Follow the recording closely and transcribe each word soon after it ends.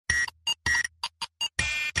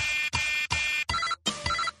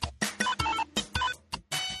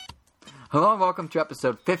Hello and welcome to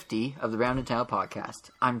episode 50 of the Round Nintendo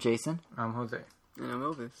podcast. I'm Jason. I'm Jose. And I'm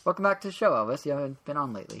Elvis. Welcome back to the show, Elvis. You haven't been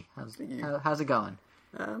on lately. How's it going?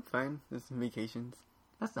 I'm fine. There's some vacations.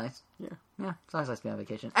 That's nice. Yeah. Yeah, it's always nice to be on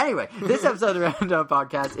vacation. Anyway, this episode of the Round Nintendo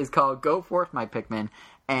podcast is called Go Forth, My Pikmin,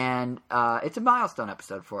 and it's a milestone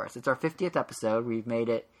episode for us. It's our 50th episode. We've made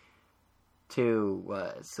it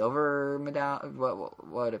to, silver medal... What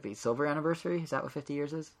would it be? Silver anniversary? Is that what 50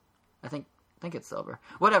 years is? I think it's silver.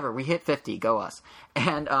 Whatever, we hit 50, go us.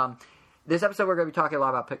 And this episode we're going to be talking a lot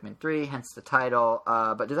about Pikmin 3, hence the title.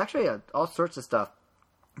 But there's actually all sorts of stuff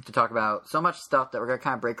to talk about. So much stuff that we're going to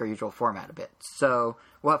kind of break our usual format a bit. So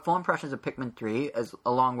we'll have full impressions of Pikmin 3,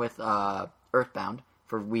 along with Earthbound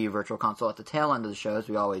for Wii U Virtual Console at the tail end of the show, as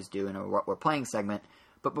we always do in a What We're Playing segment.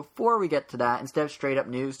 But before we get to that, instead of straight up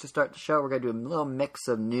news to start the show, we're going to do a little mix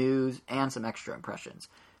of news and some extra impressions.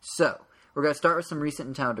 So we're going to start with some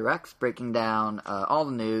recent Nintendo Directs, breaking down all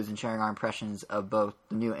the news and sharing our impressions of both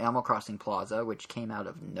the new Animal Crossing Plaza, which came out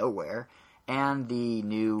of nowhere, and the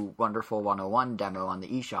new Wonderful 101 demo on the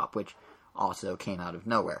eShop, which also came out of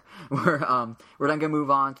nowhere. We're then going to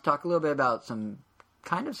move on to talk a little bit about some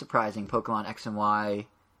kind of surprising Pokemon X and Y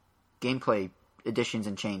gameplay additions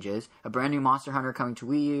and changes, a brand new Monster Hunter coming to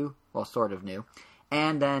Wii U, well, sort of new,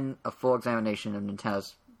 and then a full examination of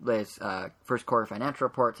Nintendo's latest first quarter financial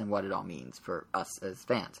reports and what it all means for us as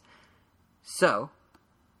fans. So,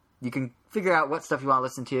 you can figure out what stuff you want to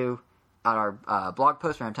listen to at our blog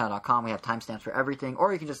post, roundtown.com. We have timestamps for everything,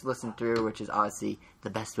 or you can just listen through, which is obviously the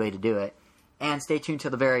best way to do it. And stay tuned till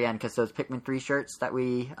the very end, because those Pikmin 3 shirts that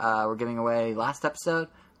we were giving away last episode,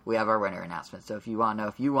 we have our winner announcement. So if you want to know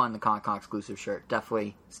if you won the Comic-Con exclusive shirt,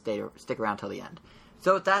 definitely stick around till the end.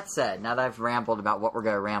 So with that said, now that I've rambled about what we're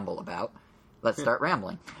going to ramble about, let's start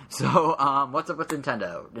rambling. So, what's up with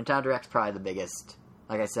Nintendo? Nintendo Direct's probably the biggest.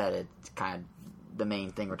 Like I said, it's kind of the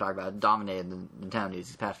main thing we're talking about. It dominated the Nintendo news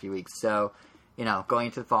these past few weeks. So, going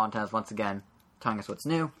into the fall Nintendo's once again telling us what's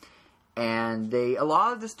new. And a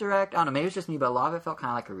lot of this Direct, I don't know, maybe it's just me, but a lot of it felt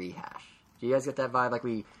kind of like a rehash. Do you guys get that vibe? Like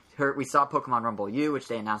we saw Pokemon Rumble U, which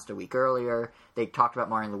they announced a week earlier. They talked about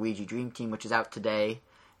Mario & Luigi Dream Team, which is out today.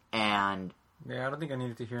 And yeah, I don't think I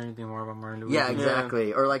needed to hear anything more about Mario & Luigi. Yeah, exactly.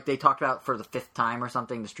 Yeah. Or like they talked about for the 5th time or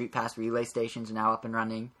something, the Street Pass relay stations are now up and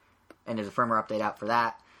running. And there's a firmware update out for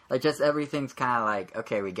that. Like, just everything's kind of like,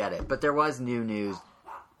 okay, we get it. But there was new news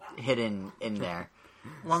hidden in there.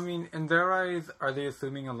 Well, I mean, in their eyes, are they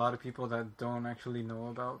assuming a lot of people that don't actually know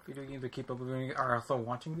about video games or keep up with video games are also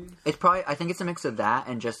watching these? I think it's a mix of that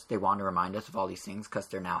and just they want to remind us of all these things because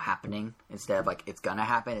they're now happening. Instead of like, it's gonna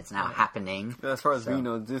happen, it's now happening. As far as we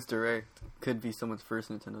know, this Direct could be someone's first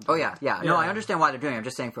Nintendo Direct. Oh, yeah. No, I understand why they're doing it. I'm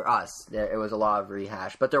just saying for us, it was a lot of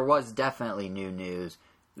rehash. But there was definitely new news.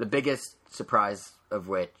 The biggest surprise of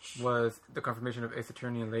which was the confirmation of Ace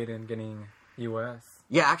Attorney and Layden getting US.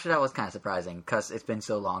 Yeah, actually, that was kind of surprising because it's been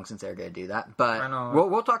so long since they were going to do that. But I know.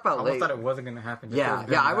 We'll talk about later. I thought it wasn't going to happen. Yeah,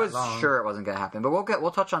 I was sure it wasn't going to happen. But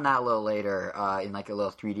we'll touch on that a little later in like a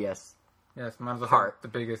little 3DS. Yes, might as well part. The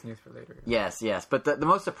biggest news for later. Yes. But the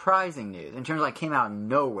most surprising news, in terms of like came out of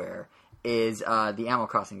nowhere, is the Animal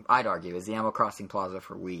Crossing. I'd argue is the Animal Crossing Plaza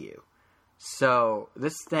for Wii U. So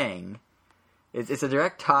this thing, it's a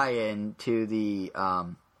direct tie-in to the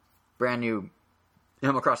brand new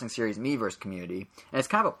Animal Crossing series Miiverse community, and it's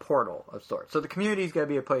kind of a portal of sorts. So the community is going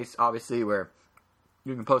to be a place, obviously, where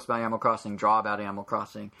you can post about Animal Crossing, draw about Animal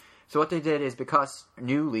Crossing. So what they did is, because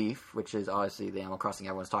New Leaf, which is obviously the Animal Crossing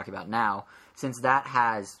everyone's talking about now, since that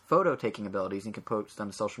has photo-taking abilities and can post them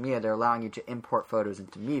to social media, they're allowing you to import photos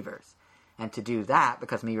into Miiverse. And to do that,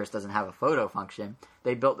 because Miiverse doesn't have a photo function,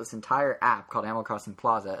 they built this entire app called Animal Crossing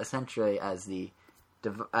Plaza, essentially as the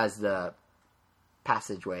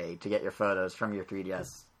passageway to get your photos from your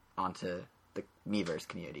 3DS onto the Miiverse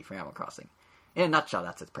community for Animal Crossing. In a nutshell,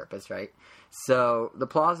 that's its purpose, right? So, the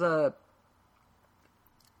Plaza,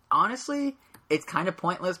 honestly, it's kind of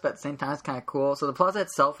pointless, but at the same time, it's kind of cool. So, the Plaza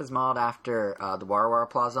itself is modeled after the WarWar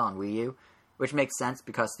Plaza on Wii U, which makes sense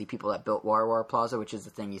because the people that built WarWar Plaza, which is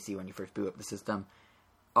the thing you see when you first boot up the system,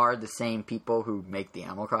 are the same people who make the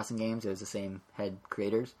Animal Crossing games. It was the same head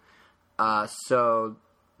creators. So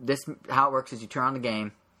how it works is you turn on the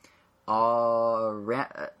game,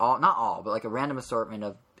 not all, but like a random assortment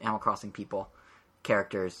of Animal Crossing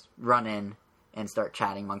characters run in and start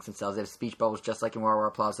chatting amongst themselves. They have speech bubbles just like in War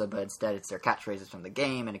Plaza, but instead it's their catchphrases from the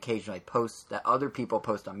game, and occasionally posts that other people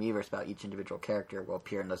post on Miiverse about each individual character will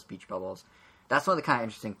appear in those speech bubbles. That's one of the kind of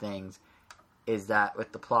interesting things, is that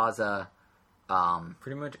with the Plaza,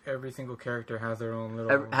 pretty much every single character has their own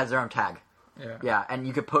little... has their own tag. Yeah, and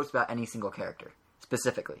you could post about any single character,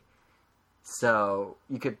 specifically. So,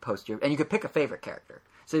 you could post and you could pick a favorite character.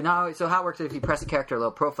 So how it works is if you press a character, a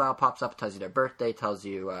little profile pops up, tells you their birthday, tells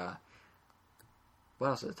you what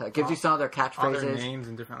else does it tell? It gives you some of their catchphrases. All their names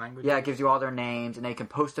in different languages. Yeah, it gives you all their names, and then you can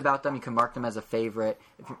post about them. You can mark them as a favorite.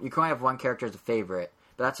 You can only have one character as a favorite,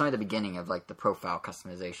 but that's only the beginning of like the profile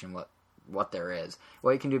customization. What there is.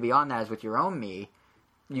 What you can do beyond that is with your own Mii,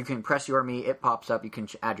 you can press your Mii, it pops up. You can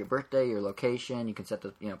add your birthday, your location. You can set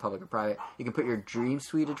the public or private. You can put your Dream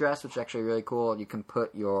Suite address, which is actually really cool. You can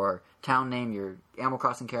put your town name, your Animal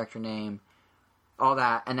Crossing character name, all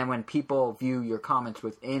that. And then when people view your comments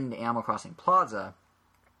within the Animal Crossing Plaza,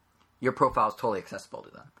 your profile is totally accessible to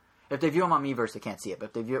them. If they view them on Miiverse, they can't see it. But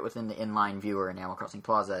if they view it within the inline viewer in Animal Crossing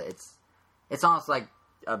Plaza, it's almost like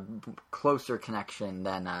a closer connection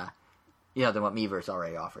than what Miiverse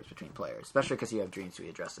already offers between players. Especially because you have Dream Suite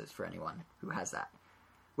addresses for anyone who has that.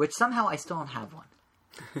 Which somehow I still don't have one.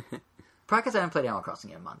 Probably because I haven't played Animal Crossing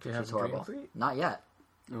in a month, which is horrible. Dream Suite? Not yet.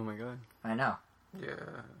 Oh my god. I know. Yeah.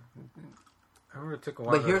 I remember it took a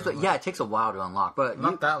while. But it takes a while to unlock. But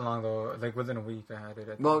not that long though. Like within a week, I had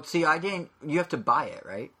it. Well, see, I didn't. You have to buy it,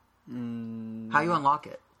 right? How you unlock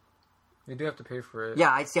it? You do have to pay for it. Yeah,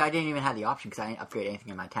 I didn't even have the option because I didn't upgrade anything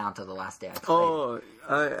in my town till the last day I played.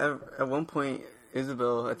 At one point,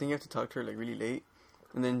 Isabel, I think you have to talk to her like really late,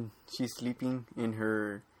 and then she's sleeping in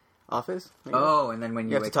her office. And then when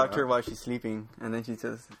you have to talk to her while she's sleeping, and then she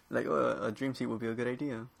says like, a Dream Suite would be a good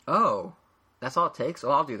idea. Oh, that's all it takes?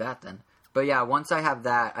 Well, I'll do that then. But yeah, once I have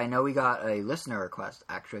that, I know we got a listener request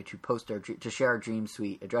actually to share our Dream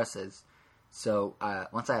Suite addresses. So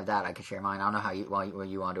once I have that, I can share mine. I don't know what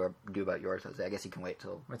you want to do about yours, Jose. I guess you can wait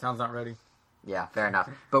till my town's not ready. Yeah, fair enough.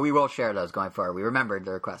 But we will share those going forward. We remembered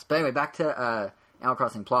the request. But anyway, back to Animal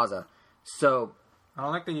Crossing Plaza. So I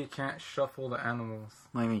don't like that you can't shuffle the animals.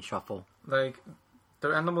 What do you mean shuffle? Like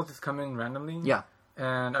the animals just come in randomly. Yeah.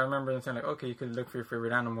 And I remember them saying like, okay, you could look for your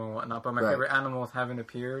favorite animal and whatnot, but my favorite animals haven't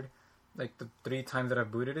appeared like the 3 times that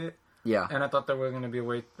I've booted it. Yeah. And I thought there was going to be a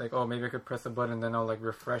way, like, oh, maybe I could press a button and then I'll, like,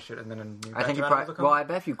 refresh it and then a new I think you probably... Well, I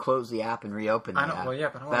bet if you close the app and reopen the app... Well, yeah,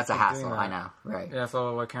 but I don't that's a want to hassle, I know. Right. Yeah,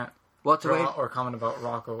 so I can't or comment about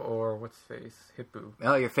Rocco or what's-his-face? Hippo.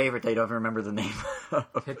 Oh, your favorite, they don't remember the name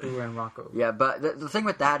of. Hippo and Rocco. Yeah, but the thing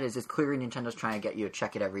with that is clearly Nintendo's trying to get you to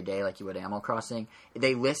check it every day like you would Animal Crossing.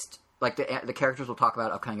 They list... Like, the characters will talk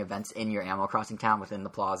about upcoming events in your Animal Crossing town within the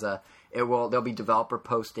plaza. There'll be developer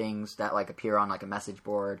postings that, like, appear on, like, a message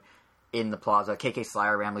board in the plaza. KK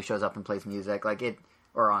Slayer randomly shows up and plays music. Like,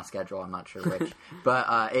 or on a schedule, I'm not sure which.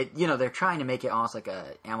 But, they're trying to make it almost like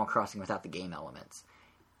a Animal Crossing without the game elements.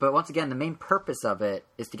 But once again, the main purpose of it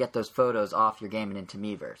is to get those photos off your game and into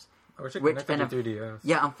Miiverse. I wish it connected to 3DS.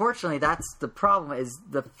 Yeah, unfortunately, that's the problem, is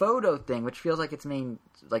the photo thing, which feels like its main,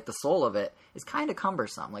 like the soul of it, is kind of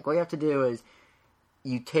cumbersome. Like, what you have to do is,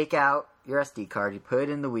 you take out your SD card, you put it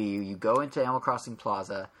in the Wii U, you go into Animal Crossing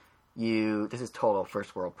Plaza, this is total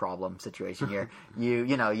first world problem situation here,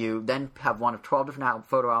 you then have one of 12 different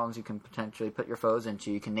photo albums you can potentially put your photos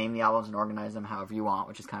into. You can name the albums and organize them however you want,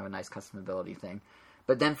 which is kind of a nice customability thing.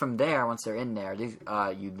 But then from there, once they're in there,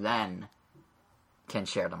 you then can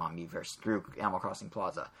share them on Miiverse through Animal Crossing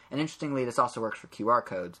Plaza. And interestingly, this also works for QR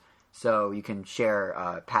codes, so you can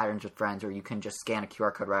share patterns with friends, or you can just scan a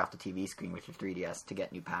QR code right off the TV screen with your 3DS to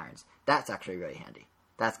get new patterns. That's actually really handy.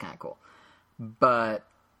 That's kind of cool. But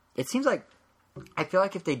it seems like, I feel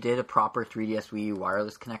like if they did a proper 3DS Wii U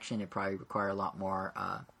wireless connection, it'd probably require a lot more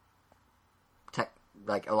a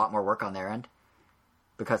lot more work on their end,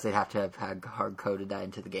 because they'd have to have had hard-coded that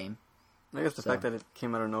into the game. I guess the fact that it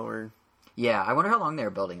came out of nowhere. Yeah, I wonder how long they were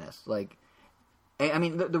building this. Like, I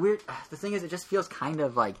mean, the thing is, it just feels kind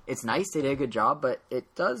of like, it's nice, they did a good job, but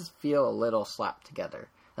it does feel a little slapped together.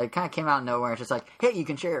 Like, it kind of came out of nowhere. It's just like, hey, you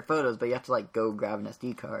can share your photos, but you have to, like, go grab an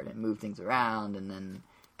SD card and move things around, and then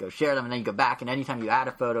go share them, and then you go back, and anytime you add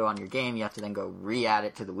a photo on your game, you have to then go re-add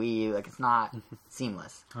it to the Wii U. Like, it's not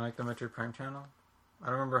seamless. I like the Metroid Prime channel. I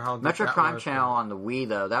don't remember how... Metroid Prime channel on the Wii,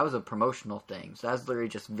 though, that was a promotional thing. So that's literally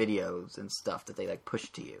just videos and stuff that they, like, push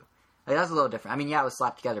to you. Like, that's a little different. I mean, yeah, it was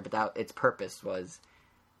slapped together, but its purpose was...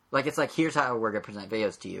 Like, it's like, here's how we're going to present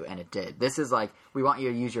videos to you, and it did. This is like, we want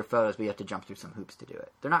you to use your photos, but you have to jump through some hoops to do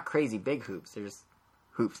it. They're not crazy big hoops. They're just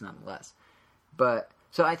hoops nonetheless. But,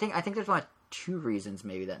 so I think there's one of 2 reasons,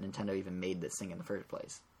 maybe, that Nintendo even made this thing in the first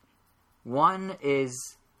place. One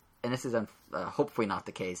is, and this is hopefully not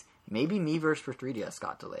the case, maybe Miiverse for 3DS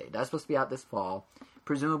got delayed. That's supposed to be out this fall.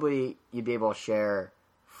 Presumably, you'd be able to share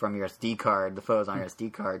from your SD card, the photos on your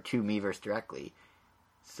SD card, to Miiverse directly.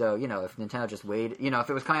 So, if Nintendo just waited... if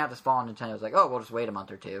it was coming out this fall and Nintendo was like, oh, we'll just wait a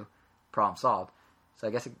month or 2. Problem solved. So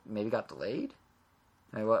I guess it maybe got delayed?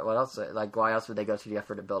 Like, what else? Like, why else would they go to the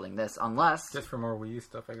effort of building this? Unless... Just for more Wii U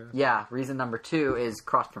stuff, I guess. Yeah, reason number 2 is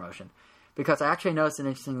cross-promotion. Because I actually noticed an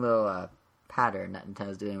interesting little pattern that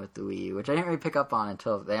Nintendo's doing with the Wii U, which I didn't really pick up on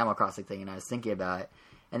until the Animal Crossing thing, and I was thinking about it.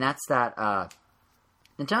 And that's that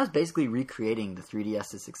Nintendo's basically recreating the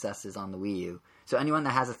 3DS's successes on the Wii U. So anyone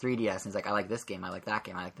that has a 3DS and is like, I like this game, I like that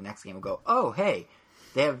game, I like the next game, will go, oh, hey,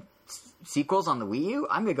 they have sequels on the Wii U?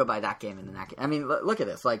 I'm going to go buy that game and then that game. I mean, look at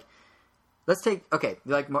this. Like, let's take... Okay,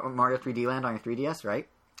 you like Mario 3D Land on your 3DS, right?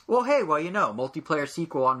 Well, hey, multiplayer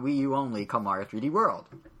sequel on Wii U only called Mario 3D World.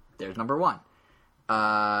 There's number 1.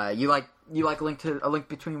 You like a Link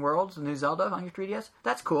Between Worlds, the new Zelda on your 3DS?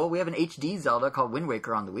 That's cool. We have an HD Zelda called Wind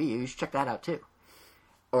Waker on the Wii U. You should check that out, too.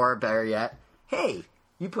 Or, better yet, hey,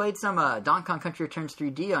 you played some Donkey Kong Country Returns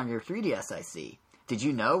 3D on your 3DS, I see. Did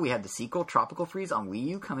you know we have the sequel, Tropical Freeze, on Wii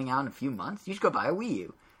U coming out in a few months? You should go buy a Wii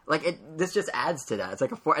U. Like, this just adds to that. It's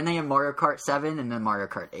like and then you have Mario Kart 7 and then Mario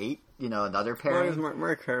Kart 8, another pairing.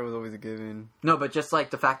 Mario Kart was always a given. No, but just, like,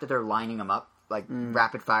 the fact that they're lining them up, like,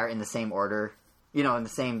 rapid fire in the same order, in the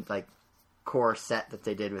same, like, core set that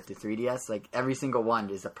they did with the 3DS. Like, every single one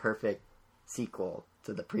is a perfect sequel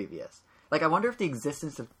to the previous. Like, I wonder if the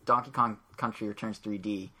existence of Donkey Kong Country Returns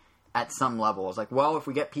 3D at some level is like, well, if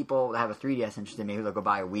we get people that have a 3DS interested, maybe they'll go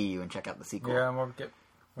buy a Wii U and check out the sequel. Yeah, more people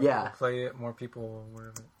play it, more people,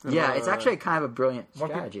 whatever. Yeah, it's actually kind of a brilliant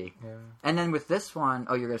strategy. Yeah. And then with this one,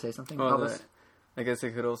 oh, you're going to say something? I guess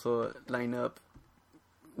it could also line up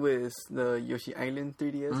with the Yoshi Island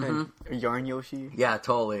 3DS and Yarn Yoshi. Yeah,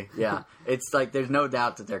 totally. Yeah. It's like, there's no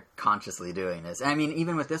doubt that they're consciously doing this. I mean,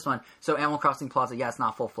 even with this one, so Animal Crossing Plaza, it's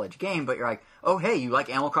not a full-fledged game, but you're like, oh, hey, you like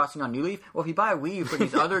Animal Crossing on New Leaf? Well, if you buy a Wii U for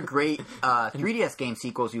these other great 3DS game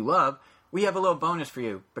sequels you love, we have a little bonus for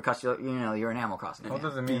you because you're an Animal Crossing fan. What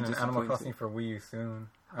does it mean an Animal Crossing for Wii U soon?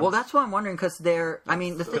 Well, that's what I'm wondering, because but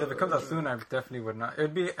if it comes out soon, I definitely would not. It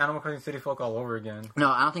would be Animal Crossing City Folk all over again. No,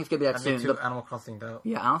 I don't think it's going to be that soon. Animal Crossing out.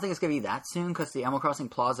 Yeah, I don't think it's going to be that soon, because the Animal Crossing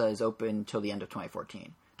Plaza is open until the end of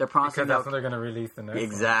 2014. They're promising... Because that's when they're going to release the next one.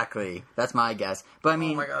 Exactly. That's my guess. But I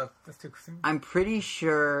mean... Oh my god, that's too soon. I'm pretty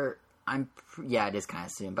sure... yeah, it is kind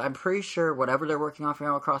of soon. But I'm pretty sure whatever they're working on for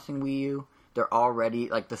Animal Crossing Wii U, they're already...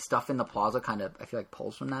 Like, the stuff in the Plaza kind of, I feel like,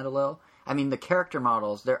 pulls from that a little. I mean, the character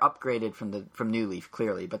models, they're upgraded from New Leaf,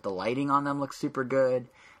 clearly, but the lighting on them looks super good.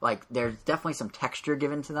 Like, there's definitely some texture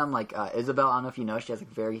given to them. Like, Isabelle, I don't know if you know, she has a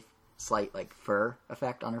very slight, like, fur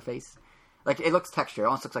effect on her face. Like, it looks texture. It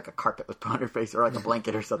almost looks like a carpet was put on her face, or like a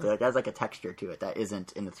blanket or something. Like, it has, like, a texture to it that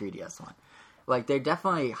isn't in the 3DS one. Like, they're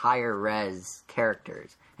definitely higher res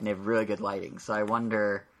characters, and they have really good lighting. So I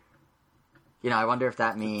wonder... I wonder if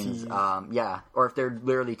that means, or if they're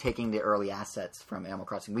literally taking the early assets from Animal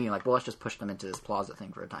Crossing Wii and like, well, let's just push them into this Plaza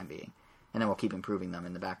thing for a time being. And then we'll keep improving them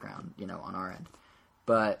in the background, on our end.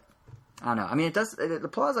 But, I don't know. I mean, the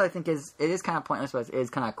Plaza, I think, it is kind of pointless, but it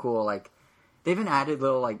is kind of cool. Like, they've even added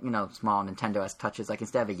little, like, small Nintendo-esque touches. Like,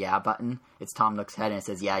 instead of a yeah button, it's Tom Nook's head and it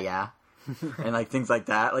says yeah. And, like, things like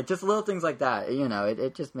that. Like, just little things like that.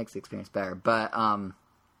 It just makes the experience better. But,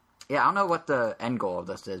 yeah, I don't know what the end goal of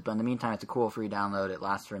this is, but in the meantime, it's a cool free download. It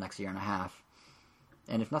lasts for the next year and a half.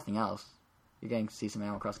 And if nothing else, you're getting to see some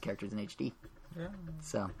Animal Crossing characters in HD. Yeah.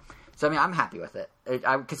 So I mean, I'm happy with it.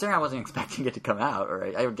 Considering I wasn't expecting it to come out, or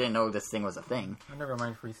I didn't know this thing was a thing. I never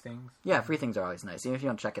mind free things. Yeah, free things are always nice, even if you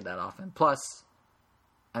don't check it that often. Plus,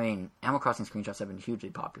 I mean, Animal Crossing screenshots have been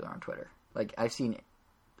hugely popular on Twitter. Like, I've seen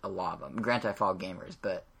a lot of them. Granted, I follow gamers,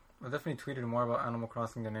 but... I definitely tweeted more about Animal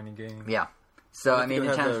Crossing than any game. Yeah. So I mean,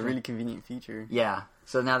 Nintendo's a really convenient feature. Yeah.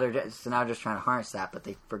 So now they're just trying to harness that, but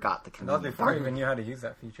they forgot the convenience. That was before I even knew how to use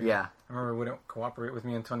that feature. Yeah. I remember it wouldn't cooperate with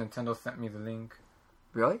me until Nintendo sent me the link.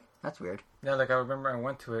 Really? That's weird. Yeah, like I remember I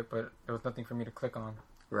went to it, but there was nothing for me to click on.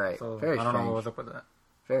 Right. So Very I don't strange. know what was up with that.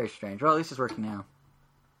 Very strange. Well, at least it's working now,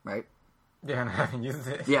 right? Yeah, and I haven't used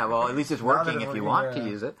it. Yeah. Well, at least it's working if you want to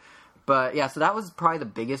use it. But yeah, so that was probably the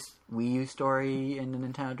biggest Wii U story in the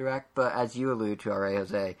Nintendo Direct. But as you allude to already,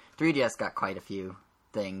 Jose, 3DS got quite a few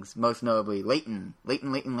things, most notably Layton.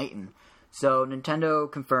 So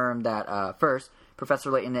Nintendo confirmed that first, Professor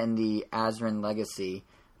Layton and the Azran Legacy,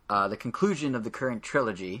 the conclusion of the current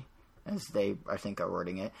trilogy, as they I think are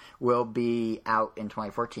wording it, will be out in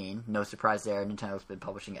 2014. No surprise there. Nintendo's been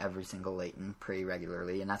publishing every single Layton pretty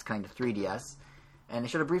regularly, and that's coming to 3DS. And they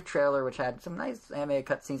showed a brief trailer which had some nice animated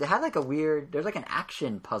cutscenes. It had like there's like an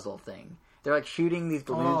action puzzle thing. They're like shooting these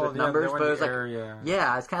balloons with numbers, but it was like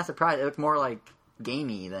I was kind of surprised. It looked more like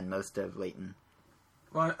gamey than most of Layton.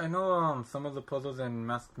 Well, I know some of the puzzles in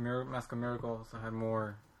Mask of Miracles had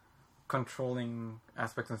more controlling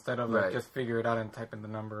aspects instead of like just figure it out and type in the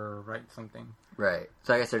number or write something. Right.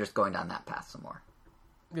 So I guess they're just going down that path some more.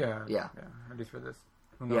 Yeah. At least for this.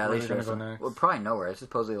 Who knows Yeah, where they they're should. gonna go next. Well, probably nowhere. It's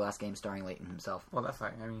supposedly the last game starring Layton himself. Well, that's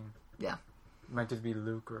fine. I mean, Yeah. it might just be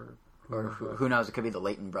Luke or Who knows? It could be the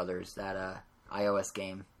Layton brothers, that iOS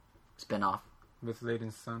game spin-off. with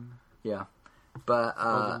Layton's son. Yeah. But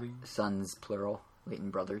Supposedly. sons plural, Layton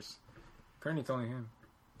brothers. Apparently, it's only him.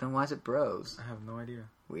 Then why is it bros? I have no idea.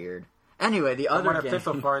 Weird. Anyway, the From other what I've game. played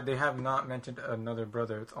so far, they have not mentioned another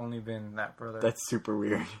brother. It's only been that brother. That's super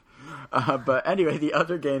weird. But anyway, the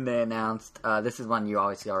other game they announced, this is one you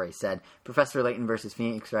obviously already said. Professor Layton versus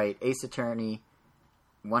Phoenix Wright, Ace Attorney,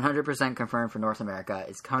 100% confirmed for North America.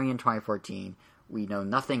 It's coming in 2014. We know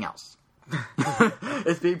nothing else.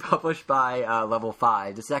 It's being published by Level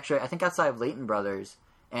 5. This is actually, I think outside of Layton Brothers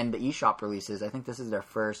and the eShop releases, I think this is their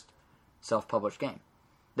first self-published game.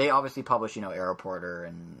 They obviously publish, Aeroporter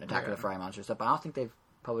and Attack of the Fry Monster stuff, but I don't think they've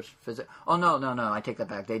published Oh, no, I take that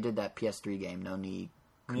back. They did that PS3 game, No Ni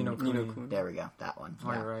Kuni. There we go, that one.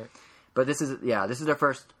 Oh, you're right. But this is their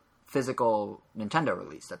first physical Nintendo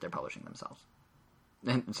release that they're publishing themselves.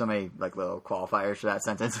 And so many little qualifiers for that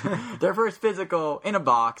sentence. Their first physical in a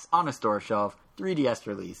box on a store shelf 3DS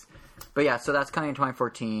release. But yeah, so that's coming in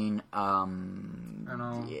 2014. I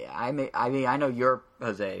know. Yeah, I know you're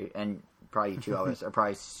Jose and probably you two Elvis are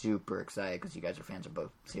probably super excited because you guys are fans of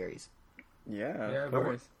both series. Yeah, of but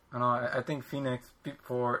course. I know. I think Phoenix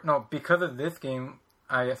because of this game,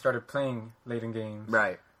 I started playing Layton games.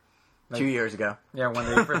 Right. 2 years ago. Yeah, when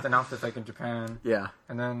they first announced it, in Japan. Yeah.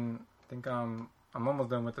 And then I think I'm almost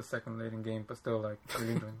done with the second Layton game, but still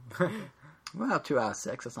really doing. Well, 2 out of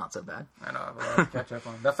 6. That's not so bad. I know. I have a lot to catch up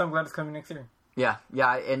on. That's why I'm glad it's coming next year. Yeah,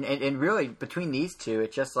 and really between these two,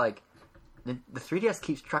 it's just the 3DS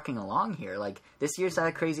keeps trucking along here. This year's had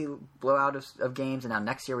a crazy blowout of games, and now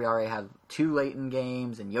next year we already have 2 Layton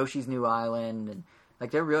games and Yoshi's New Island,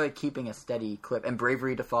 and they're really keeping a steady clip. And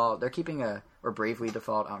Bravely Default, they're keeping or Bravely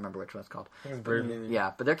Default, I don't remember which one it's called. I think it's Bravely.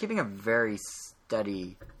 Yeah, but they're keeping a very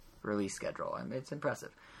steady release schedule, and it's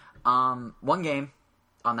impressive. One game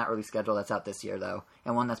on that release schedule that's out this year, though,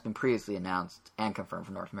 and one that's been previously announced and confirmed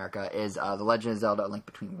for North America, is The Legend of Zelda: A Link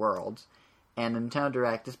Between Worlds. And the Nintendo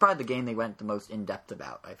Direct is probably the game they went the most in-depth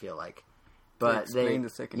about, I feel like. But they explained the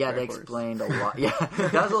second they Triforce. explained a lot. Yeah,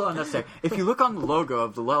 that was a little unnecessary. If you look on the logo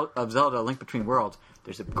of Zelda: A Link Between Worlds,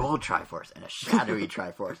 there's a gold Triforce and a shadowy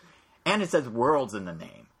Triforce. And it says Worlds in the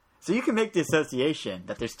name. So you can make the association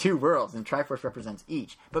that there's 2 worlds and Triforce represents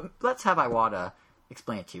each. But let's have Iwata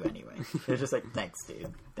explain it to you anyway. They're just thanks,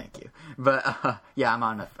 dude. Thank you. But, yeah,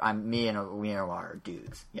 me and Ueno are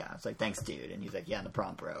dudes. Yeah, it's thanks, dude. And he's yeah, no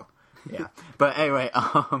problem, bro. Yeah. But anyway,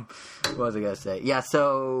 what was I going to say? Yeah,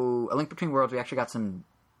 so A Link Between Worlds, we actually got some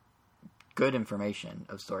good information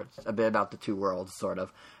of sorts. A bit about the 2 worlds, sort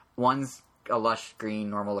of. One's a lush, green,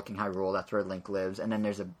 normal-looking Hyrule. That's where Link lives. And then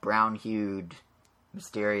there's a brown-hued,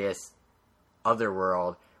 mysterious other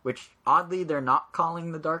world, which oddly they're not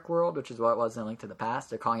calling the Dark World, which is what it was in Link to the Past.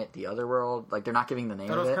 They're calling it the Other World. They're not giving the name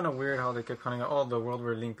of it. That was kind of weird how they kept calling it, the world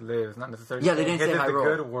where Link lives, not necessarily. Yeah, they didn't say Hyrule.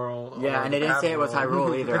 The good world. Yeah, and they didn't say it was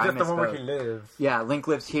Hyrule either. It's I just the one where he misspoke. lives. Yeah, Link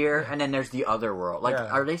lives here, and then there's the Other World. Yeah.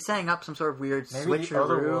 Are they setting up some sort of weird Maybe the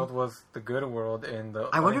Other switcheroo? world was the good world in the.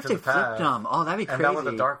 I wonder if they flipped them. Oh, that'd be crazy. And that was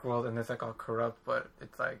the Dark World, and it's all corrupt, but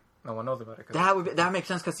it's no one knows about it. That makes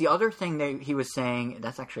sense, because the other thing he was saying,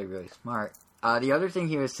 that's actually really smart. The other thing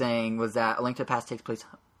he was saying was that A Link to the Past takes place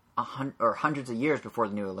hundreds of years before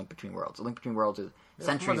the new A Link Between Worlds. A Link Between Worlds is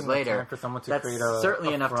centuries later. For someone to That's create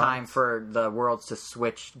certainly enough front. time for the worlds to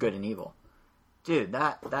switch good and evil. Dude,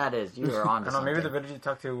 that is, you are on to I don't know, something. maybe the village you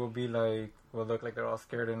talk to will look like they're all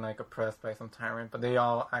scared and oppressed by some tyrant, but they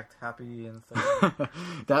all act happy and stuff.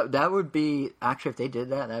 that would be, actually, if they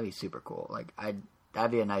did that, that'd be super cool.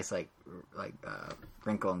 That'd be a nice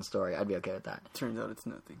wrinkle in the story. I'd be okay with that. Turns out it's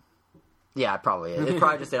nothing. Yeah, it probably is. It's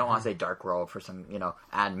probably just they don't want to say Dark World for some,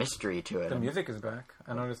 add mystery to it. The music is back.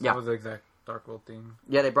 I noticed Yeah. that was the exact Dark World theme.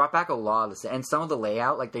 Yeah, they brought back a lot of this, and some of the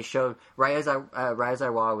layout, they showed, right as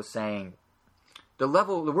Iwata was saying, the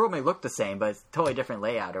world may look the same, but it's totally different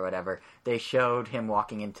layout or whatever. They showed him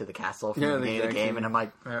walking into the castle from the beginning of the game, and I'm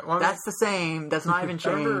like, that's the same. That's not even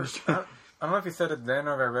changed. I don't know if you said it then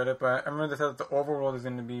or if I read it, but I remember they said that the overworld is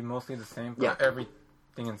going to be mostly the same, but everything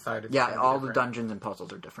inside is all different. the dungeons and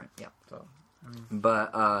puzzles are different. Yeah. So,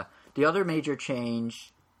 But the other major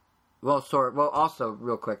change, also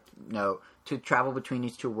real quick note, to travel between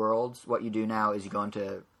these 2 worlds, what you do now is you go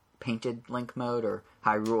into painted Link mode or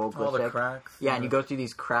Hyrule all the Glyphic. cracks. Yeah, and you go through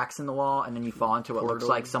these cracks in the wall, and then you fall into what looks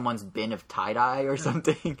like someone's bin of tie-dye or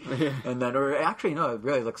something. And then, or actually, no, it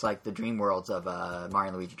really looks like the dream worlds of Mario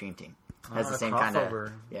and Luigi Dream Team. has the same kind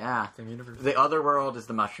of Same universe. The other world is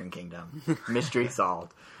the Mushroom Kingdom. Mystery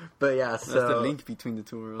solved. But yeah, so that's the link between the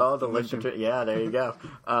two worlds. Oh, the link between there you go.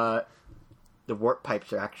 The warp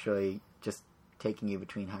pipes are actually just taking you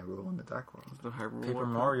between Hyrule and the Dark World. The Hyrule Paper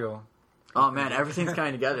Mario. Oh man, everything's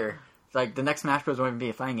coming together. It's like the next Smash Bros. Won't even be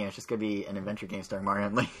a fighting game; it's just gonna be an adventure game starring Mario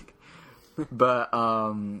and Link. But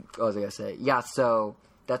what was I gonna say? Yeah, so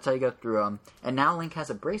that's how you go through them. And now Link has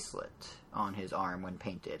a bracelet on his arm when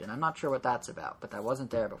painted, and I'm not sure what that's about, but that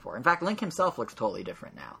wasn't there before. In fact, Link himself looks totally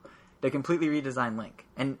different now. They completely redesigned Link,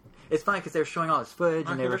 and it's funny because they were showing all his footage,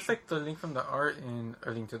 and they were looks like the Link from the art in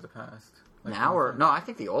A Link to the Past. Like now, or no, I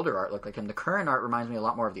think the older art looked like him. The current art reminds me a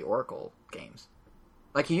lot more of the Oracle games.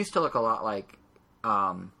 Like he used to look a lot like.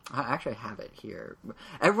 I actually have it here.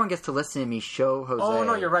 Everyone gets to listen to me show Jose. Oh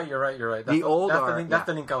no, you're right. That's the old art. That's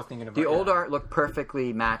the Link I was thinking about. The old art looked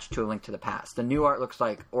perfectly matched to A Link to the Past. The new art looks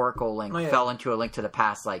like Oracle Link fell into A Link to the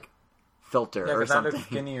Past like filter or something. That looks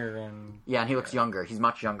skinnier and and he looks younger. He's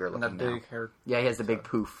much younger looking and that big hair. Yeah, he has the big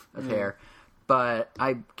poof of hair. But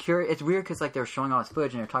I'm curious. It's weird because like they were showing all his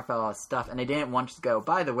footage and they were talking about all this stuff, and they didn't want us to go.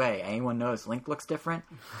 By the way, anyone knows Link looks different?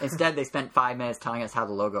 Instead, they spent 5 minutes telling us how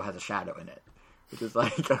the logo has a shadow in it, which is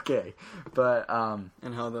like okay, but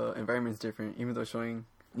and how the environment's different, even though showing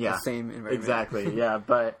the same environment. Exactly. Yeah,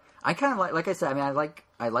 but I kind of like I said. I mean,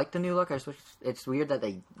 I like the new look. I just wish it's weird that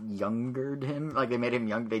they youngered him. Like they made him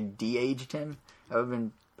young. They de-aged him. I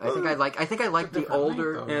think I like the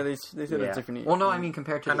older. Yeah, they said it's different. Well, no, I mean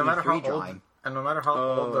compared to the E3 drawing. And no matter how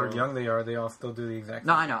old or young they are, they all still do the exact same.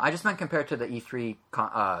 No, I know. I just meant compared to the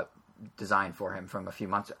E3 design for him from a few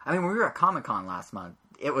months. I mean, when we were at Comic-Con last month,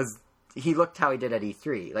 he looked how he did at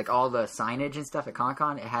E3. Like all the signage and stuff at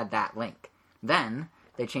Comic-Con, it had that Link. Then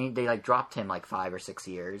they dropped him like 5 or 6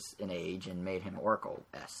 years in age and made him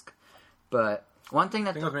Oracle-esque. But one thing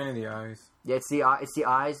that I think it was mainly the eyes. Yeah, it's the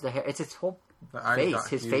eyes, the hair. It's his whole face.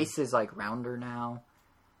 His face is like rounder now.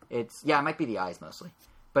 It might be the eyes mostly.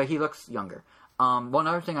 But he looks younger. One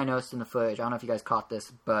other thing I noticed in the footage, I don't know if you guys caught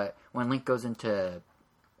this, but when Link goes into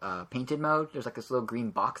painted mode, there's like this little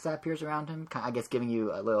green box that appears around him, I guess giving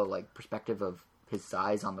you a little like perspective of his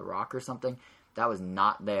size on the rock or something. That was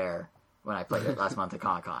not there when I played it last month at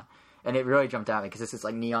Comic-Con. And it really jumped at me because this is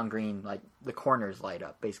like neon green, like the corners light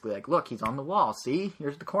up. Basically like, look, he's on the wall. See?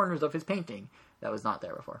 Here's the corners of his painting. That was not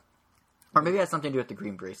there before. Or maybe it has something to do with the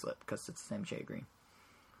green bracelet because it's the same shade of green.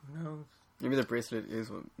 Who knows? Maybe the bracelet is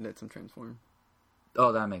what lets him transform.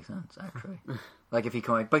 Oh, that makes sense, actually. Like if he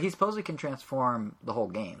can, but he supposedly can transform the whole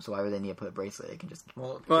game. So why would they need to put a bracelet? They can just.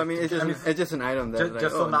 Well, I mean, it's just an item that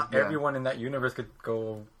just so not everyone in that universe could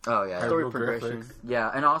go. Oh yeah, story progression. Yeah,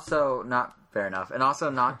 and also not fair enough, and also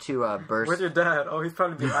not to burst. Where's your dad? Oh, he's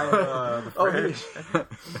probably behind the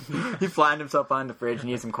fridge. He flattened himself behind the fridge and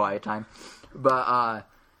needs some quiet time. But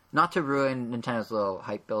not to ruin Nintendo's little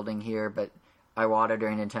hype building here, but. Iwata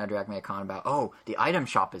during Nintendo Direct made a comment about, the item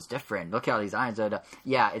shop is different. Look at all these items.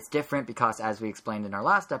 Yeah, it's different because, as we explained in our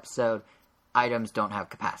last episode, items don't have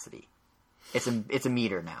capacity. It's a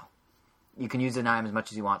meter now. You can use an item as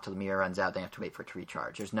much as you want till the meter runs out. Then you have to wait for it to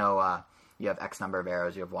recharge. There's no, you have X number of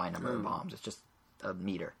arrows, you have Y number of bombs. It's just a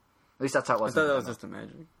meter. At least that's how it was. I thought that was just a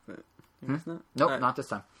magic, but it's not. Nope, not this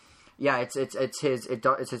time. Yeah, it's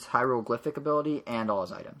his hieroglyphic ability and all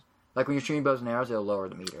his items. Like when you're shooting bows and arrows, it'll lower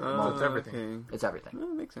the meter. It's everything. Okay. It's everything. That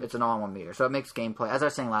makes sense. It's an all-in-one meter. So it makes gameplay, as I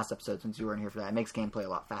was saying last episode, since you weren't here for that, it makes gameplay a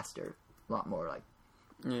lot faster. A lot more, like...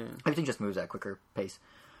 Yeah. Everything just moves at a quicker pace.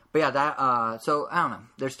 But yeah, that... so, I don't know.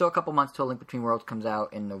 There's still a couple months till Link Between Worlds comes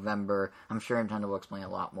out in November. I'm sure Nintendo will explain a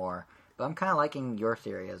lot more. But I'm kind of liking your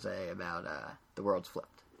theory, Jose, about the world's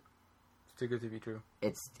flipped. It's too good to be true.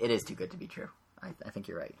 It is too good to be true. I think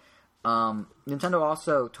you're right. Nintendo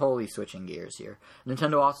also, totally switching gears here.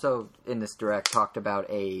 Nintendo also, in this Direct, talked about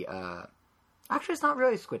actually, it's not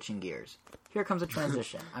really switching gears. Here comes a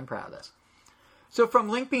transition. I'm proud of this. So from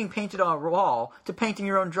Link being painted on a wall to painting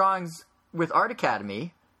your own drawings with Art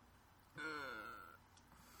Academy.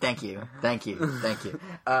 Thank you. Thank you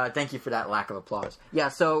for that lack of applause. Yeah,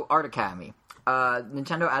 so Art Academy.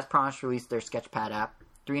 Nintendo, as promised, released their Sketchpad app.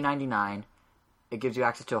 $3.99. It gives you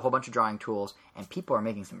access to a whole bunch of drawing tools, and people are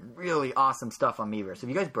making some really awesome stuff on Miiverse. Have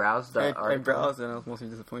you guys browsed the I browsed, and I was mostly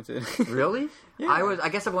disappointed. Really? Yeah. I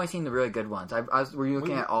guess I've only seen the really good ones. Were you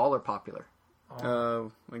looking at all or popular? I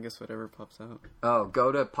guess whatever pops out. Oh,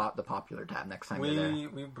 go to the popular tab next time you're there.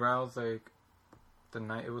 We browsed, like, the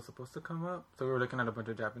night it was supposed to come up, so we were looking at a bunch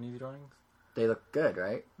of Japanese drawings. They look good,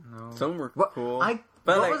 right? No. Some were cool. I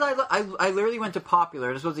literally went to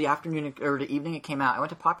Popular. This was the afternoon or the evening it came out. I went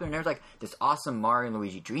to Popular and there's like this awesome Mario and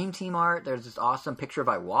Luigi Dream Team art. There's this awesome picture of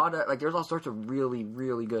Iwata. Like there's all sorts of really,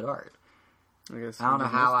 really good art. I guess I don't know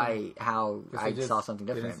how I Guess saw something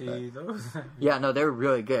different. Didn't see those. Yeah, no, they were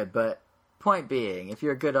really good. But point being, if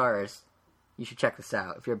you're a good artist, you should check this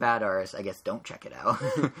out. If you're a bad artist, I guess don't check it out.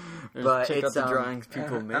 But check it's out the drawings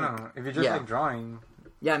people make. I don't know. If you just like drawing,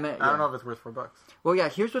 yeah, I don't know if it's worth $4. Well, yeah,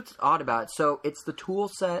 here's what's odd about it. So it's the tool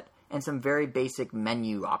set and some very basic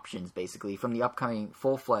menu options, basically, from the upcoming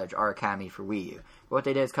full-fledged Origami for Wii U. But what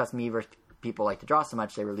they did is, because Miiverse people like to draw so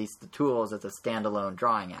much, they released the tools as a standalone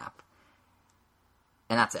drawing app.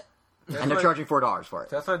 And that's it. And they're charging $4 for it.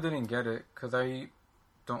 That's why I didn't get it, because I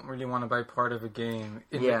don't really want to buy part of a game.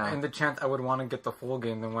 In the chance I would want to get the full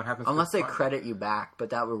game, then what happens? Unless they credit you back,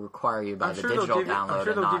 but that would require you by the digital download. I'm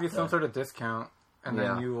sure they'll give you some sort of discount, and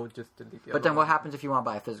then you will just delete the But then what happens if you want to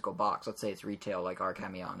buy a physical box? Let's say it's retail, like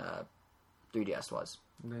Origami on 3DS was.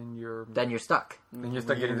 Then you're stuck. Then you're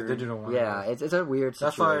stuck getting the digital one. Yeah, it's a weird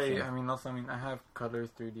situation. That's why, I have Colors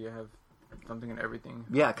 3D, I have something and everything.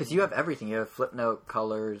 Yeah, because you have everything. You have Flipnote,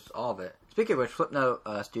 Colors, all of it. Speaking of which,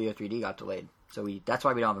 Flipnote Studio 3D got delayed. So that's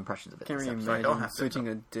why we don't have impressions of it. Can't really imagine switching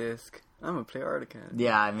a disc. I'm gonna play Arcade.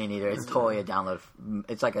 Yeah, I mean, either it's totally a download.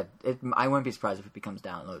 It's like I wouldn't be surprised if it becomes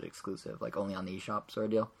download exclusive, like only on the eShop sort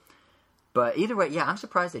of deal. But either way, yeah, I'm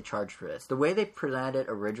surprised they charged for this. The way they presented it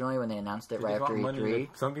originally when they announced it right after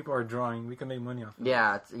E3. Some people are drawing. We can make money off of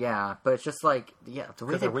it. Yeah, but it's just like, the way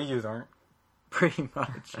because the Wii U's aren't. Pretty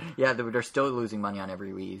much. Yeah, they're still losing money on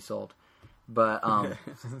every Wii U sold. But,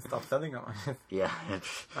 stop selling them. Yeah.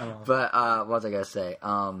 But, what was I going to say?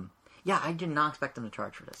 Yeah, I did not expect them to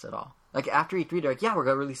charge for this at all. Like, after E3, they're like, yeah, we're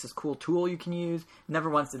going to release this cool tool you can use. Never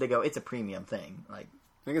once did they go, it's a premium thing. Like,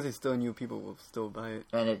 I guess they still knew people will still buy it.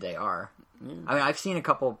 And they are. Yeah. I mean, I've seen a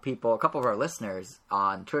couple of our listeners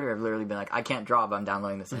on Twitter have literally been like, I can't draw, but I'm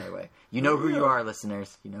downloading this anyway. You know who you are,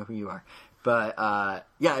 listeners. You know who you are. But,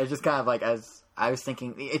 yeah, it's just kind of like, as I was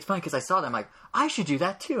thinking, it's funny because I saw them, like, I should do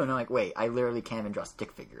that too. And I'm like, wait, I literally can't even draw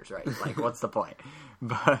stick figures, right? Like, what's the point?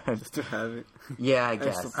 But just to have it. Yeah, I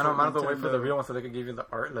guess. I don't mind the way for the real one so they could give you the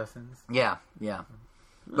art lessons. Yeah.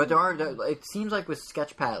 But it seems like with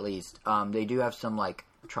Sketchpad at least, they do have some, like,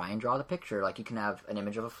 try and draw the picture. Like, you can have an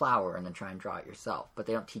image of a flower and then try and draw it yourself. But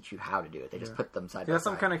they don't teach you how to do it. They just put them side by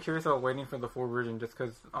side. I'm kind of curious about waiting for the full version just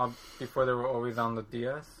because before they were always on the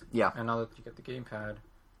DS. Yeah. And now that you get the gamepad, it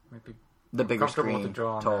might be the bigger screen. To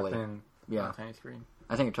draw on totally. That than on a tiny screen.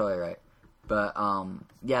 I think you're totally right. But,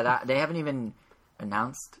 yeah, they haven't even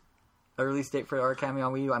announced a release date for Origami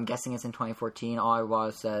on Wii U. I'm guessing it's in 2014. All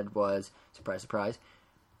I said was, surprise, surprise,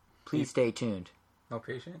 please stay tuned. No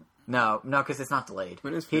patient? No, because it's not delayed.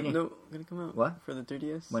 When is Flipnote going to come out? What? For the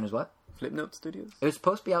 3DS? When is what? Flipnote Studios? It was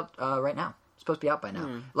supposed to be out right now. It's supposed to be out by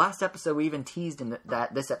now. Last episode, we even teased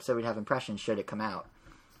that this episode we'd have impressions should it come out.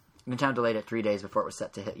 Nintendo delayed it 3 days before it was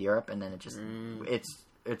set to hit Europe, and then it just...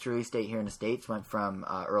 Its release date here in the States went from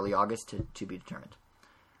early August to be determined.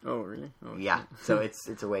 Oh, really? Oh, yeah, so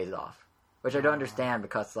it's a ways off. Which I don't understand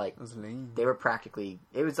because, like, they were practically...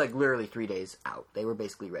 It was, like, literally 3 days out. They were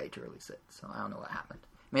basically ready to release it, so I don't know what happened.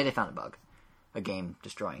 Maybe they found a bug. A game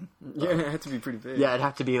destroying bug. Yeah, it had to be pretty big. Yeah, it'd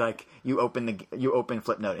have to be, like, you open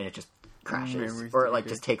Flipnote and it just crashes. Or it, like,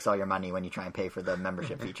 just takes all your money when you try and pay for the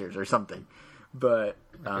membership features or something. But...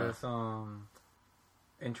 I guess, Inchworm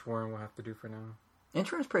will have to do for now.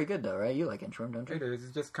 Inchworm's pretty good, though, right? You like Inchworm, don't you? It is.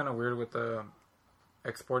 It's just kind of weird with the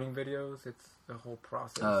exporting videos. It's the whole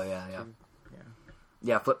process. Oh, yeah.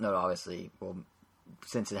 Yeah, Flipnote, obviously, well,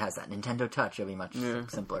 since it has that Nintendo Touch, it'll be much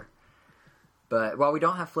simpler. But while we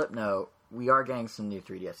don't have Flipnote, we are getting some new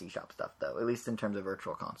 3DS eShop stuff, though, at least in terms of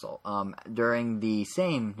Virtual Console. During the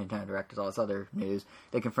same Nintendo Direct as all this other news,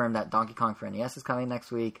 they confirmed that Donkey Kong for NES is coming next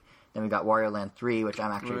week. Then we got Wario Land 3, which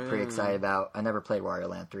I'm actually pretty excited about. I never played Wario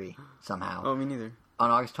Land 3, somehow. Oh, me neither. On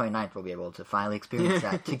August 29th, we'll be able to finally experience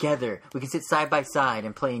that together. We can sit side by side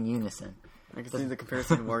and play in unison. I can see the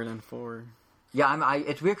comparison to Wario Land 4. Yeah,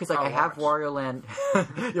 it's weird because, like, I have Wario Land...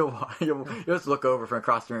 you'll just look over from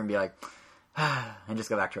across the room and be like... and just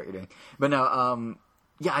go back to what you're doing. But no,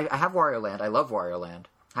 yeah, I have Wario Land. I love Wario Land.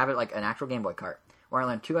 I have it like an actual Game Boy cart. Wario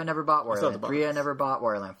Land 2 I never bought. Wario Land 3 I never bought.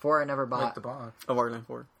 Wario Land 4 I never bought. Like the box. Oh, Wario Land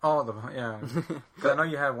 4. Oh, the box, yeah. Because I know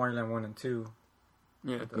you have Wario Land 1 and 2.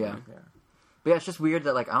 Yeah. But yeah, it's just weird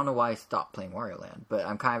that, like, I don't know why I stopped playing Wario Land, but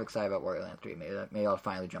I'm kind of excited about Wario Land 3. Maybe I'll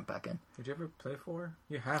finally jump back in. Did you ever play 4?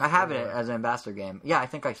 You have. I have it as an ambassador game. Yeah, I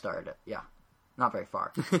think I started it. Yeah. Not very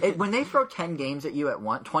far. When they throw 10 games at you at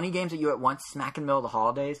once, 20 games at you at once, smack in the middle of the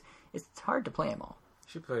holidays, it's hard to play them all.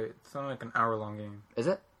 You should play it. It's only like an hour-long game. Is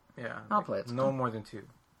it? Yeah. I'll play it. No more than 2.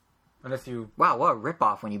 Unless you... Wow, what a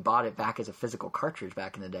ripoff when you bought it back as a physical cartridge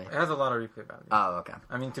back in the day. It has a lot of replay value. Oh, okay.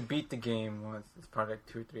 I mean, to beat the game once, it's probably like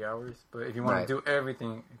 2 or 3 hours. But if you want to do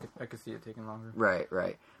everything, I could see it taking longer. Right.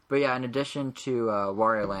 But yeah, in addition to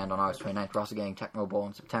Wario Land on August 29th, we're also getting Tecmo Bowl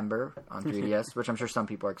in September on 3DS, which I'm sure some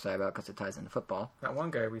people are excited about because it ties into football. That one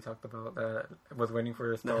guy we talked about that was waiting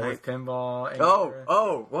for Star Wars Pinball.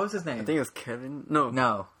 Oh, what was his name? I think it was Kevin.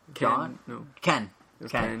 No. John? No. Ken.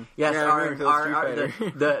 Ken. Yes, yeah,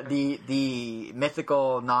 the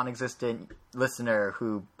mythical, non-existent listener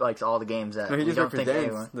who likes all the games that he we just don't think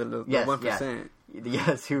represents anyone... the 1%.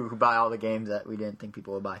 Yes, who buy all the games that we didn't think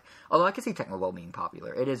people would buy. Although I could see Tecmo Bowl being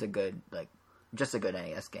popular. It is a good, just a good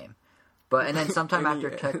NES game. But, and then sometime after...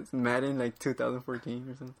 Madden, 2014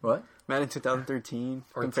 or something. What? Madden 2013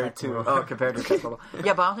 compared to Tecmo Bowl.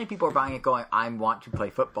 Yeah, but I don't think people are buying it going, I want to play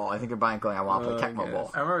football. I think they're buying it going, I want to play Tecmo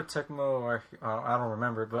Bowl. I remember Tecmo, I don't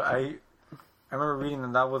remember, but I remember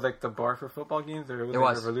reading that was the bar for football games. Or it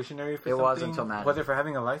was revolutionary for something. It was until Madden. Was it for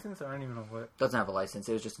having a license? I don't even know what. Doesn't have a license.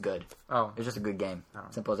 It was just good. Oh. It was just a good game.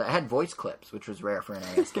 Simple as that. It had voice clips, which was rare for an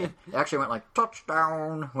NES game. It actually went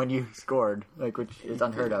touchdown when you scored, which is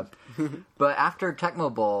unheard of. But after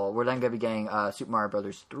Tecmo Bowl, we're then going to be getting Super Mario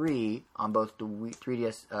Bros. 3 on both the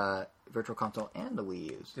 3DS Virtual Console and the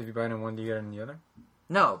Wii U's. If you buy it in one, do you get it in the other?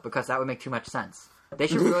 No, because that would make too much sense. They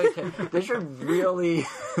should really,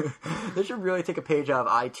 they should really take a page out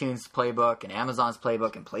of iTunes' playbook and Amazon's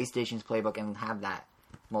playbook and PlayStation's playbook and have that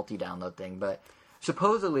multi-download thing. But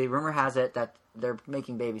supposedly, rumor has it that they're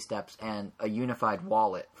making baby steps and a unified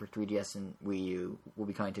wallet for 3DS and Wii U will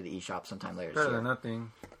be coming to the eShop sometime later this year. Better than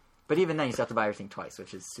nothing. But even then, you still have to buy everything twice,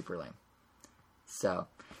 which is super lame. So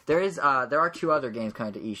there are 2 other games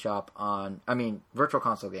coming to eShop Virtual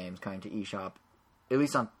Console games coming to eShop, at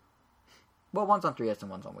least on. Well, one's on 3DS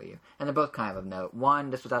and one's on Wii U. And they're both kind of note. One,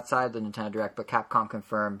 this was outside the Nintendo Direct, but Capcom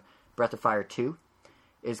confirmed Breath of Fire 2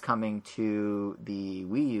 is coming to the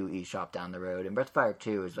Wii U eShop down the road. And Breath of Fire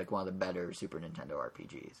 2 is one of the better Super Nintendo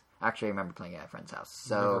RPGs. Actually, I remember playing it at a friend's house.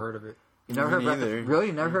 So, never heard of it. You never heard Really?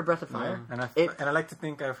 You never heard Breath of Fire? No. And I like to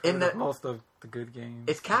think I've heard of most of the good games.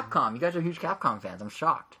 It's Capcom. You guys are huge Capcom fans. I'm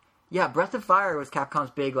shocked. Yeah, Breath of Fire was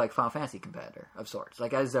Capcom's big, Final Fantasy competitor of sorts.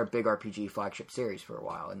 As their big RPG flagship series for a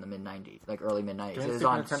while in the mid-90s, early mid-90s. It was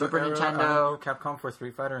on Super Nintendo. Capcom for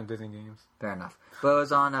Street Fighter and Disney games. Fair enough. But it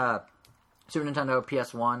was on Super Nintendo,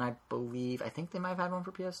 PS1, I believe. I think they might have had one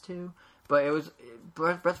for PS2. But it was...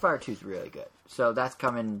 Breath of Fire 2 is really good. So that's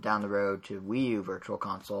coming down the road to Wii U Virtual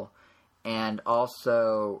Console. And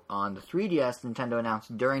also on the 3DS, Nintendo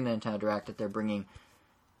announced during the Nintendo Direct that they're bringing...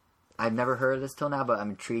 I've never heard of this till now, but I'm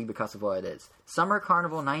intrigued because of what it is. Summer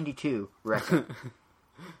Carnival 92 Rekka.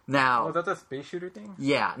 Now... Oh, that's a space shooter thing?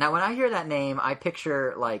 Yeah. Now, when I hear that name, I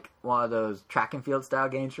picture, one of those track and field style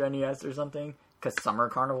games for NES or something. Because Summer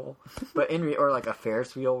Carnival. But or a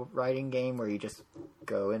Ferris wheel riding game where you just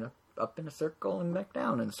go up in a circle and back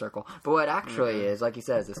down in a circle. But what it actually is, like you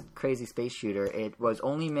said, is this crazy space shooter. It was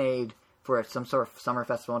only made for some sort of summer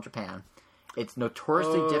festival in Japan. It's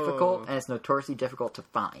notoriously difficult, and it's notoriously difficult to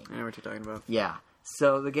find. I know what you're talking about. Yeah.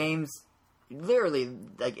 So the game's literally,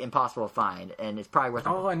 impossible to find, and it's probably worth...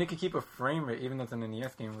 Oh, and you can keep a frame rate, even though it's an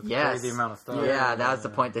NES game with crazy amount of stuff. Yeah, that was the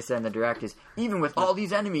point they said in the Direct, is even with all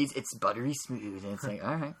these enemies, it's buttery smooth, and it's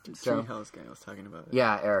alright. So, Treehouse guy I was talking about.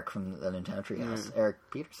 Yeah, Eric from the Nintendo Treehouse. Yeah. Eric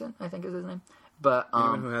Peterson, I think is his name. But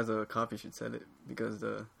anyone who has a copy should sell it, because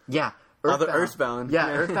the... Yeah. Earthbound. Yeah,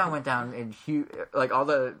 Earthbound went down in huge... all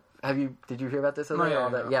the... Did you hear about this? All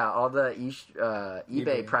the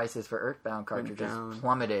eBay prices for Earthbound cartridges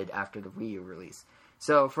plummeted after the Wii U release.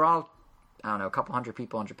 So for all, a couple hundred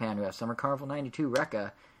people in Japan who have Summer Carnival 92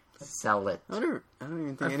 Rekka, sell it. I don't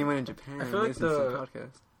even think anyone in Japan listens to the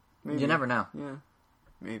podcast. Maybe. You never know. Yeah,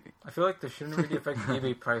 maybe. I feel like this shouldn't really affect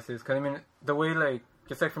eBay prices, because the way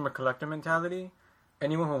just from a collector mentality,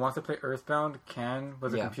 anyone who wants to play Earthbound can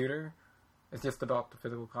with a computer. It's just about the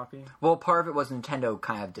physical copy? Well, part of it was Nintendo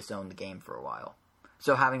kind of disowned the game for a while.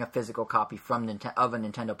 So having a physical copy of a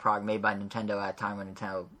Nintendo product made by Nintendo at a time when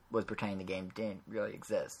Nintendo was pretending the game didn't really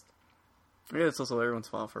exist. Yeah, it's also everyone's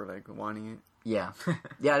fault for wanting it. Yeah.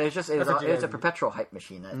 Yeah, it's a perpetual hype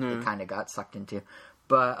machine that it kind of got sucked into.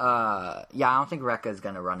 But, I don't think Rekka is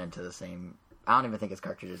going to run into the same... I don't even think its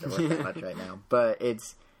cartridges are worth that much right now. But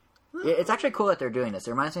it's actually cool that they're doing this.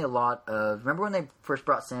 It reminds me a lot of... Remember when they first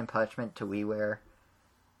brought Sin and Punishment to WiiWare?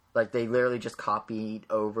 They literally just copied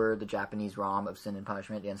over the Japanese ROM of Sin and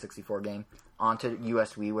Punishment, the N64 game, onto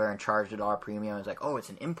US WiiWare and charged it all premium. It was it's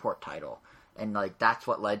an import title. And, that's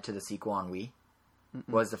what led to the sequel on Wii.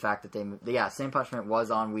 Was the fact that Sin and Punishment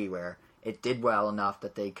was on WiiWare. It did well enough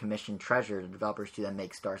that they commissioned Treasure, the developers, to then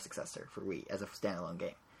make Star Successor for Wii as a standalone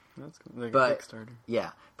game. That's cool. Like But- a Kickstarter.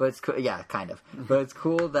 Yeah, but it's cool. Yeah, kind of. But it's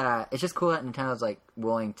cool that it's just cool that Nintendo's like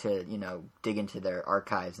willing to dig into their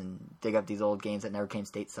archives and dig up these old games that never came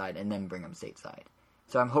stateside and then bring them stateside.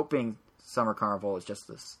 So I'm hoping Summer Carnival is just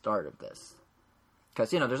the start of this,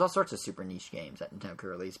 because there's all sorts of super niche games that Nintendo could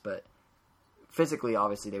release, but physically,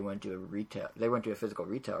 obviously, they wouldn't do a physical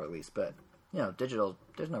retail release, but digital.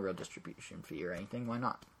 There's no real distribution fee or anything. Why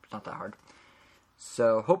not? It's not that hard.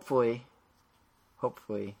 So hopefully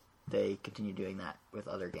they continue doing that with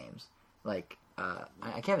other games. Like,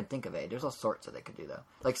 I can't even think of it. There's all sorts that they could do, though.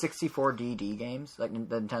 Like 64DD games, like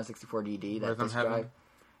the Nintendo 64DD, that Rhythm disk drive. Heaven?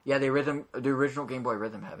 Yeah, the original Game Boy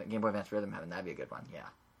Rhythm Heaven, Game Boy Advance Rhythm Heaven, that'd be a good one, yeah.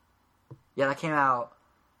 Yeah, that came out...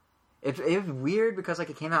 It was weird because, like,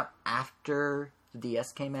 it came out after the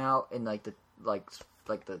DS came out in, like the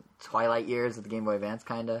twilight years of the Game Boy Advance,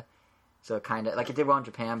 kinda. So, kinda... Like, it did well in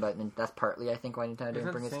Japan, but that's partly, I think, why Nintendo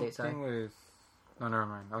didn't bring it stateside. No, never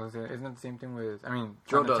mind. I was gonna say, isn't it the same thing with...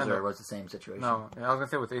 Drill Dozer was the same situation. No, I was gonna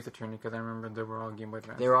say with Ace Attorney, because I remember they were all Game Boy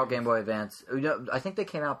Advance. They were all Game Boy Advance. I think they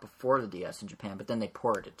came out before the DS in Japan, but then they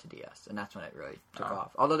ported it to DS, and that's when it really took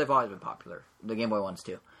off. Although they've always been popular. The Game Boy ones,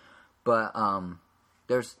 too. But,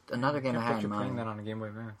 there's another game I had in mind. Playing that on a Game Boy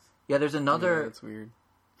Advance. Yeah, there's another... Yeah, that's weird.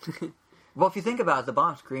 Well, if you think about it, the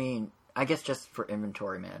bottom screen... I guess just for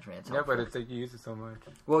inventory management. It's but it's like you use it so much.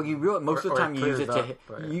 Well, you really most of the time you use it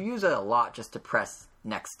but... you use it a lot just to press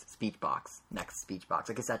next speech box. Like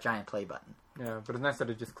it's that giant play button. Yeah, but it's nice that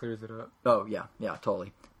it just clears it up. Oh yeah,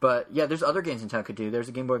 totally. But yeah, there's other games Nintendo could do. There's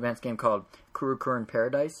a Game Boy Advance game called Kuru-Kurin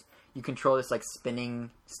Paradise. You control this like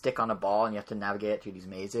spinning stick on a ball, and you have to navigate it through these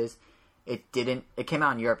mazes. It came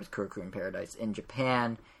out in Europe as Kuru-Kurin Paradise. In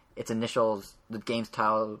Japan, the game's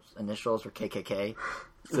title's initials were KKK.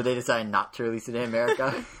 So they decided not to release it in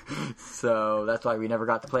America. So that's why we never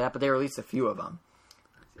got to play that. But they released a few of them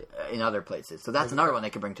in other places. So that's another one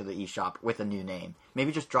they could bring to the eShop with a new name.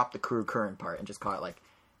 Maybe just drop the Kuru-Kurin part and just call it like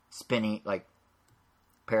spinning, like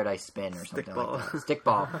Paradise Spin or something like that. Stick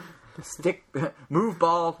ball. Move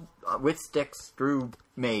ball with sticks through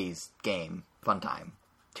maze game. Fun time.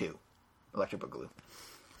 2. Electric Boogaloo.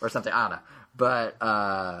 Or something. I don't know.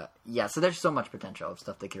 But, yeah, so there's so much potential of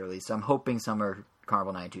stuff they could release. So I'm hoping Summer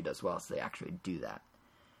Carnival 92 does well, so they actually do that.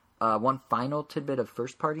 One final tidbit of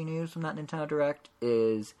first-party news from that Nintendo Direct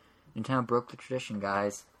is Nintendo broke the tradition,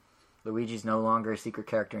 guys. Luigi's no longer a secret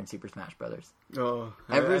character in Super Smash Bros. Oh,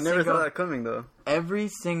 I never saw that coming, though. Every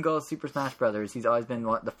single Super Smash Bros., he's always been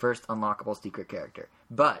the first unlockable secret character.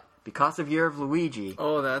 But, because of Year of Luigi...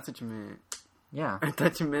 Oh, that's what you meant. Yeah. I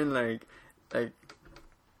thought you meant, like...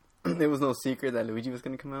 There was no secret that Luigi was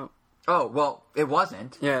going to come out. Oh, well, it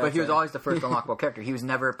wasn't. Yeah, but he was always the first unlockable character. He was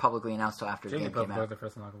never publicly announced until after the game came out. was the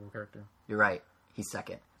first unlockable character. You're right. He's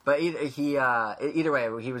second. But either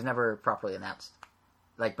way, he was never properly announced,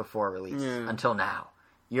 like before release, until now.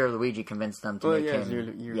 Year Luigi convinced them to make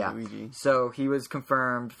him. Year Luigi. So he was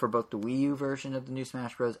confirmed for both the Wii U version of the new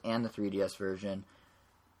Smash Bros. And the 3DS version.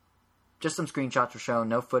 Just some screenshots were shown,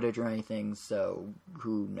 no footage or anything, so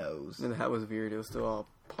who knows? And the hat was weird. It was still all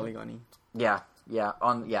polygony. Yeah,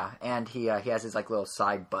 and he has his like little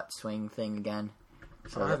side butt swing thing again.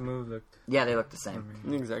 So his moves looked. Yeah, they look the same.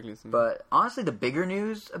 Exactly the same. But honestly, the bigger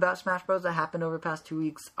news about Smash Bros. That happened over the past 2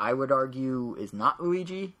 weeks, I would argue, is not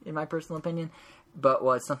Luigi, in my personal opinion, but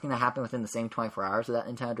was something that happened within the same 24 hours of that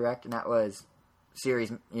Nintendo Direct, and that was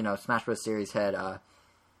Smash Bros. Series head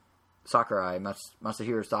Sakurai,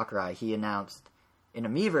 Masahiro Sakurai. He announced in a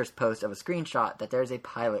Miiverse post of a screenshot that there's a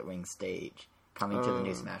Pilot Wing stage coming to the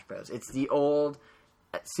new Smash Bros. It's the old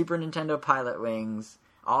Super Nintendo Pilot Wings.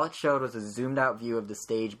 All it showed was a zoomed out view of the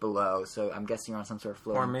stage below, so I'm guessing you're on some sort of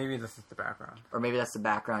floating... Or maybe this is the background. Or maybe that's the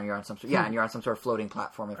background, you're on some sort... Yeah, and you're on some sort of floating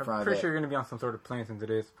platform in front of it. I'm pretty sure you're going to be on some sort of plane since it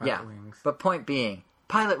is Pilot Wings. But point being,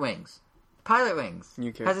 Pilot Wings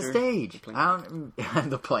New has a stage.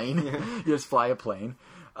 The plane. Yeah. You just fly a plane.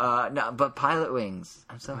 No, but Pilot Wings.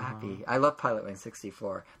 I'm so happy. I love Pilot Wings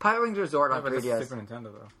 64. Pilot Wings Resort on 3DS. Super Nintendo,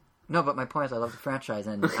 though. No, but my point is I love the franchise,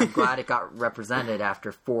 and I'm glad it got represented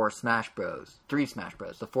after 3 Smash Bros.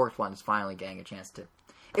 The fourth one is finally getting a chance to...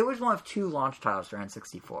 It was one of 2 launch titles for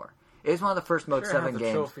N64. It was one of the first Mode 7 games. It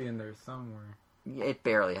has a trophy in there somewhere. It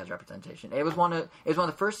barely has representation. It was one of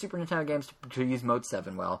the first Super Nintendo games to use Mode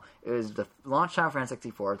 7 well. It was the launch title for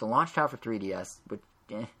N64, the launch title for 3DS, but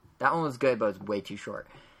that one was good, but it was way too short.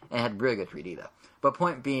 And it had really good 3D, though. But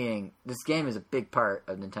point being, this game is a big part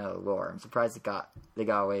of Nintendo lore. I'm surprised they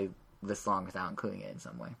got away this long without including it in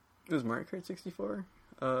some way. It was Mario Kart 64?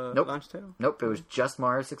 launch title? Nope, it was just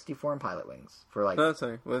Mario 64 and Pilot Wings for like. No,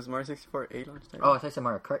 sorry. Was Mario 64 a launch title? Oh, I thought you said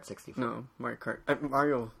Mario Kart 64. No, Mario Kart.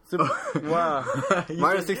 Mario. Wow.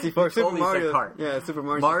 Mario 64. Super Mario. Kart. Yeah, Super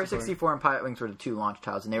Mario. Mario 64 and Pilot Wings were the two launch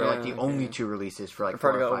titles, and they were like the only two releases for like 4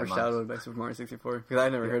 or 5 months. Probably got overshadowed by Super Mario 64 because I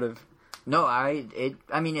never heard of. No,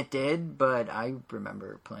 it did, but I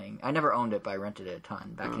remember playing. I never owned it, but I rented it a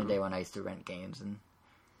ton back in the day when I used to rent games. And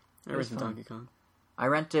I rented Donkey Kong. I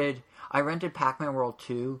rented Pac-Man World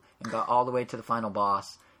 2 and got all the way to the final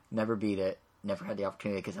boss. Never beat it. Never had the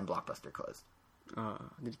opportunity because then Blockbuster closed.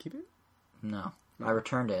 Did you keep it? No. I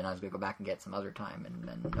returned it and I was going to go back and get some other time, and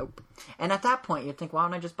then nope. And at that point, you'd think, why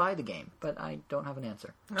don't I just buy the game? But I don't have an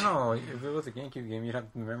answer. No, if it was a GameCube game, you'd have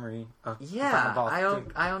the memory of yeah, I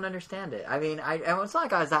don't understand it. I mean, it's not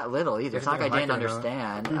like I was that little either. It's not like I didn't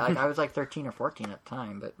understand. Like I was like 13 or 14 at the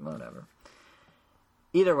time, but whatever.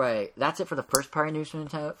 Either way, that's it for the first party news from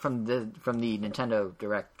Nintendo, from the Nintendo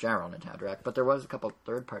Direct, general Nintendo Direct. But there was a couple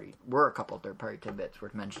third party tidbits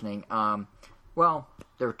worth mentioning. Well,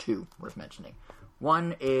 there were two worth mentioning.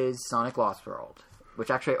 One is Sonic Lost World,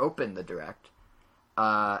 which actually opened the Direct.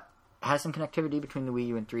 Has some connectivity between the Wii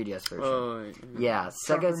U and 3DS version. Oh, yeah,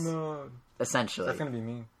 Sega's essentially. That's gonna be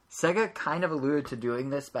me. Sega kind of alluded to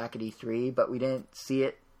doing this back at E3, but we didn't see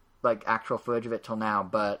it, like actual footage of it till now.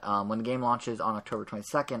 But when the game launches on October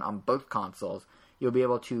 22nd on both consoles, you'll be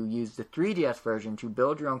able to use the 3DS version to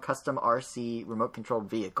build your own custom RC remote-controlled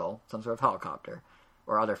vehicle, some sort of helicopter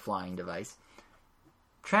or other flying device.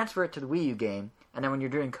 Transfer it to the Wii U game, and then when you're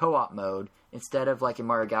doing co-op mode, instead of like in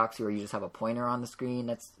Mario Galaxy where you just have a pointer on the screen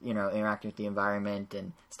that's, interacting with the environment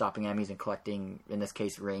and stopping enemies and collecting, in this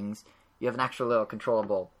case, rings, you have an actual little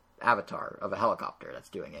controllable avatar of a helicopter that's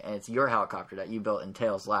doing it. And it's your helicopter that you built in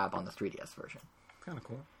Tails Lab on the 3DS version. Kind of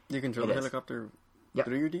cool. You control the helicopter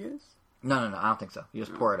through your DS? No, I don't think so. You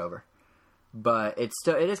just pour it over. But it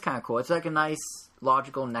is kind of cool. It's like a nice,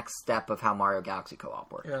 logical next step of how Mario Galaxy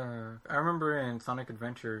co-op works. Yeah, I remember in Sonic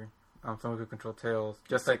Adventure, someone could control Tails,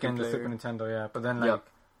 just like in the Super Nintendo, yeah. But then,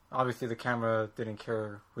 obviously the camera didn't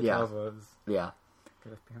care who Tails was. Yeah.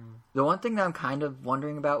 The one thing that I'm kind of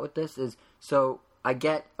wondering about with this is, so I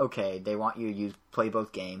get, okay, they want you to play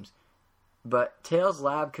both games, but Tails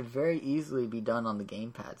Lab could very easily be done on the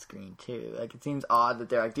gamepad screen, too. Like, it seems odd that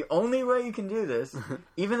they're like, the only way you can do this,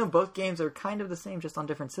 even though both games are kind of the same, just on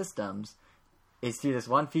different systems, is through this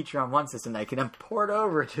one feature on one system that you can then port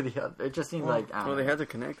over to the other. It just seems like, they had to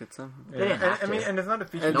connect it somehow. They didn't have to. I mean, and it's not a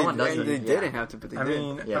feature. No one does it. They didn't have to, but they did. I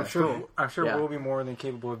mean, I'm sure we'll be more than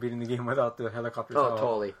capable of beating the game without the helicopter. Oh,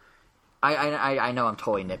 totally. I know I'm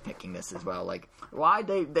totally nitpicking this as well. Like, why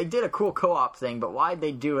they did a cool co-op thing, but why'd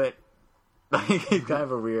they do it? Like, it's kind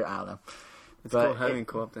of a weird, I don't know. It's cool having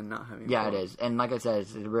co-op than not having co-op. co-op. It is. And like I said,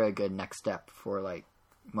 it's a really good next step for, like,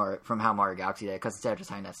 from how Mario Galaxy did, because instead of just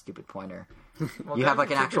having that stupid pointer, you have,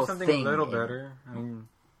 like, an actual thing. A little better. I mean,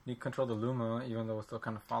 you control the Luma, even though it's still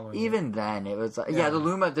kind of following Even then, it was, the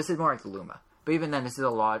Luma, this is more like the Luma. But even then, this is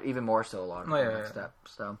even more so a lot of the next step.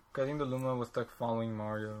 So. I think the Luma was stuck following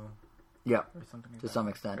Mario. Yeah, or something like to some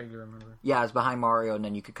extent. I remember. Yeah, it's behind Mario, and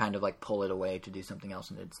then you could kind of like pull it away to do something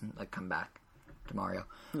else, and it's like come back to Mario.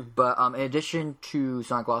 But in addition to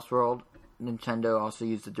Sonic Lost World, Nintendo also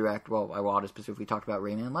used the Direct. Well, Iwata specifically talked about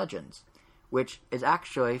Rayman Legends, which is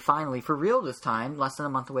actually finally for real this time, less than a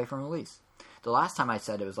month away from release. The last time I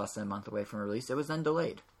said it was less than a month away from release, it was then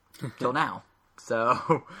delayed till now. So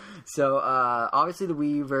obviously the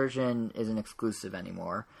Wii U version isn't exclusive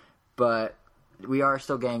anymore, but we are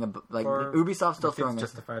still getting Ubisoft's still throwing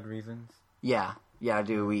justified reasons. Yeah,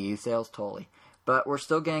 do Wii U sales totally, but we're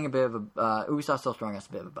still getting a bit of a Ubisoft's still throwing us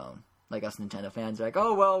a bit of a bone. Like us Nintendo fans are like,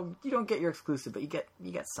 oh well, you don't get your exclusive, but you get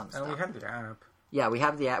some stuff. And we had the app. Yeah, we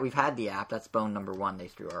have the app. We've had the app. That's bone number 1 they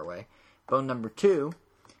threw our way. Bone number 2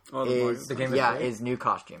 is the game is new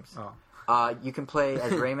costumes. Oh. You can play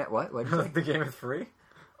as Rayman. What? What did you say? The game is free?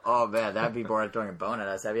 Oh man, that'd be more like throwing a bone at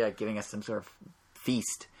us. That'd be like giving us some sort of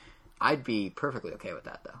feast. I'd be perfectly okay with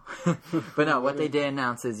that though. But no, what they did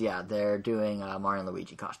announce is they're doing Mario and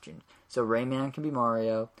Luigi costumes. So Rayman can be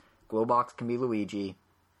Mario, Glowbox can be Luigi.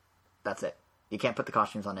 That's it. You can't put the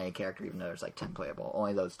costumes on any character, even though there's like 10 playable.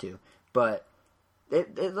 Only those 2. But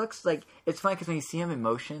it looks like it's funny because when you see them in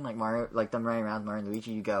motion, like Mario, like them running around Mario and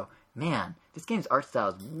Luigi, you go, man, this game's art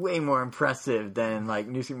style is way more impressive than like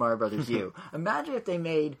New Super Mario Bros. U. Imagine if they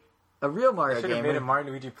made a real Mario game. Should have made a Mario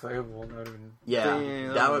and Luigi playable. That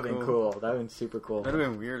would have been cool. That would have been super cool. That would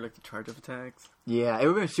have been weird, like the charge-up attacks. Yeah, it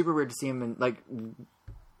would have been super weird to see them in like.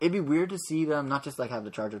 It'd be weird to see them not just like have the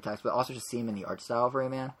charge-up attacks, but also just see them in the art style of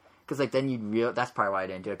Rayman. Because like then that's probably why I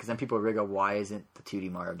didn't do it. Because then people would go, why isn't the 2D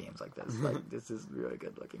Mario games like this? Like this is really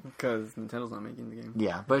good looking. Because Nintendo's not making the game.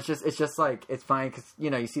 Yeah, but it's just like it's fine because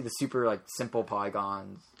you see the super like simple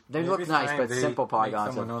polygons. They look nice, but simple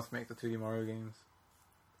polygons. Someone else make the 2D Mario games,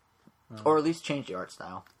 or at least change the art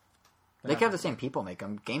style. They can have the same people make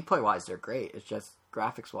them. Gameplay wise, they're great. It's just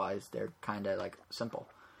graphics wise, they're kind of like simple.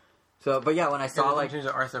 So, but yeah, when I saw like change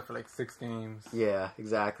the art style for like 6 games. Yeah,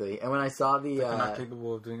 exactly. And when I saw they're not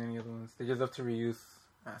capable of doing any other ones. They just love to reuse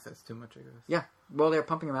assets too much, I guess. Yeah, well, they're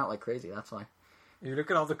pumping them out like crazy. That's why. If you look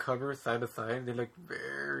at all the covers side to side, they look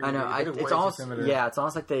very. I know. It's almost it's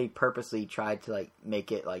almost like they purposely tried to like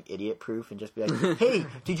make it like idiot proof and just be like, "Hey,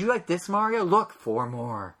 did you like this Mario? Look, 4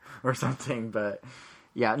 more or something." But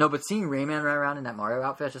yeah, no. But seeing Rayman run around in that Mario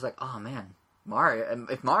outfit, it's just like, oh man. Mario,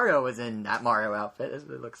 if Mario was in that Mario outfit, it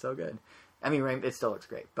looks so good. I mean, it still looks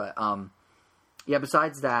great, but yeah.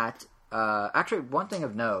 Besides that, actually, one thing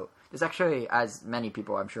of note is actually, as many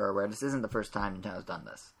people I'm sure are aware, this isn't the first time Nintendo's done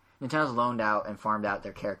this. Nintendo's loaned out and farmed out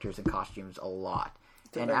their characters and costumes a lot.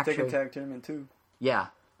 And actually, Tekken Tag Tournament 2. Yeah,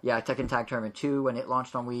 Tekken Tag Tournament 2 when it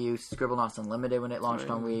launched on Wii U, Scribblenauts Unlimited when it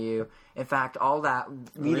launched on Wii U. In fact, all that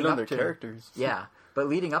leading up to characters. Yeah, but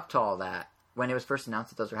leading up to all that. When it was first announced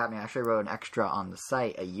that those were happening, I actually wrote an extra on the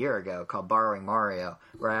site a year ago called Borrowing Mario,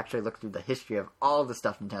 where I actually looked through the history of all the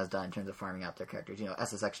stuff Nintendo's done in terms of farming out their characters.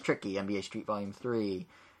 SSX Tricky, NBA Street Volume 3,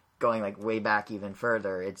 going like way back even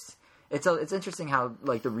further. It's interesting how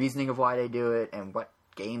like the reasoning of why they do it and what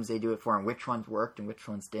games they do it for and which ones worked and which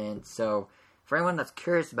ones didn't. So for anyone that's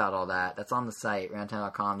curious about all that, that's on the site,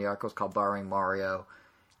 Roundtown.com. The article's called Borrowing Mario.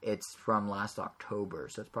 It's from last October,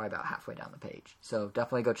 so it's probably about halfway down the page. So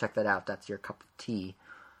definitely go check that out. That's your cup of tea.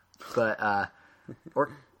 But,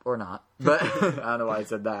 or not. But, I don't know why I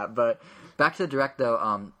said that. But back to the Direct,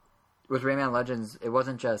 though, with Rayman Legends, it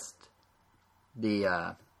wasn't just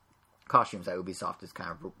the costumes that Ubisoft is kind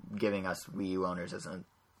of giving us Wii U owners as a,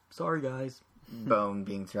 sorry guys, bone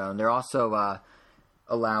being thrown. They're also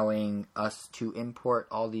allowing us to import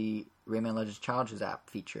all the Rayman Legends Challenges app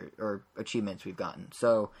feature or achievements we've gotten.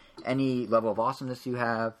 So any level of awesomeness you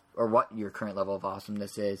have, or what your current level of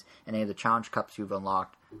awesomeness is, and any of the challenge cups you've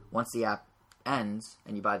unlocked, once the app ends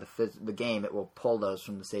and you buy the game, it will pull those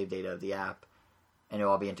from the save data of the app, and it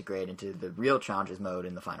will all be integrated into the real challenges mode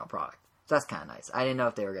in the final product. So that's kind of nice. I didn't know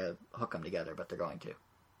if they were going to hook them together, but they're going to.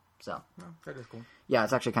 So that is cool. Yeah,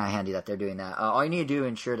 it's actually kind of handy that they're doing that. All you need to do to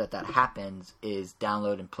ensure that happens is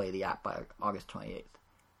download and play the app by August 28th.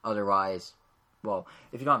 Otherwise, well,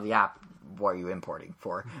 if you don't have the app, what are you importing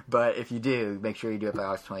for? But if you do, make sure you do it by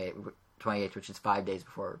August 28th, which is 5 days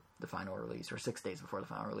before the final release, or 6 days before the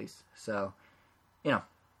final release. So,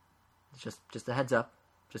 it's just a heads up,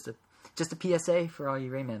 just a PSA for all you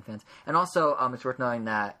Rayman fans. And also, it's worth knowing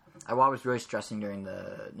that I was really stressing during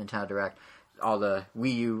the Nintendo Direct all the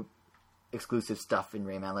Wii U exclusive stuff in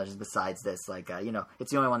Rayman Legends besides this. Like,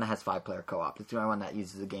 it's the only one that has 5-player co-op. It's the only one that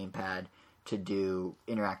uses a gamepad to do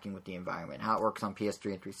interacting with the environment. How it works on PS3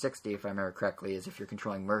 and 360, if I remember correctly, is if you're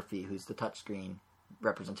controlling Murphy, who's the touchscreen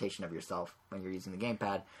representation of yourself when you're using the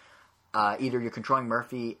gamepad, either you're controlling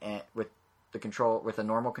Murphy with a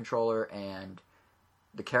normal controller and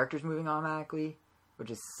the character's moving automatically, which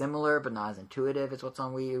is similar but not as intuitive as what's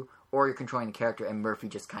on Wii U, or you're controlling the character and Murphy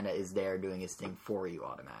just kind of is there doing his thing for you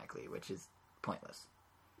automatically, which is pointless.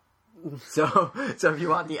 So if you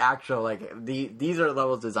want the actual, these are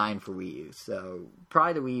levels designed for Wii U, so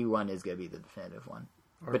probably the Wii U one is going to be the definitive one.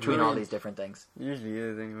 Or between all these different things. Usually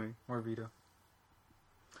is, anyway. Or Vita.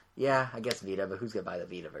 Yeah, I guess Vita, but who's going to buy the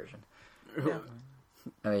Vita version? Yeah.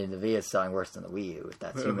 I mean, the Vita is selling worse than the Wii U, if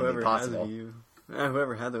that's humanly possible.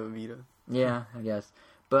 Whoever had the Vita. Yeah, I guess.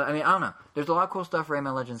 But, I mean, I don't know. There's a lot of cool stuff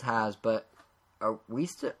Rayman Legends has, but are we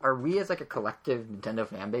as, a collective Nintendo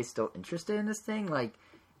fan base still interested in this thing? Like,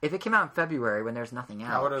 if it came out in February when there's nothing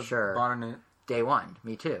out, I would have bought it day one.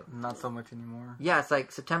 Me too. Not so much anymore. Yeah, it's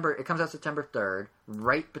like September. It comes out September 3rd,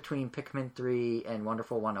 right between Pikmin 3 and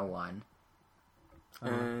Wonderful 101.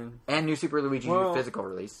 And New Super Luigi physical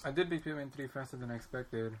release. I did beat Pikmin 3 faster than I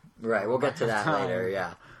expected. Right, we'll get to that later,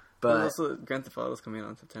 yeah. But also, Grand Theft Auto is coming out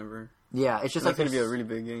in September. Yeah, it's just that's going to be a really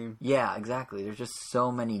big game. Yeah, exactly. There's just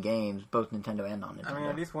so many games, both Nintendo and non-Nintendo. I mean,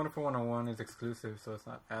 at least Wonderful 101 is exclusive, so it's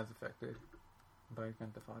not as affected by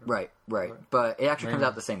Grand Theft Auto. Right. But it actually comes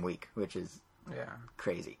out the same week, which is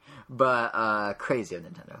crazy. But crazy of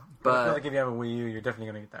Nintendo. But I feel like if you have a Wii U, you're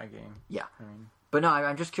definitely going to get that game. Yeah. But no,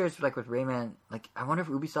 I'm just curious, with Rayman, I wonder if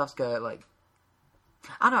Ubisoft's going to,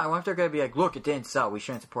 I don't know, I wonder if they're going to be like, look, it didn't sell, we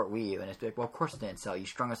shouldn't support Wii U. And it's like, well, of course it didn't sell. You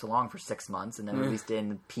strung us along for 6 months and then released it in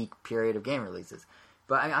the peak period of game releases.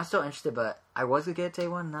 But I'm still interested, but I was going to get it day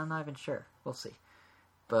one, and I'm not even sure. We'll see.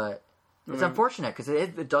 but it's unfortunate because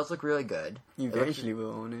it does look really good. You eventually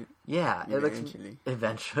will own it. Yeah, it looks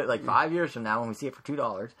eventually, like 5 years from now when we see it for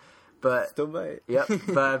 $2. But still buy it. Yep,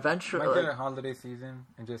 but eventually, might get a holiday season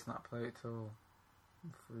and just not play it till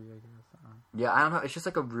free, I guess. Yeah, I don't know. It's just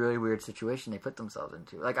like a really weird situation they put themselves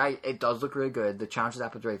into. Like, it does look really good. The Challenges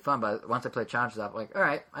app was really fun, but once I played Challenges app, I'm like, all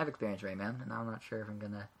right, I've experienced Rayman, and now I'm not sure if I'm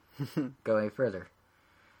gonna go any further.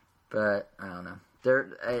 But I don't know.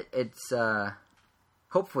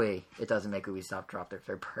 Hopefully it doesn't make Ubisoft drop their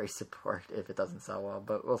third-party support if it doesn't sell well,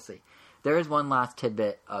 but we'll see. There is one last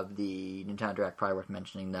tidbit of the Nintendo Direct probably worth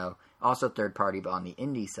mentioning, though. Also third-party, but on the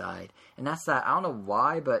indie side. And that's that, I don't know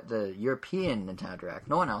why, but the European Nintendo Direct,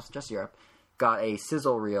 no one else, just Europe, got a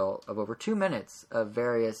sizzle reel of over 2 minutes of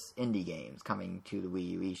various indie games coming to the Wii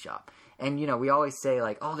U eShop. And, we always say,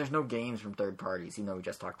 like, oh, there's no games from third parties, even though we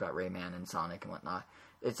just talked about Rayman and Sonic and whatnot.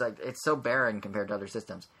 It's like, it's so barren compared to other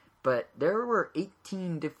systems. But there were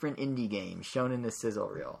 18 different indie games shown in this sizzle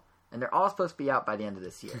reel. And they're all supposed to be out by the end of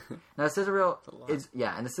this year. Now, the sizzle reel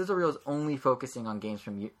and the sizzle reel is only focusing on games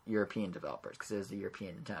from European developers, because it is the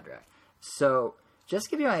European Nintendo Direct. So, just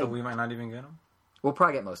to give you an idea... So we might not even get them? We'll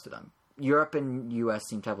probably get most of them. Europe and US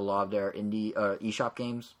seem to have a lot of their indie eShop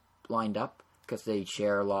games lined up, because they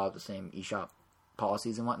share a lot of the same eShop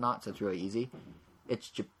policies and whatnot, so it's really easy. It's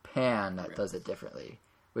Japan that does it differently.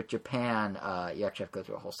 With Japan, you actually have to go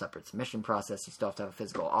through a whole separate submission process. You still have to have a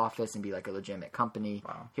physical office and be like a legitimate company.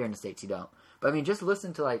 Wow. Here in the States, you don't. But I mean, just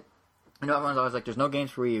listen to everyone's always like, "There's no games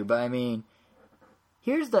for you." But I mean,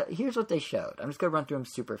 here's what they showed. I'm just gonna run through them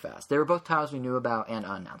super fast. They were both titles we knew about and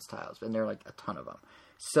unannounced titles, and there are like a ton of them.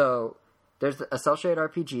 So there's a cel-shaded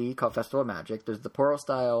RPG called Festival of Magic. There's the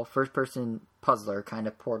Portal-style first-person puzzler, kind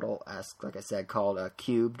of Portal-esque, like I said, called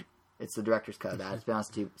Cubed. It's the director's cut of that. It's been on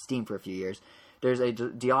Steam for a few years. There's a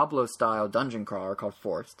Diablo-style dungeon crawler called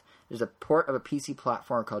Forced. There's a port of a PC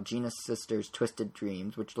platform called Gina Sisters Twisted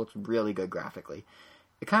Dreams, which looks really good graphically.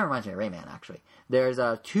 It kind of reminds me of Rayman, actually. There's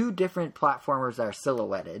 2 different platformers that are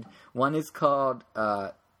silhouetted. One is called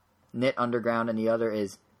Knit Underground, and the other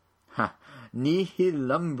is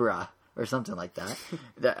Nihilumbra, or something like that.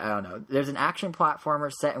 I don't know. There's an action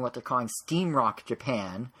platformer set in what they're calling Steam Rock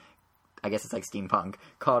Japan. I guess it's like steampunk,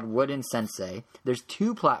 called Wooden Sensei. There's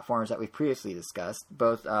 2 platforms that we've previously discussed,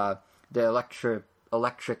 both the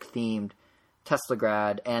electric-themed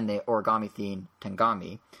Teslagrad and the origami-themed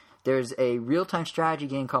Tengami. There's a real-time strategy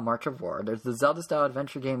game called March of War. There's the Zelda-style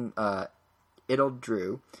adventure game It'll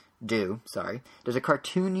Do. There's a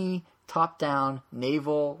cartoony, top-down,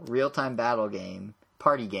 naval, real-time battle game,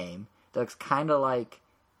 party game, that looks kind of like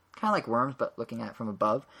Worms, but looking at it from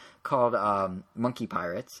above, called Monkey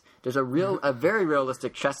Pirates. There's a very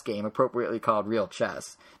realistic chess game, appropriately called Real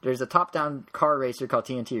Chess. There's a top-down car racer called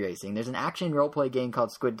TNT Racing. There's an action role-play game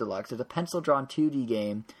called Squid Deluxe. There's a pencil-drawn 2D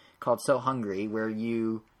game called So Hungry, where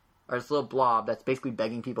you are this little blob that's basically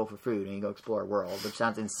begging people for food, and you go explore a world, which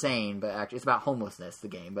sounds insane, but actually it's about homelessness, the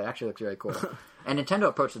game, but it actually looks really cool. And Nintendo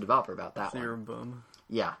approached the developer about that one. You're a bum.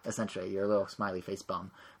 Yeah, essentially. You're a little smiley face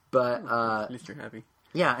bum. But at least you're happy.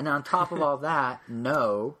 Yeah, and on top of all that,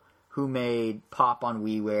 No, who made Pop on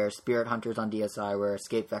WiiWare, Spirit Hunters on DSiWare,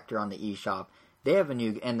 Escape Vector on the eShop, they have a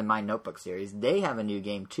new, and the My Notebook series, they have a new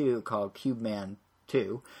game too called Cube Man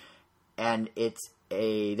 2, and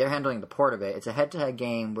they're handling the port of it. It's a head-to-head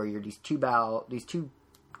game where you're these two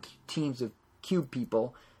teams of cube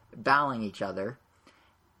people battling each other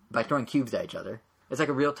by throwing cubes at each other. It's like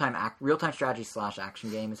a real-time strategy /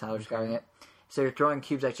 action game is how they're describing it. So you're throwing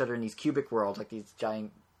cubes at each other in these cubic worlds, like these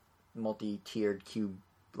giant multi-tiered cube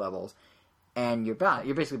levels, and you're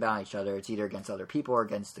basically battling each other. It's either against other people or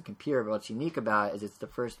against the computer, but what's unique about it is it's the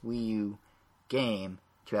first Wii U game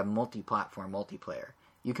to have multi-platform multiplayer.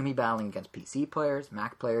 You can be battling against PC players,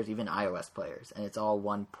 Mac players, even iOS players, and it's all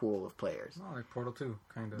one pool of players. Oh, like Portal 2,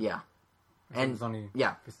 kind of. Yeah. And it's only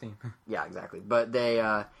for Steam. Yeah, exactly. But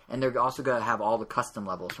and they're also going to have all the custom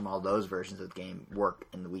levels from all those versions of the game work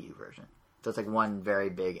in the Wii U version. So it's like one very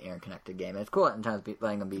big interconnected game. And it's cool at Nintendo's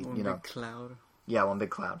letting them be, One big cloud. Yeah, one big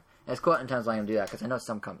cloud. And it's cool at Nintendo's letting them do that, because I know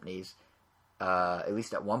some companies, at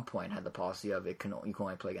least at one point, had the policy of you can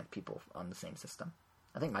only play against people on the same system.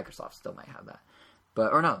 I think Microsoft still might have that.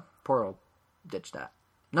 Portal ditched that.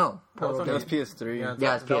 No, Portal that was PS3.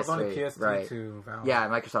 Yeah, it's PS3. Only PS3 right. to Valve. Yeah,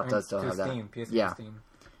 Microsoft does still have Steam, that. PS3 Steam.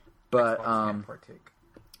 But, can't partake.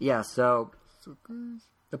 Yeah, so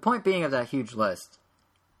the point being of that huge list,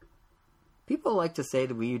 people like to say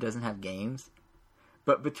the Wii U doesn't have games,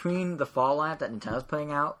 but between the fall lineup that Nintendo's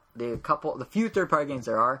putting out, the few third-party games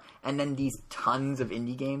there are, and then these tons of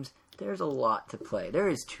indie games, there's a lot to play. There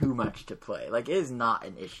is too much to play. Like, it is not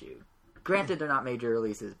an issue. Granted, they're not major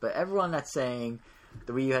releases, but everyone that's saying,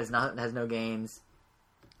 The Wii U has no games.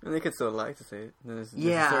 And they could still lie to say it.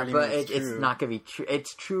 Yeah, but it's not going to be true.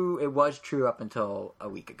 It's true. It was true up until a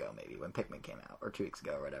week ago, maybe, when Pikmin came out, or 2 weeks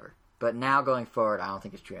ago, or whatever. But now going forward, I don't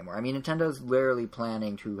think it's true anymore. I mean, Nintendo's literally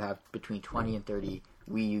planning to have between 20 and 30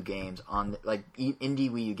 Wii U games indie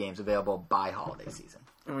Wii U games available by holiday season.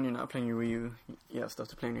 And when you're not playing your Wii U, you have stuff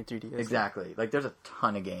to play on your 3DS. Exactly. Like, there's a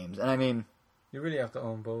ton of games, and I mean, you really have to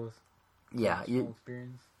own both. Yeah,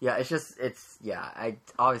 experience. Yeah,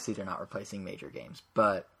 obviously they're not replacing major games,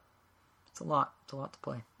 but it's a lot to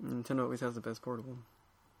play. Nintendo always has the best portable.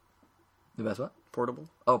 The best what? Portable.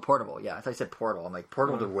 Oh, portable. Yeah, I thought you said portal. I'm like,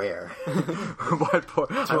 portal to where? What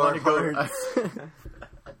portal? I want to go.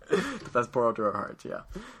 The best portal to our hearts. Yeah,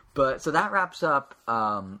 but so that wraps up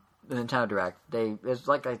the Nintendo Direct. There's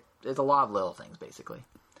a lot of little things basically,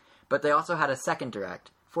 but they also had a second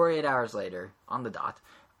Direct 48 hours later on the dot.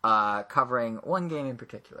 Covering one game in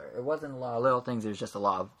particular. It wasn't a lot of little things. It was just a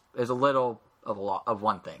little of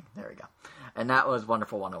one thing. There we go. And that was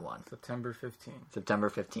Wonderful 101. September 15th. September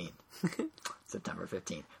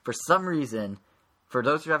 15th. For some reason, for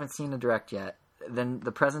those who haven't seen the Direct yet, then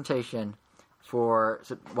the presentation for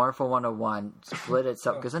Wonderful 101 split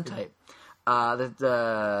itself. Gesundheit.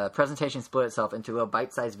 The presentation split itself into little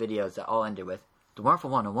bite-sized videos that all ended with, the Wonderful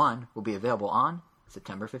 101 will be available on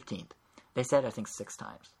September 15th. They said, I think, 6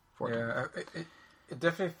 times. 4 times. Yeah, it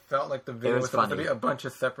definitely felt like the video was supposed to be a bunch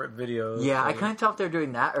of separate videos. Yeah, I couldn't tell if they were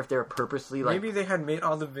doing that or if they were purposely like... Maybe they had made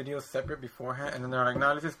all the videos separate beforehand, and then they're like,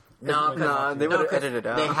 no, let's just... No, they would have edited it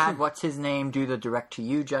out. They had, what's-his-name, do the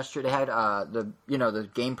direct-to-you gesture. They had, the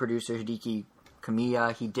game producer, Hideki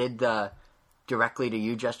Kamiya. He did the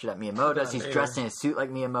directly-to-you gesture that Miyamoto does. He's dressed in a suit like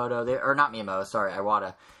Miyamoto.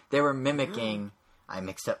 Iwata. They were mimicking... I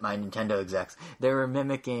mixed up my Nintendo execs. They were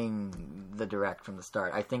mimicking the Direct from the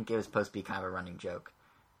start. I think it was supposed to be kind of a running joke.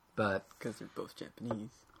 But... Because they're both Japanese.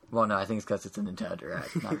 Well, no, I think it's because it's a Nintendo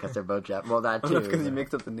Direct, not because they're both Japanese. Well, that too. Because you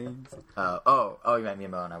mixed up the names. You meant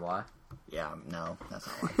Miyamoto and Iwata? Yeah, no, that's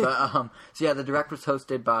not why. But, so yeah, the Direct was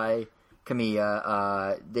hosted by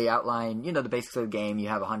Kamiya. They outline, the basics of the game. You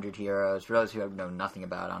have 100 heroes. For those who know nothing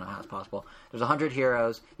about it, I don't know how it's possible. There's 100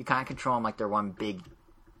 heroes. You kind of control them like they're one big...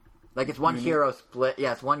 Like, it's one hero split.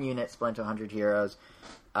 Yeah, it's one unit split into 100 heroes.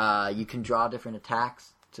 You can draw different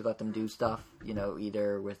attacks to let them do stuff.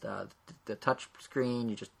 Either with the touch screen,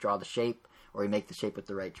 you just draw the shape, or you make the shape with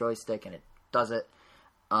the right joystick, and it does it.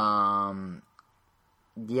 Yeah,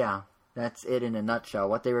 that's it in a nutshell.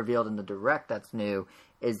 What they revealed in the Direct that's new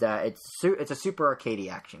is that it's a super arcadey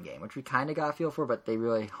action game, which we kind of got a feel for, but they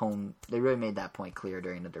really made that point clear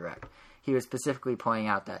during the Direct. He was specifically pointing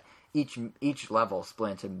out that each level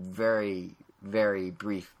split into very, very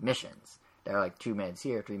brief missions. They're like 2 minutes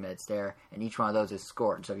here, 3 minutes there, and each one of those is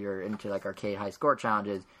scored. So if you're into like arcade high score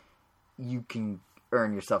challenges, you can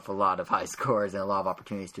earn yourself a lot of high scores and a lot of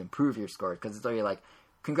opportunities to improve your scores. Because it's already like,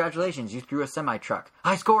 congratulations, you threw a semi-truck.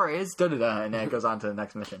 High score is da-da-da, and then it goes on to the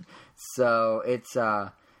next mission. So it's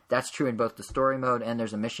that's true in both the story mode and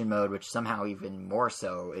there's a mission mode, which somehow even more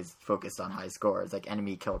so is focused on high scores, like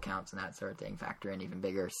enemy kill counts and that sort of thing factor in even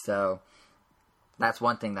bigger. So that's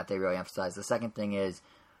one thing that they really emphasize. The second thing is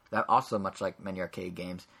that also, much like many arcade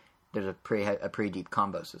games, there's a pretty deep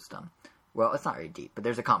combo system. Well, it's not very deep, but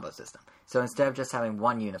there's a combo system. So instead of just having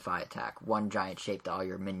one unify attack, one giant shape that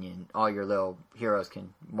all your little heroes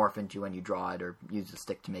can morph into when you draw it or use the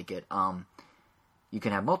stick to make it, you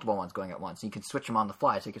can have multiple ones going at once. You can switch them on the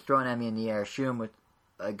fly. So you can throw an enemy in the air, shoot him with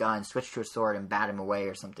a gun, switch to a sword, and bat him away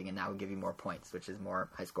or something, and that will give you more points, which is more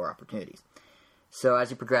high score opportunities. So as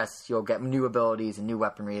you progress, you'll get new abilities and new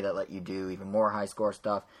weaponry that let you do even more high score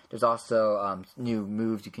stuff. There's also new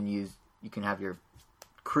moves you can use. You can have your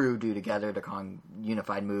crew do together to call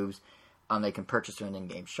unified moves. They can purchase through an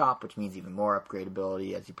in-game shop, which means even more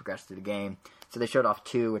upgradability as you progress through the game. So they showed off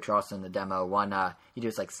 2, which are also in the demo. One, you do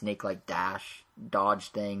this like snake-like dodge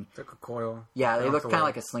thing. It's like a coil. Yeah, they look kind of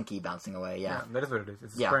like a slinky bouncing away. Yeah, that is what it is.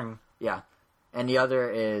 It's a spring. Yeah. And the other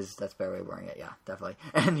is, that's a better way of wording it, yeah, definitely.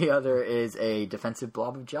 And the other is a defensive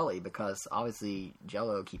blob of jelly, because obviously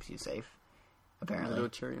Jello keeps you safe, apparently. With a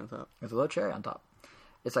little cherry on top. With a little cherry on top.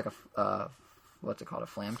 It's like a, what's it called, a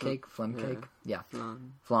flam cake? Phlegm cake? Yeah.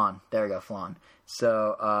 Flan. There we go, flan.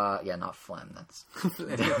 So, not phlegm, that's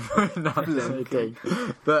not phlegm cake.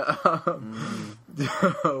 But,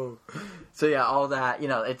 so yeah, all that,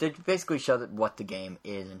 it basically showed what the game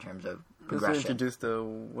is in terms of progression. They introduced the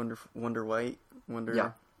Wonder White,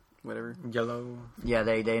 whatever. Yellow. Yeah,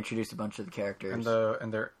 they introduced a bunch of the characters.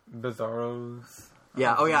 And their Bizarros.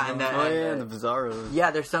 Yeah. Oh yeah, and then and the Bizarros.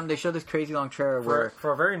 yeah, they show this crazy long trailer where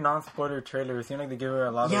For a very non-spoiler trailer, it seemed like they give her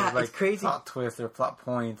a lot of like it's crazy. plot twists or plot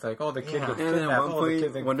points. Like, oh, the kid gets And then kidnapped. at one Oh, the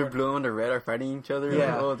kid's point, Wonder Blue and the Red are fighting each other.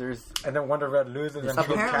 Yeah. Oh, there's... And then Wonder Red loses and he gets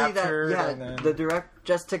apparently captured. that and then... the direct,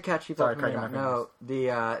 just to catch people Sorry, up who may Craig, not know,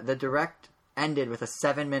 the direct ended with a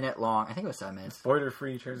 7-minute long, I think it was 7 minutes,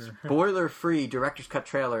 spoiler-free trailer. spoiler-free director's cut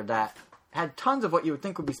trailer that had tons of what you would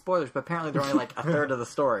think would be spoilers, but apparently they're only like a third of the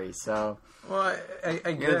story. So, Well, I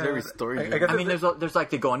guess it's very story. I mean, there's like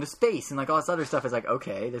they go into space and like all this other stuff is like,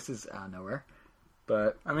 okay, this is out of nowhere.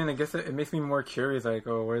 But I mean, I guess it makes me more curious. Like,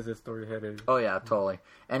 oh, where's this story headed? oh yeah, totally.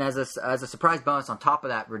 And as a surprise bonus on top of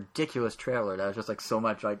that ridiculous trailer that was just like so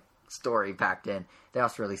much like story packed in, they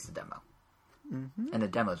also released a demo, and the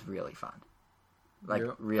demo is really fun, like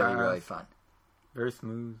Yep. really fun. Very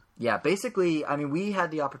smooth. Yeah, basically, I mean, we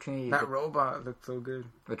had the opportunity. That robot looked so good.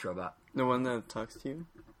 Which robot? The one that talks to you?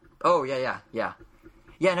 Oh yeah,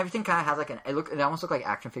 and everything kind of has like it almost look like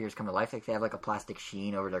action figures come to life. Like they have like a plastic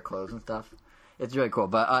sheen over their clothes and stuff. It's really cool.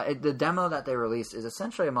 But the demo that they released is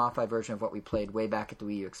essentially a modified version of what we played way back at the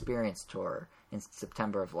Wii U Experience Tour in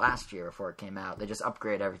September of last year before it came out. They just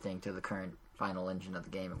upgrade everything to the current final engine of the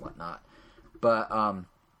game and whatnot. But I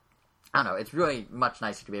don't know. It's really much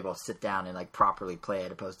nicer to be able to sit down and like properly play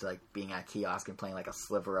it, opposed to like being at a kiosk and playing like a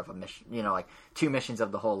sliver of a mission. You know, like 2 missions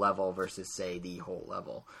of the whole level versus say the whole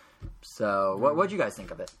level. So, what'd you guys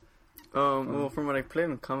think of it? Well, from what I played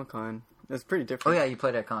in Comic-Con, it's pretty different. Oh yeah, you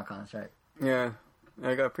played at Comic-Con, that's right. Yeah,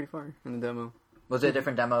 I got pretty far in the demo. Was it a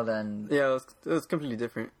different demo than? Yeah, it was completely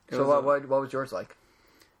different. So what was yours like?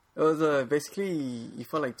 It was basically you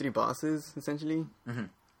fought like 3 bosses essentially,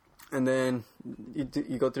 and then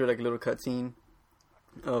you go through like a little cutscene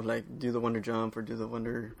of like do the Wonder Jump or do the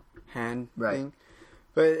Wonder Hand thing.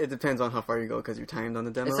 But it depends on how far you go because you're timed on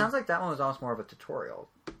the demo. It sounds like that one was almost more of a tutorial.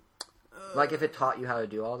 Like if it taught you how to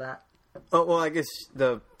do all that. Oh well, I guess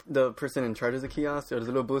the person in charge of the kiosk or the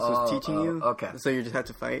little booth was teaching you. Okay. So you just had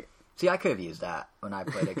to fight. See, I could have used that when I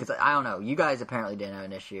played it because I don't know. You guys apparently didn't have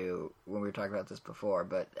an issue when we were talking about this before,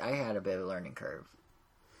 but I had a bit of a learning curve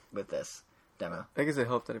with this demo. I guess it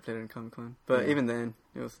helped that I played it in Comic-Con, but even then,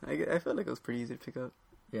 it was. I felt like it was pretty easy to pick up.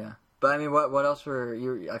 Yeah, but I mean, what else were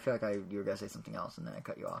you? I feel like you were gonna say something else, and then I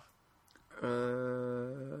cut you off.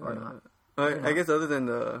 Or not? I guess other than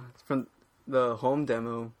from the home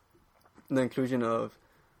demo, the inclusion of,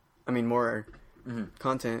 more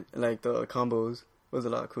content like the combos was a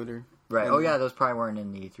lot cooler. Right. And, oh yeah, those probably weren't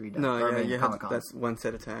in the E3 demo. No, yeah, you had Comic-Con. that's one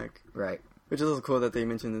set attack. Right. Which is also cool that they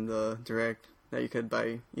mentioned in the direct that you could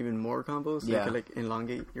buy even more combos. So you could like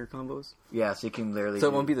elongate your combos. Yeah, so you can literally. So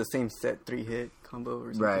it won't be the same set 3-hit combo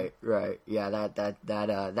or something. Right. Yeah,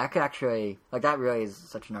 that could actually like that really is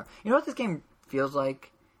such an art. You know what this game feels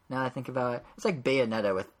like? Now that I think about it, it's like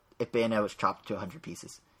Bayonetta if Bayonetta was chopped to 100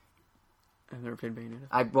 pieces. I've never played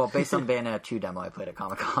Bayonetta. Based on Bayonetta 2 demo I played at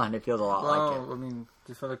Comic-Con, it feels a lot like it. I mean,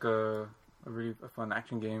 just felt like a really fun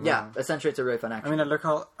action game. Yeah, essentially it's a really fun action. I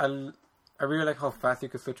mean, I really like how fast you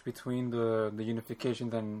could switch between the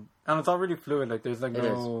unifications and it's all really fluid. Like there's like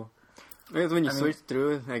no. I guess when you switch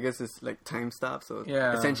through, I guess it's like time stop. So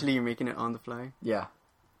essentially you're making it on the fly. Yeah.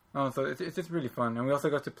 Oh, so it's just really fun, and we also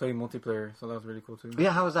got to play multiplayer, so that was really cool too. Yeah,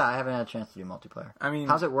 how was that? I haven't had a chance to do multiplayer. I mean,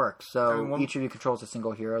 how's it work? So each of you controls a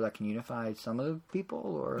single hero that can unify some of the people,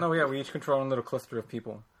 or no? Yeah, we each control a little cluster of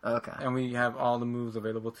people. Okay, and we have all the moves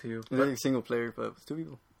available to you. It's like a single player, but it's 2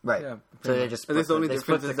 people. Right. Yeah. So they just split, the only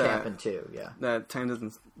difference is the camp in 2. Yeah. That time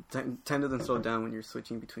doesn't slow down when you're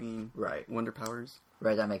switching between wonder powers.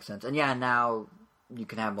 Right. That makes sense. And yeah, now you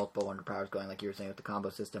can have multiple wonder powers going, like you were saying with the combo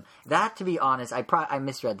system. That, to be honest, I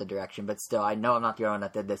misread the direction, but still, I know I'm not the only one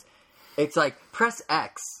that did this. It's like press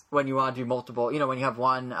X when you want to do multiple. You know, when you have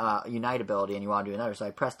one unite ability and you want to do another. So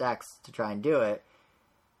I pressed X to try and do it.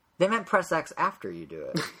 They meant press X after you do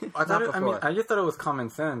it. I just thought it was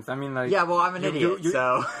common sense. I mean, like, yeah, well, I'm an idiot,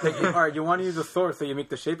 so like, all right, you want to use a sword, so you make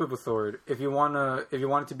the shape of a sword. If you want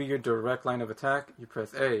it to be your direct line of attack, you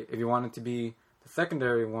press A. If you want it to be the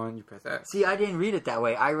secondary one, you press X. See, I didn't read it that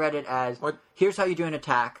way. I read it as, here's how you do an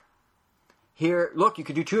attack. Here, look, you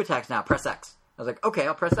could do 2 attacks now. Press X. I was like, okay,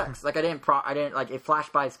 I'll press X. Like, I didn't, like, it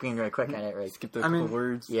flashed by the screen really quick. I didn't really skip a couple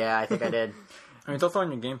words. Yeah, I think I did. I mean, it's also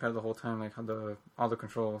on your gamepad the whole time, like all the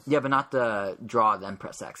controls. Yeah, but not the draw then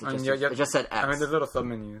press X. It just said X. I mean, there's little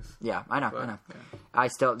sub-menus. Yeah, I know. Yeah. I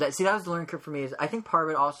still... that was the learning curve for me. I think part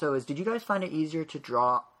of it also is, did you guys find it easier to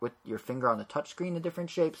draw with your finger on the touchscreen the different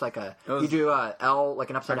shapes? Like you do a L, like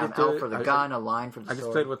an upside-down L for the gun, a line for the sword. I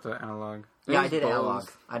just played with the analog. Yeah, I did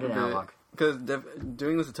analog. Because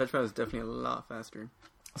doing with the touchpad was definitely a lot faster.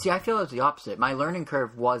 See, I feel it's the opposite. My learning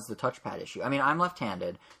curve was the touchpad issue. I mean, I'm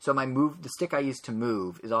left-handed, so the stick I used to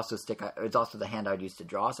move is also it's also the hand I'd use to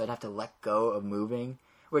draw. So I'd have to let go of moving.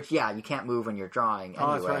 Which, yeah, you can't move when you're drawing anyway.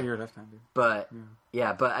 Oh, that's right, you're left-handed. But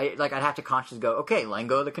but I'd have to consciously go, okay, letting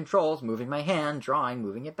go of the controls, moving my hand, drawing,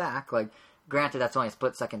 moving it back. Like, granted, that's only a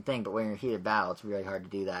split-second thing, but when you're in heated battle, it's really hard to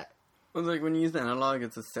do that. Well, like when you use the analog,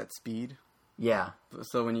 it's a set speed. Yeah.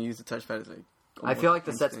 So when you use the touchpad, it's like. I feel like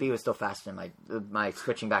the set speed was still faster than my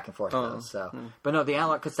switching back and forth though. So, but no, the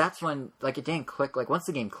analog, because that's when like it didn't click. Like once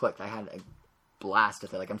the game clicked, I had a blast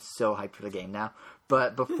with it. Like I'm so hyped for the game now.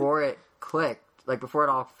 But before it clicked, like before it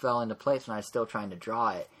all fell into place, when I was still trying to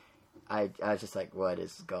draw it, I was just like, what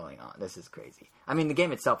is going on? This is crazy. I mean, the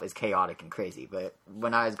game itself is chaotic and crazy, but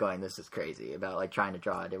when I was going, this is crazy about like trying to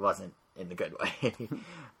draw it, it wasn't in the good way.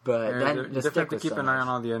 But then you the definitely stick have to was keep so an eye nice. on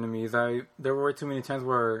all the enemies. There were way too many times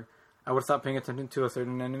where I would stop paying attention to a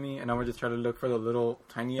certain enemy, and I would just try to look for the little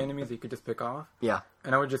tiny enemies that you could just pick off. Yeah.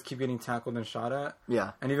 And I would just keep getting tackled and shot at.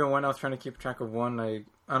 Yeah. And even when I was trying to keep track of one, like,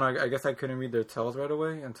 I don't know, I guess I couldn't read their tails right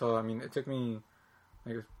away until, I mean, it took me,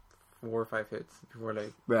 like, 4 or 5 hits before,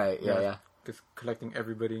 like... Right, yeah. Just collecting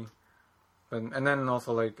everybody. And then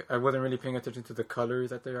also, like, I wasn't really paying attention to the colors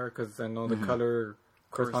that they are, because I know the color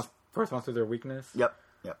corresponds to their weakness. Yep.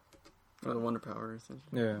 Or the wonder power, essentially.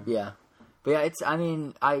 Yeah. Yeah. But yeah,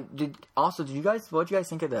 did you guys, what did you guys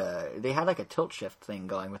think of they had like a tilt shift thing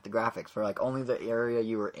going with the graphics for like only the area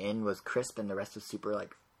you were in was crisp and the rest was super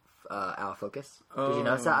like, out of focus. Did you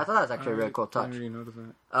notice that? I thought that was actually a really cool touch. I didn't really notice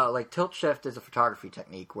that. Like tilt shift is a photography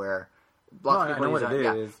technique where lots of people what it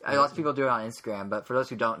is. lots of people do it on Instagram, but for those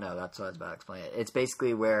who don't know, that's what I was about to explain it. It's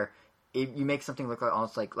basically where you make something look like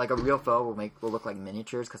almost like a real foe will look like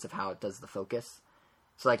miniatures because of how it does the focus.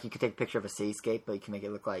 So, like, you could take a picture of a cityscape, but you can make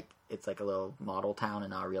it look like it's like a little model town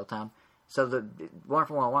and not a real town. So, the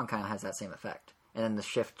Wonderful 101 kind of has that same effect. And then the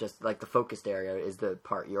shift, just like the focused area, is the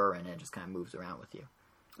part you're in, and it just kind of moves around with you.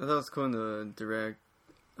 I thought it was cool in the direct.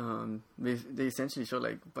 They essentially showed,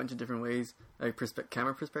 like, a bunch of different ways, like,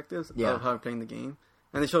 camera perspectives of how to play the game.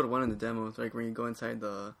 And they showed one in the demo, like, where you go inside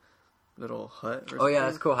the little hut. Oh, yeah,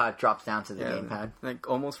 that's cool how it drops down to the gamepad. Like,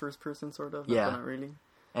 almost first person, sort of. Yeah. But not really.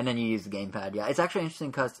 And then you use the gamepad. Yeah, it's actually interesting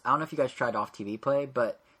because I don't know if you guys tried off TV play,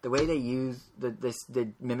 but the way they use they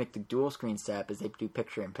mimic the dual screen setup is they do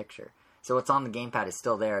picture in picture. So what's on the gamepad is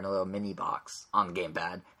still there in a little mini box on the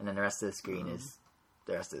gamepad, and then the rest of the screen is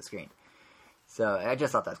the rest of the screen. So I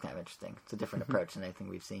just thought that was kind of interesting. It's a different approach than anything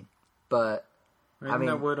we've seen. But Isn't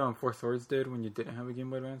that what Four Swords did when you didn't have a Game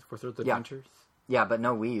Boy Advance? Four Swords Adventures? Yeah, but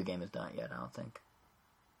no Wii U game has done it yet, I don't think.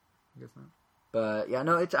 I guess not. But yeah,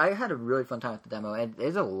 no, I had a really fun time with the demo, and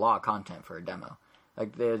there's a lot of content for a demo.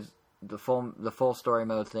 Like there's the full story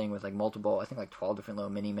mode thing with like multiple, I think like 12 different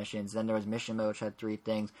little mini missions. Then there was mission mode which had 3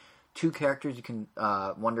 things. 2 characters you can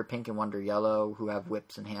Wonder Pink and Wonder Yellow who have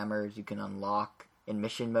whips and hammers you can unlock in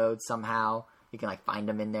mission mode somehow. You can like find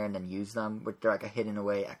them in there and then use them, but they're like a hidden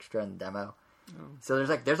away extra in the demo. So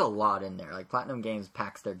there's a lot in there. Like Platinum Games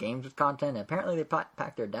packs their games with content, and apparently they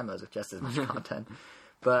pack their demos with just as much content.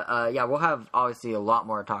 But yeah, we'll have obviously a lot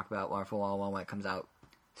more to talk about Wonderful 101 when it comes out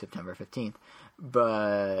September 15th.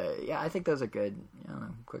 But yeah, I think those are good.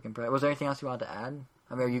 Quick impression. Was there anything else you wanted to add?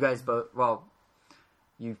 I mean, are you guys both? Well,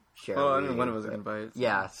 you share. Oh, I mean, one of us is gonna buy it.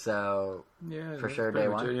 So. Yeah, so for sure day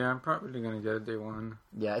one. Yeah, I'm probably gonna get it day one.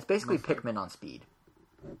 Yeah, it's basically Pikmin on speed.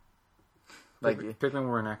 Like Pikmin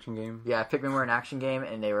were an action game. Yeah, Pikmin were an action game,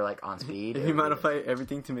 and they were like on speed. If you modify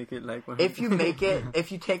everything to make it like 100. If you make it,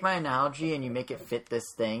 if you take my analogy and you make it fit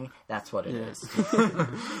this thing, that's what it is.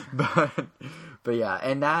 but yeah,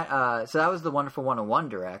 and that so that was the Wonderful 101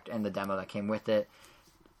 Direct and the demo that came with it.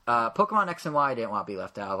 Pokemon X and Y didn't want to be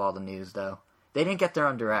left out of all the news though. They didn't get their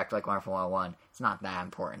own Direct like Wonderful 101. It's not that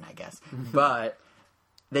important, I guess, but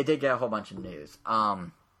they did get a whole bunch of news.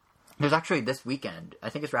 There's actually this weekend, I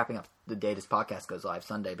think it's wrapping up the day this podcast goes live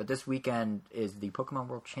Sunday, but this weekend is the Pokemon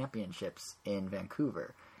World Championships in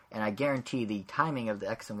Vancouver. And I guarantee the timing of the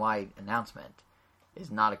X and Y announcement is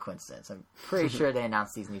not a coincidence. I'm pretty sure they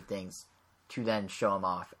announced these new things to then show them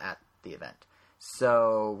off at the event.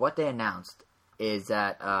 So what they announced is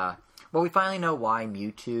that, we finally know why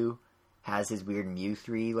Mewtwo has his weird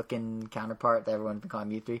Mew3 looking counterpart that everyone's been calling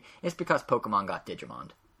Mew3. It's because Pokemon got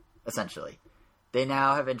Digimon'd, essentially. They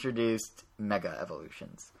now have introduced Mega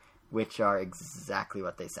Evolutions, which are exactly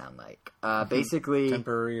what they sound like. Basically...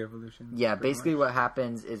 Temporary evolution. Yeah, basically what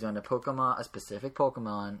happens is when a specific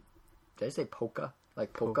Pokemon... Did I say Poka?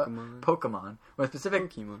 Like Poka? Pokemon. When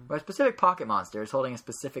a specific pocket monster is holding a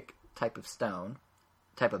specific type of stone,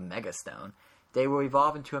 type of Mega Stone, they will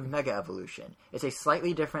evolve into a Mega Evolution. It's a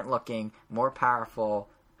slightly different looking, more powerful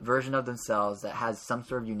version of themselves that has some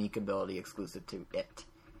sort of unique ability exclusive to it.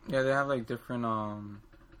 Yeah, they have like different.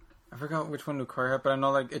 I forgot which one Lucario had, but I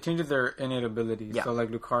know like it changes their innate abilities. Yeah. So like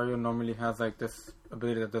Lucario normally has like this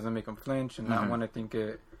ability that doesn't make him flinch, and that one I think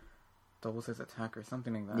it doubles his attack or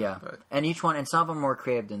something like that. Yeah, but and each one, and some of them are more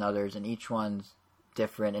creative than others, and each one's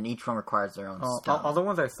different, and each one requires their own stuff. all the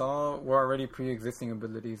ones I saw were already pre-existing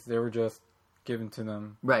abilities. They were just given to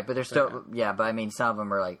them. Right, but they're still but I mean, some of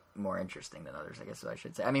them are like more interesting than others, I guess I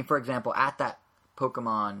should say. I mean, for example, at that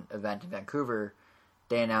Pokemon event in Vancouver,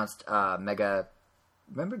 they announced Mega.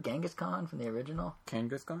 Remember Genghis Khan from the original?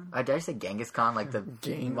 Kangaskhan? Did I say Genghis Khan, like the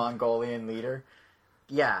Mongolian leader?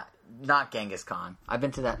 Yeah, not Genghis Khan. I've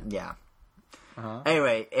been to that. Yeah. Uh-huh.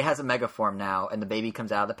 Anyway, it has a Mega form now, and the baby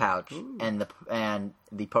comes out of the pouch, and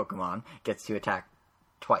the Pokemon gets to attack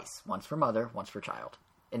twice, once for mother, once for child,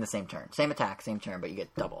 in the same turn. Same attack, same turn, but you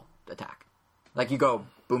get double attack. Like you go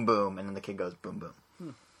boom boom, and then the kid goes boom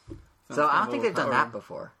boom. So I don't think they've done that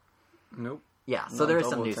before. Nope. Yeah, so there is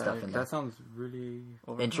some new stuff in there. That sounds really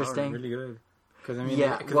interesting, really good. Because I mean,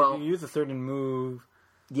 if you use a certain move,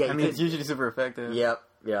 yeah, it's usually super effective. Yep.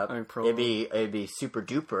 I mean, it'd be super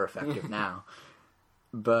duper effective now.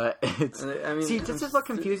 But it's this is what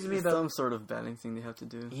confuses me about some sort of balancing they have to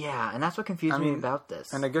do. Yeah, and that's what confuses me about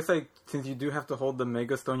this. And I guess like since you do have to hold the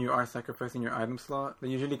Mega Stone, you are sacrificing your item slot.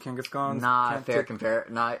 Like, usually Kangaskhan's not fair compare.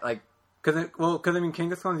 Not like because I mean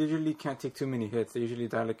Kangaskhan's usually can't take too many hits. They usually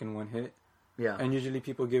die like in one hit. Yeah, and usually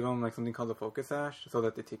people give them like something called a Focus Sash so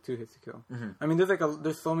that they take 2 hits to kill. Mm-hmm. I mean,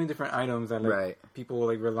 there's so many different items that like people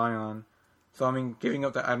like rely on. So I mean, giving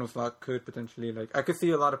up the item slot could potentially like I could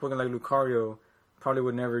see a lot of Pokemon like Lucario probably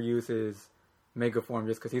would never use his Mega form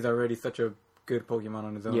just because he's already such a good Pokemon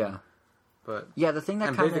on his own. Yeah, but yeah, the thing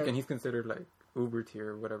that Blaziken, he's considered like Uber tier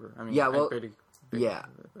or whatever. I mean,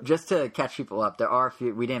 just to catch people up, there are a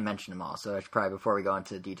few. We didn't mention them all, so I should probably before we go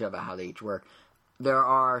into detail about how they each work. There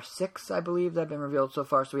are 6, I believe, that have been revealed so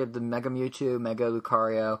far. So we have the Mega Mewtwo, Mega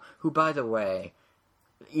Lucario, who, by the way,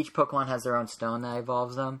 each Pokemon has their own stone that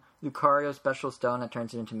evolves them. Lucario's special stone that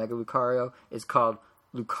turns it into Mega Lucario is called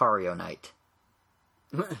Lucarionite.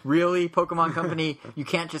 Really, Pokemon Company? You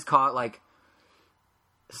can't just call it, like,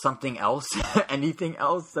 something else? Anything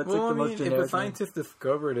else? That's like the most generic if a scientist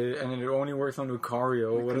discovered it and it only works on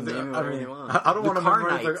Lucario, what is it? I don't want to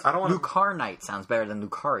memorize it. Lucarnite sounds better than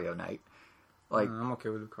Lucarionite. Like, I'm okay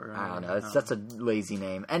with Lucario. I don't know. It's such a lazy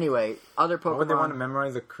name. Anyway, other Pokemon... Why would they want to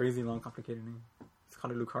memorize a crazy, long, complicated name? It's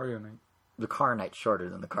called a Lucarionite. Lucarionite's shorter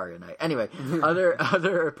than Lucarionite. Anyway, other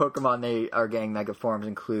Pokemon they are getting Mega forms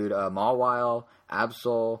include Mawile,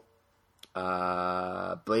 Absol,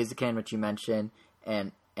 Blaziken, which you mentioned,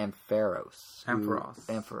 and Ampharos.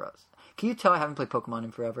 Ampharos. Can you tell I haven't played Pokemon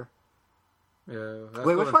in forever? Yeah.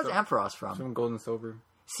 Wait, which one's Ampharos from? From Gold and Silver.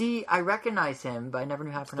 See, I recognize him, but I never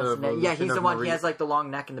knew how to pronounce his name. Yeah, he's the one. He has like the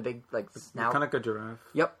long neck and the big like snout. Kind of like a giraffe.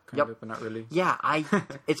 Yep. But not really. Yeah,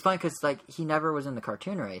 it's funny because like he never was in the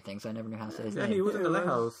cartoon or anything, so I never knew how to say his name. Yeah, he was in the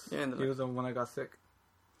lighthouse. Yeah, he was the one that got sick.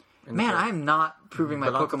 Man, I'm not proving my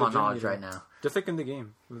Pokemon knowledge right now. Just like in the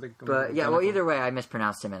game. But yeah, well, either way, I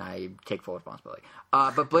mispronounced him and I take full responsibility.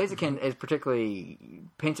 But Blaziken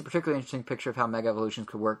paints a particularly interesting picture of how Mega Evolutions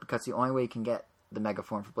could work because the only way you can get the Mega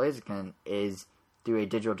form for Blaziken is through a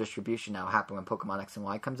digital distribution. Now happen when Pokemon X and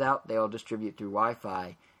Y comes out, they will distribute through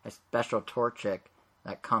Wi-Fi a special Torchic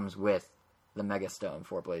that comes with the Mega Stone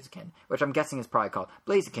for Blaziken, which I'm guessing is probably called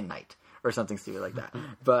Blazikenite or something stupid like that.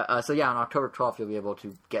 But so yeah, on October 12th you'll be able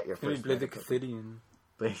to get your first Blaziken.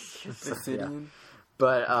 Blaziken.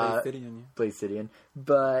 But Blaziken.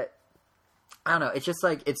 But I don't know. It's just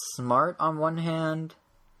like it's smart on one hand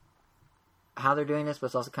how they're doing this, but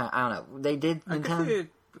it's also kind of I don't know. They did.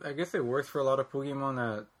 I guess it works for a lot of Pokemon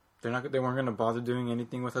that they weren't going to bother doing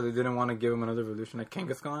anything with it. They didn't want to give them another evolution like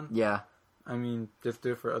Kangaskhan. Yeah. I mean, just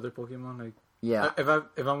do it for other Pokemon. Like, yeah. If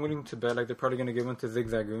I'm willing to bet, like they're probably going to give one to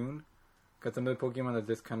Zigzagoon, because another Pokemon that's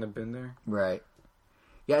just kind of been there. Right.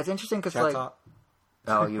 Yeah, it's interesting because like,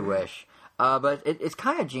 oh, you wish. But it's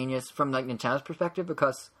kind of genius from like Nintendo's perspective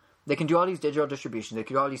because they can do all these digital distributions. They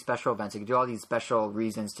can do all these special events. They can do all these special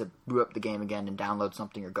reasons to boot up the game again and download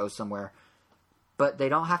something or go somewhere. But they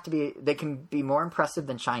don't have to be... They can be more impressive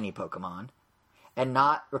than shiny Pokemon and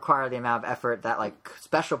not require the amount of effort that, like,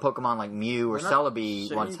 special Pokemon like Mew or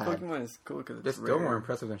Celebi once had. Shiny Pokemon is cool because it's still more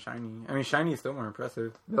impressive than shiny. I mean, shiny is still more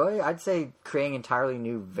impressive. Really? I'd say creating entirely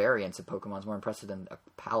new variants of Pokemon is more impressive than a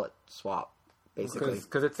palette swap, basically.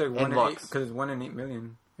 Because it's like 1 in 8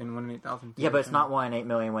 million and 1 in 8,000. Yeah, but it's not 1 in 8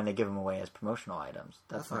 million when they give them away as promotional items.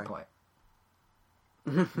 That's my point.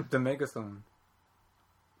 The Mega Stone.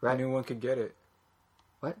 Right. Anyone could get it.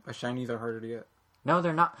 What? Shinies are harder to get. No,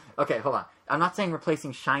 they're not. Okay, hold on. I'm not saying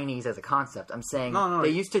replacing shinies as a concept. I'm saying No. They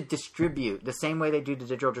used to distribute the same way they do the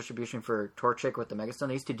digital distribution for Torchic with the Megastone.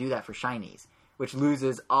 They used to do that for shinies, which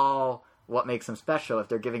loses all what makes them special if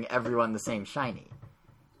they're giving everyone the same shiny.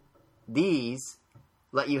 These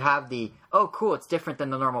let you have the, oh, cool, it's different than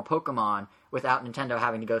the normal Pokemon without Nintendo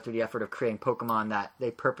having to go through the effort of creating Pokemon that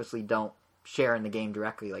they purposely don't share in the game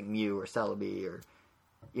directly, like Mew or Celebi or,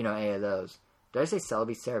 any of those. Did I say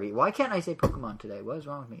Celebi? Cerebi? Why can't I say Pokemon today? What is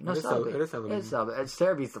wrong with me? No, Celebi. It is Celebi. It is Celebi.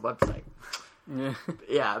 Cerebi's the website. Yeah.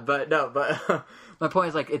 Yeah, but my point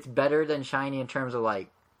is, like, it's better than Shiny in terms of, like,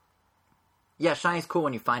 yeah, Shiny's cool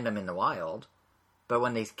when you find them in the wild, but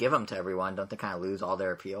when they give them to everyone, don't they kind of lose all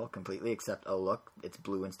their appeal completely, except, oh, look, it's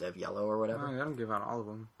blue instead of yellow or whatever? No, they don't give out all of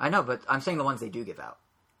them. I know, but I'm saying the ones they do give out.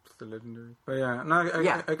 The legendary. But yeah, no,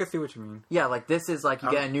 I can see what you mean. Yeah, like this is like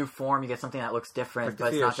you get a new form, you get something that looks different,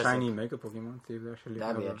 but it's not a shiny Mega Pokemon. See if they actually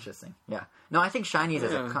that'd be interesting. Yeah, no, I think shinies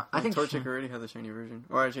is I think Torchic already has a shiny version,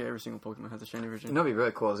 or actually every single Pokemon has a shiny version. You know, what'd be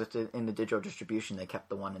really cool is if in the digital distribution they kept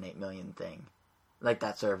the 1 in 8 million thing, like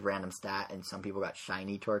that sort of random stat, and some people got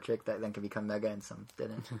shiny Torchic that then could become Mega, and some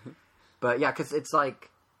didn't. But yeah, because it's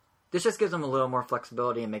like this just gives them a little more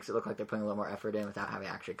flexibility and makes it look like they're putting a little more effort in without having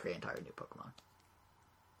to actually create entirely new Pokemon.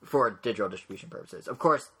 For digital distribution purposes. Of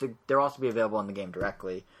course, they'll also be available in the game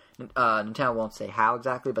directly. Nintendo won't say how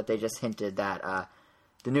exactly, but they just hinted that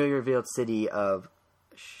the newly revealed city of...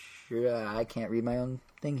 I can't read my own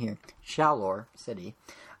thing here. Shalor City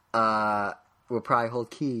will probably hold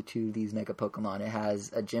key to these Mega Pokemon. It has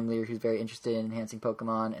a gym leader who's very interested in enhancing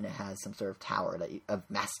Pokemon, and it has some sort of tower of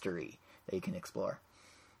mastery that you can explore.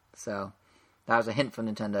 So, that was a hint from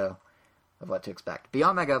Nintendo of what to expect.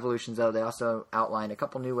 Beyond Mega Evolutions, though, they also outlined a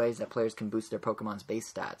couple new ways that players can boost their Pokemon's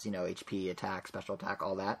base stats. HP, attack, special attack,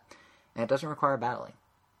 all that. And it doesn't require battling,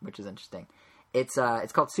 which is interesting. It's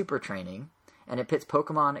called Super Training, and it pits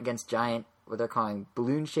Pokemon against giant, what they're calling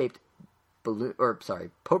Pokemon-shaped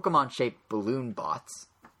balloon bots.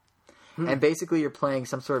 And basically you're playing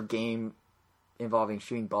some sort of game involving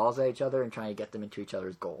shooting balls at each other and trying to get them into each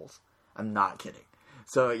other's goals. I'm not kidding.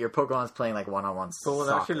 So your Pokemon's playing like one-on-one So will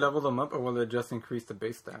it actually level them up, or will it just increase the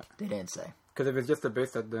base stat? They didn't say. Because if it's just the base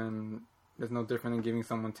stat, then there's no different than giving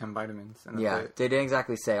someone 10 vitamins. And they didn't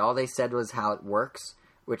exactly say. All they said was how it works,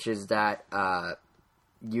 which is that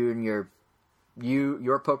you and your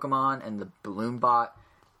Pokemon and the balloon bot,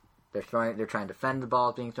 they're trying to defend the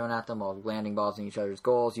balls being thrown at them while landing balls in each other's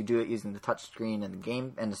goals. You do it using the touch screen and the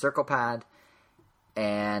game and the circle pad,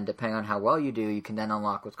 and depending on how well you do, you can then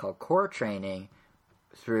unlock what's called core training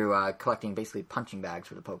through collecting basically punching bags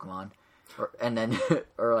for the Pokemon,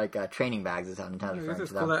 or like training bags is how Nintendo's referring to them.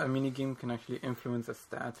 It's cool that a mini game can actually influence the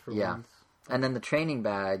stats for once. And then the training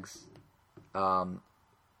bags, the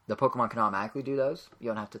Pokemon can automatically do those. You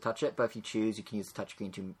don't have to touch it, but if you choose, you can use the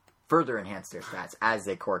touchscreen to further enhance their stats as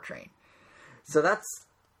they core train. So that's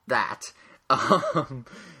that. I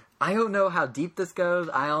don't know how deep this goes.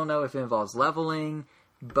 I don't know if it involves leveling,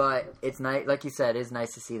 but it's nice. Like you said, it's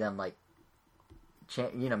nice to see them like,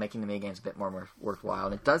 making the minigames a bit more worthwhile.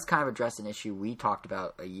 And it does kind of address an issue we talked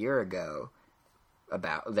about a year ago when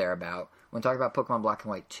talking about Pokemon Black and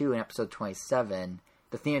White 2 in episode 27.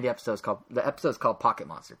 The theme of the episode is called Pocket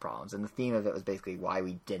Monster Problems, and the theme of it was basically why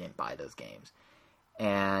we didn't buy those games.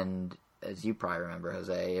 And as you probably remember,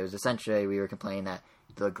 Jose, it was essentially we were complaining that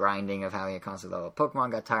the grinding of having a constant level of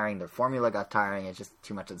Pokemon got tiring, the formula got tiring, it's just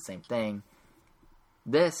too much of the same thing.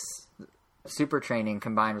 This Super Training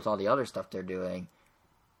combined with all the other stuff they're doing,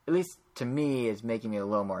 at least to me, is making me a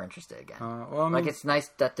little more interested again. It's nice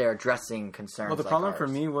that they're addressing concerns. Well, the problem for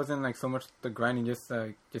me wasn't like so much the grinding, just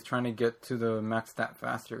trying to get to the max stat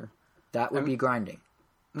faster. That would be grinding.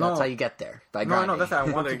 That's how you get there, by grinding. No, that's how I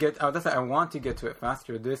want to get. That's how I want to get to it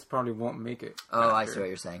faster. This probably won't make it. Oh, faster. I see what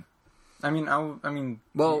you're saying.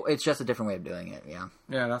 Well, it's just a different way of doing it. Yeah.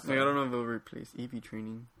 Yeah, that's. I don't know if it'll replace EV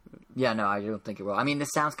training. Yeah, no, I don't think it will. I mean, this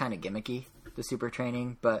sounds kind of gimmicky, the Super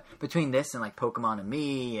Training, but between this and like Pokemon and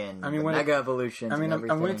Me and Mega Evolutions, I'm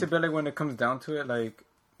willing to bet like when it comes down to it, like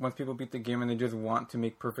once people beat the game and they just want to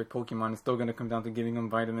make perfect Pokemon, it's still going to come down to giving them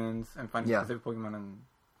vitamins and finding specific Pokemon. And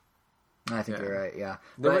I think you're right. Yeah,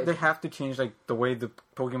 they have to change like the way the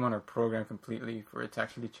Pokemon are programmed completely for it to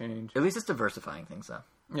actually change. At least it's diversifying things, though.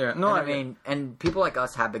 Yeah, no, and people like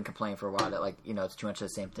us have been complaining for a while that like it's too much of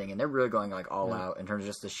the same thing, and they're really going like all out in terms of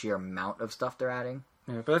just the sheer amount of stuff they're adding.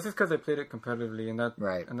 Yeah, but that's just because I played it competitively, and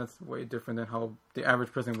that's way different than how the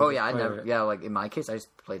average person would play it. Yeah, like in my case, I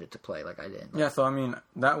just played it to play, like I didn't. Yeah, so I mean,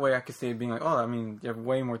 that way I could see it being like, you have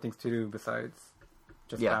way more things to do besides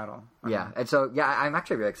just battle. And so I'm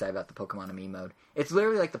actually really excited about the Pokemon and Me mode. It's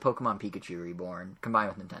literally like the Pokemon Pikachu Reborn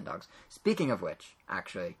combined with Nintendogs. Speaking of which,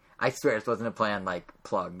 actually, I swear this wasn't a planned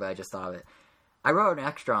plug, but I just thought of it. I wrote an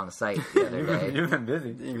extra on the site the other day. You've been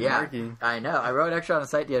busy. Yeah, I know. I wrote an extra on the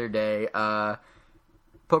site the other day.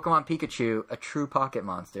 Pokemon Pikachu, a true pocket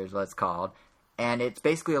monster is what it's called. And it's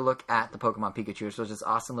basically a look at the Pokemon Pikachu. So it's this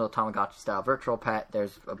awesome little Tamagotchi-style virtual pet.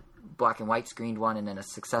 There's a black and white screened one and then a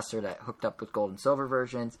successor that hooked up with gold and silver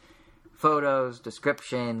versions. Photos,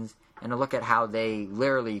 descriptions, and a look at how they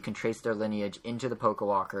literally, you can trace their lineage into the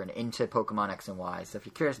Pokewalker and into Pokemon X and Y. So if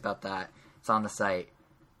you're curious about that, it's on the site.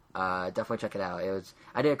 Definitely check it out.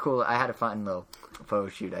 I had a fun little photo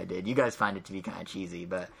shoot I did. You guys find it to be kind of cheesy,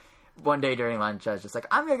 but one day during lunch, I was just like,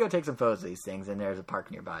 I'm going to go take some photos of these things, and there's a park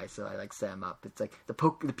nearby, so I set them up. It's like, the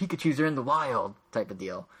Pikachus are in the wild type of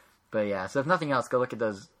deal. But yeah, so if nothing else, go look at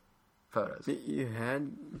those photos. You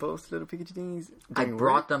had both little Pikachu things? I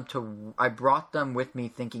brought them with me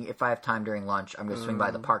thinking if I have time during lunch, I'm going to swing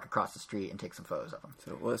by the park across the street and take some photos of them.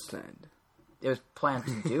 So it was planned. It was planned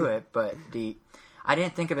to do it, but I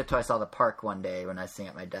didn't think of it until I saw the park one day when I was sitting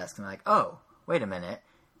at my desk, and I'm like, oh, wait a minute.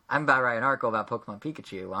 I'm about to write an article about Pokemon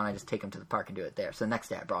Pikachu. Why don't I just take him to the park and do it there? So the next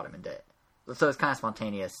day I brought him and did it. So it's kind of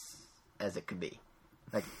spontaneous as it could be.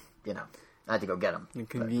 I had to go get him.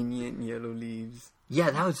 Convenient yellow leaves.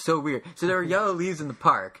 Yeah, that was so weird. So there were yellow leaves in the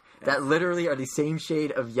park that literally are the same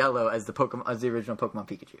shade of yellow as the original Pokemon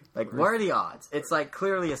Pikachu. What are the odds? It's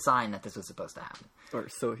clearly a sign that this was supposed to happen. Or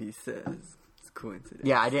so he says. Coincidence.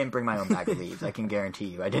 Yeah, I didn't bring my own bag of leaves. I can guarantee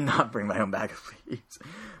you, I did not bring my own bag of leaves.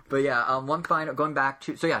 But yeah, one final going back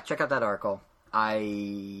to check out that article. I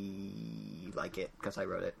like it because I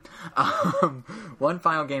wrote it. One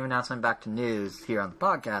final game announcement back to news here on the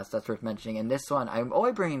podcast that's worth mentioning, and this one I'm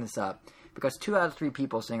only bringing this up because 2 out of 3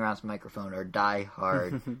 people sitting around this microphone are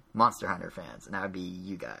die-hard Monster Hunter fans, and that would be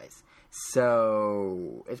you guys.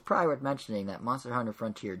 So it's probably worth mentioning that Monster Hunter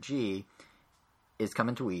Frontier G is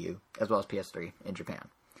coming to Wii U, as well as PS3 in Japan.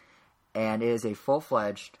 And it is a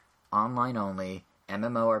full-fledged, online-only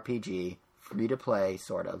MMORPG, free-to-play,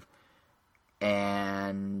 sort of.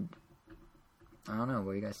 And I don't know,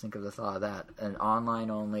 what do you guys think of the thought of that? An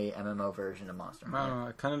online-only MMO version of Monster Hunter. I don't know,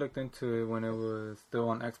 I kind of looked into it when it was still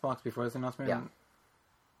on Xbox before this announcement. Yeah.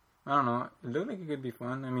 I don't know, it looked like it could be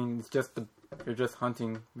fun. I mean, it's just you're just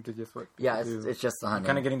hunting, which is just what do. It's just the hunting.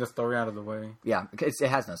 Kind of getting the story out of the way. Yeah, because it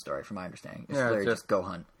has no story, from my understanding. It's literally just go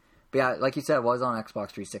hunt. But yeah, like you said, it was on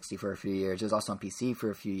Xbox 360 for a few years. It was also on PC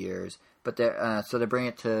for a few years. But they're bringing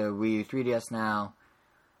it to Wii U 3DS now.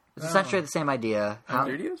 It's essentially the same idea.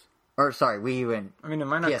 3DS? Or, sorry, Wii U and I mean, it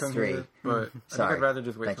might not PS3. come here, but I think I'd rather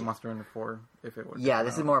just wait for Monster Hunter 4 if it would. Yeah,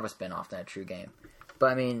 this is more of a spin-off than a true game.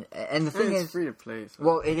 But I mean, and the thing is, free to play. So.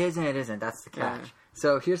 Well, it is and it isn't. That's the catch. Yeah.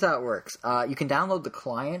 So here's how it works. You can download the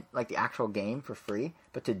client, like the actual game, for free.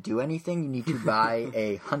 But to do anything, you need to buy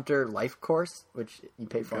a Hunter Life Course, which you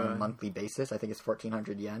pay for on a monthly basis. I think it's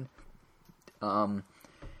 1,400 yen.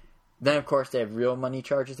 Then, of course, they have real money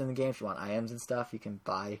charges in the game. If you want items and stuff, you can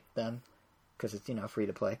buy them because it's free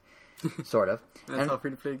to play. Sort of. That's how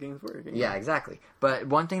free-to-play games work. Yeah, exactly. But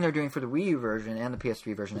one thing they're doing for the Wii U version and the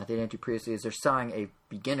PS3 version that they didn't do previously is they're selling a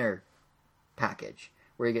beginner package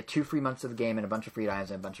where you get 2 free months of the game and a bunch of free items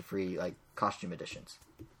and a bunch of free costume editions.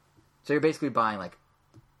 So you're basically buying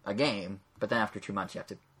a game, but then after 2 months you have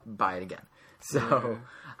to buy it again. So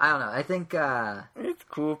I don't know. I think it's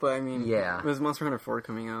cool, but I mean, yeah, with Monster Hunter 4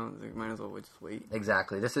 coming out, they might as well just wait.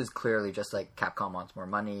 Exactly. This is clearly just Capcom wants more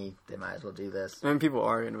money. They might as well do this. And people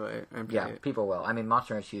are into it. People will. I mean,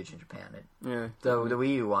 Monster Hunter is huge in Japan. The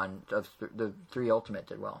Wii U one, the 3 Ultimate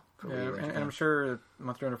did well. For Wii U and I'm sure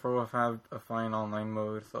Monster Hunter 4 will have a fine online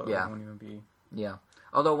mode, so it won't even be. Yeah.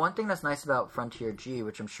 Although one thing that's nice about Frontier G,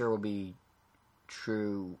 which I'm sure will be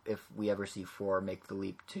true if we ever see 4 make the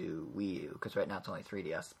leap to Wii U, because right now it's only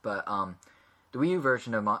 3DS. But the Wii U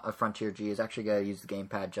version of Frontier G is actually going to use the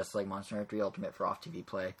gamepad just like Monster Hunter 3 Ultimate for off-TV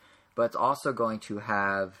play. But it's also going to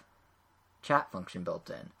have chat function built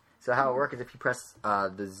in. So how it works is if you press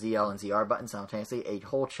the ZL and ZR buttons simultaneously, a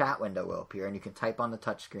whole chat window will appear, and you can type on the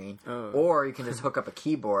touchscreen, or you can just hook up a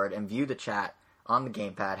keyboard and view the chat on the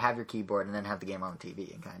gamepad, have your keyboard, and then have the game on the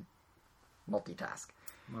TV and kind of multitask.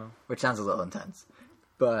 Wow. Which sounds a little intense.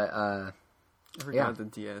 But, I forgot the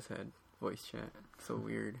DS had voice chat. So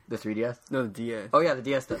weird. The 3DS? No, the DS. Oh, yeah, the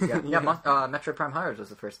DS does. Yeah, Metroid Prime Hunters was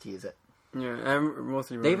the first to use it. Yeah, I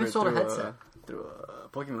mostly remember they even sold a headset. Through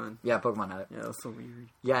Pokemon. Yeah, Pokemon had it. Yeah, that was so weird.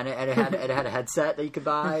 Yeah, and it had a headset that you could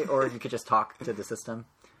buy, or you could just talk to the system.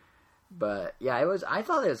 But, yeah, I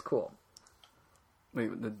thought it was cool. Wait,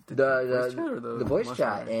 the voice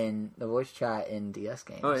chat or the voice chat in DS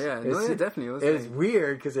games. Oh yeah, definitely. It was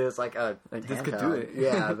weird because it was like a this could do it.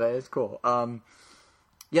 Yeah, but it's cool.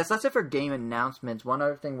 Yes, that's it for game announcements. One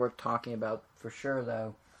other thing worth talking about for sure,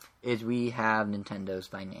 though, is we have Nintendo's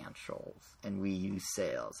financials and Wii U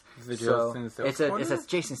sales. It's a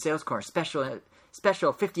Jason Sales Corner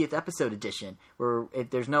special 50th episode edition where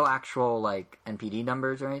there's no actual like NPD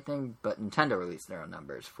numbers or anything, but Nintendo released their own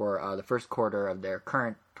numbers for the first quarter of their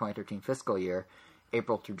current 2013 fiscal year,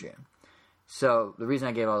 April through June. So the reason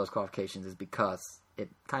I gave all those qualifications is because it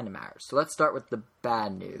kind of matters. So let's start with the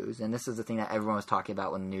bad news, and this is the thing that everyone was talking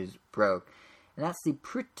about when the news broke, and that's the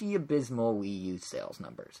pretty abysmal Wii U sales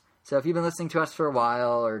numbers. So if you've been listening to us for a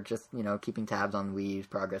while, or just, keeping tabs on Wii U's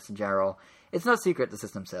progress in general, it's no secret the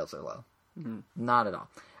system sales are low. Mm-hmm. Not at all.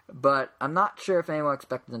 But I'm not sure if anyone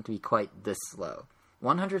expected them to be quite this low.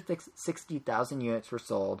 160,000 units were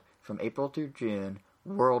sold from April through June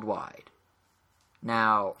worldwide.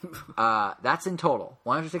 Now, that's in total.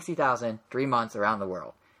 160,000, 3 months around the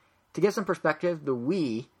world. To give some perspective, the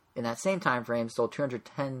Wii, in that same time frame, sold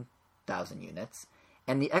 210,000 units,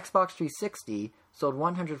 and the Xbox 360 sold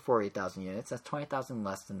 148,000 units. That's 20,000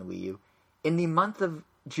 less than the Wii U. In the month of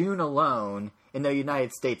June alone, in the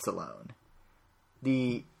United States alone,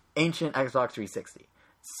 the ancient Xbox 360.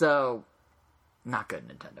 So, not good,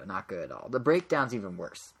 Nintendo. Not good at all. The breakdown's even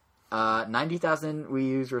worse. 90,000 Wii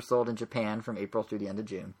U's were sold in Japan from April through the end of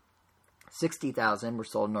June. 60,000 were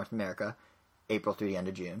sold in North America, April through the end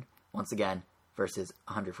of June. Once again, versus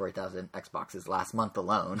 140,000 Xboxes last month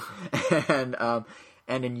alone.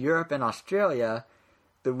 And in Europe and Australia,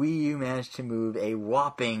 the Wii U managed to move a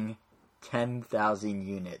whopping 10,000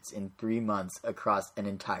 units in 3 months across an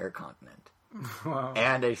entire continent. Wow.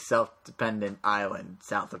 And a self-dependent island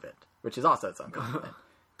south of it, which is also its own continent.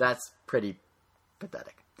 That's pretty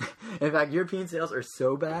pathetic. In fact, European sales are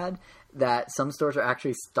so bad that some stores are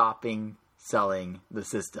actually stopping selling the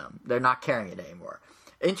system. They're not carrying it anymore.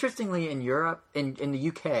 Interestingly, in Europe, in the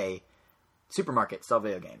UK, supermarkets sell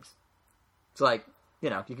video games. So, like, you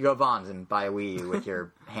could go to Vons and buy a Wii U with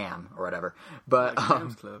your ham or whatever. But like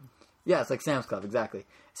Sam's Club. Yeah, it's like Sam's Club, exactly.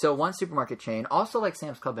 So one supermarket chain, also like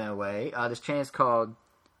Sam's Club in a way, this chain is called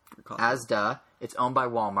Asda. It's owned by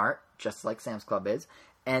Walmart, just like Sam's Club is.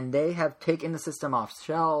 And they have taken the system off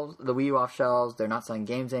shelves, the Wii U off shelves. They're not selling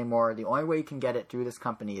games anymore. The only way you can get it through this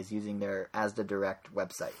company is using their Asda Direct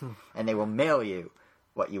website. And they will mail you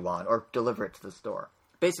what you want or deliver it to the store.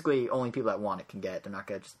 Basically, only people that want it can get it. They're not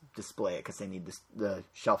going to just display it because they need the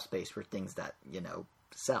shelf space for things that,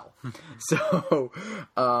 sell. So,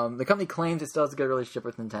 the company claims it still has a good relationship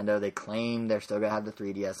with Nintendo. They claim they're still going to have the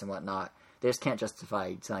 3DS and whatnot. They just can't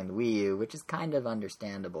justify selling the Wii U, which is kind of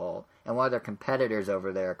understandable. And one of their competitors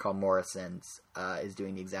over there, called Morrison's, is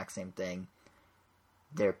doing the exact same thing.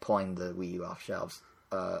 They're pulling the Wii U off shelves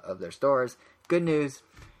of their stores. Good news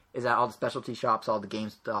is that all the specialty shops, all the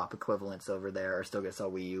GameStop equivalents over there are still going to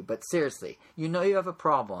sell Wii U. But seriously, you have a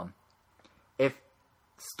problem if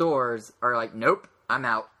stores are like, nope, I'm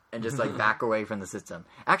out, and just like back away from the system.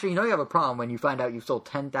 Actually, you have a problem when you find out you've sold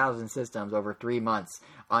 10,000 systems over 3 months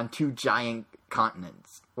on 2 giant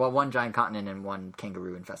continents. Well, 1 giant continent and 1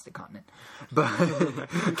 kangaroo-infested continent. But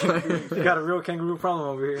you got a real kangaroo problem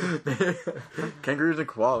over here. Kangaroos and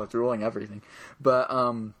koalas ruling everything. But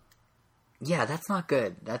yeah, that's not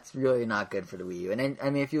good. That's really not good for the Wii U. And I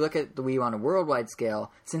mean, if you look at the Wii U on a worldwide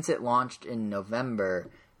scale, since it launched in November,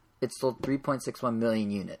 it sold 3.61 million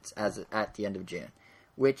units at the end of June,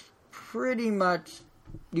 which pretty much,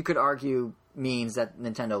 you could argue, means that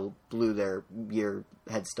Nintendo blew their year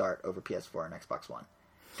head start over PS4 and Xbox One.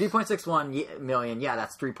 3.61 million, yeah,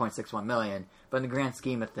 that's 3.61 million, but in the grand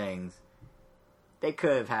scheme of things, they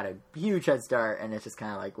could have had a huge head start, and it's just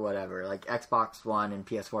kind of like, whatever. Like, Xbox One and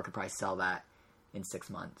PS4 could probably sell that in 6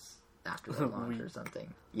 months after their launch or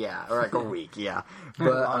something. Yeah, or like a week, yeah.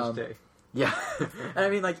 But, launch day. Yeah. And I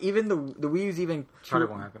mean, like, even the Wii U's even... Probably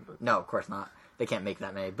won't happen. But... No, of course not. They can't make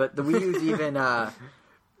that many. But the Wii U's even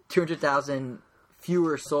 200,000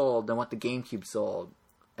 fewer sold than what the GameCube sold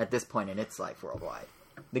at this point in its life worldwide.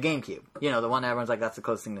 The GameCube. The one that everyone's like, that's the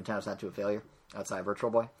closest thing Nintendo's had to a failure outside Virtual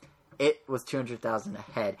Boy. It was 200,000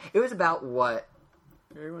 ahead. It was about what...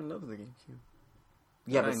 Everyone loves the GameCube.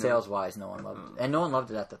 Yeah, but sales-wise, no one loved it. And no one loved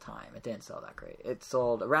it at the time. It didn't sell that great. It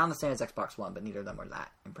sold around the same as Xbox One, but neither of them were that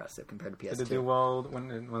impressive compared to PS2. Did it do well when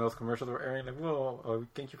those commercials were airing? Like, whoa,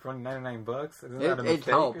 GameCube for only $99? Isn't that a mistake? It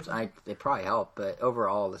helped. It probably helped, but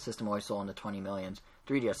overall, the system always sold in the 20 millions.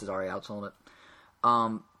 3DS has already outsold it.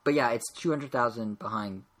 But yeah, it's 200,000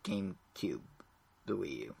 behind GameCube, the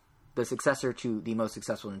Wii U. the successor to the most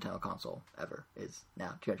successful Nintendo console ever is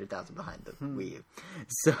now 200,000 behind the Wii U.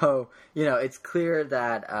 So, it's clear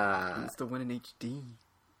that... it's the one in HD.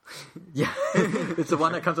 Yeah, it's the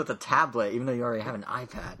one that comes with a tablet, even though you already have an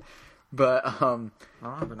iPad. But, I don't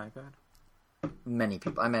have an iPad. Many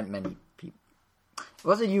people. I meant many people. It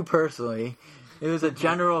wasn't you personally. It was a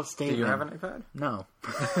general statement. Do you have an iPad? No.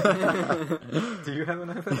 Do you have an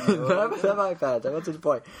iPad? No, I don't have iPads. I went to the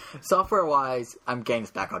point. Software-wise, I'm getting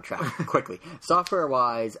this back on track quickly.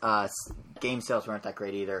 Software-wise, game sales weren't that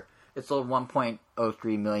great either. It sold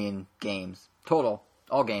 1.03 million games. Total.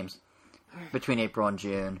 All games. Between April and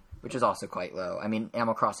June, which is also quite low. I mean,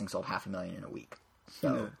 Animal Crossing sold 500,000 in a week.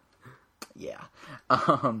 So... Yeah.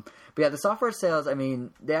 But yeah, the software sales, I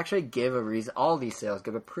mean, they actually give a reason. All these sales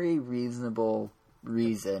give a pretty reasonable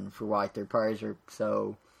reason for why third parties are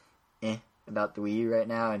so about the Wii U right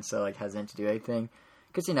now and so, hesitant to do anything.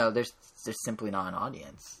 Because, there's simply not an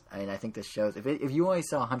audience. I mean, I think this shows... If you only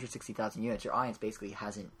sell 160,000 units, your audience basically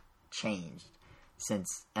hasn't changed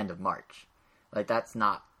since end of March. That's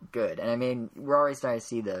not good. And I mean, we're already starting to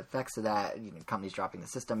see the effects of that. Companies dropping the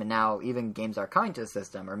system, and now even games that are coming to the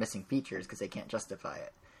system are missing features because they can't justify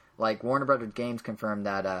it. Warner Brothers Games confirmed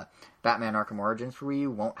that Batman Arkham Origins for Wii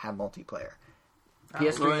U won't have multiplayer.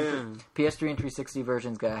 PS3 and 360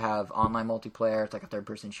 version's gonna have online multiplayer. It's like a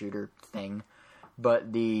third-person shooter thing.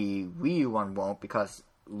 But the Wii U one won't because,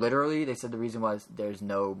 literally, they said the reason was there's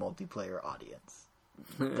no multiplayer audience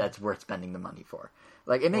that's worth spending the money for.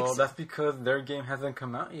 It makes... Well, that's because their game hasn't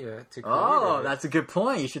come out yet to create it. That's a good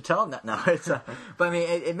point. You should tell them that. No, it's but I mean,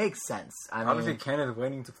 it makes sense. Obviously, Ken is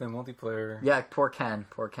waiting to play multiplayer. Yeah, poor Ken.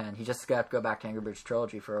 He just got to go back to Angry Birds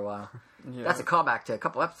Trilogy for a while. Yeah. That's a callback to a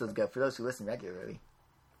couple episodes ago for those who listen regularly.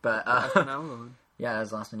 But yeah, that was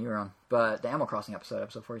the last one you were on. But the Animal Crossing episode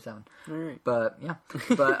 47. All right. But yeah,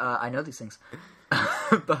 I know these things.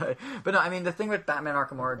 but no, I mean, the thing with Batman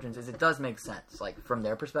Arkham Origins is it does make sense, from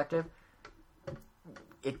their perspective.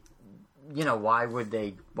 Why would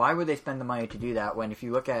they spend the money to do that when if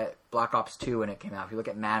you look at Black Ops 2 when it came out, if you look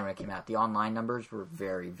at Madden when it came out, the online numbers were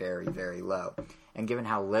very, very, very low. And given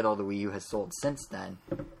how little the Wii U has sold since then,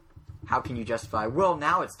 how can you justify, well,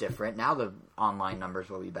 now it's different, now the online numbers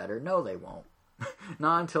will be better? No, they won't.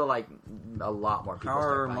 Not until, a lot more people How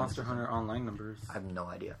start are buying Monster Hunter online numbers? I have no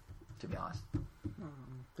idea, to be honest.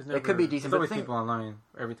 It could be decent. There's always people online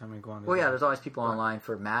every time we go on. Well, yeah, there's always people online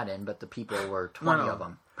for Madden, but the people were 20 of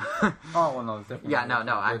them. Oh, well, no, it's different. Yeah, no,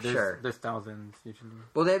 I'm sure. There's thousands, usually.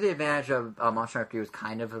 Well, they have the advantage of Monster Hunter 3 was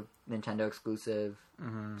kind of a Nintendo exclusive.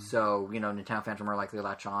 Mm-hmm. So, Nintendo fans are more likely to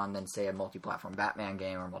latch on than, say, a multi-platform Batman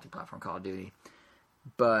game or a multi-platform Call of Duty.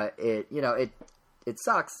 But it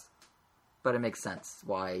sucks, but it makes sense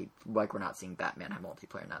why, we're not seeing Batman have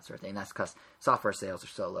multiplayer and that sort of thing. And that's because software sales are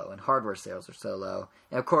so low and hardware sales are so low.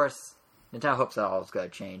 And, of course, Nintendo hopes that all is going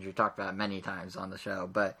to change. We talked about it many times on the show,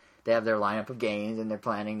 but they have their lineup of games, and they're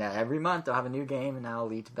planning that every month they'll have a new game, and that'll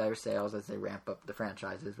lead to better sales as they ramp up the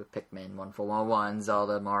franchises with Pikmin, 141,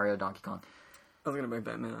 Zelda, Mario, Donkey Kong. I was going to buy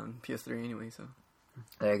Batman on PS3 anyway, so...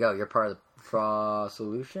 There you go. You're part of the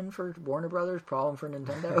solution for Warner Brothers, problem for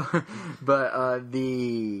Nintendo. But what I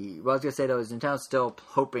was going to say, though, is Nintendo's still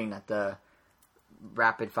hoping that the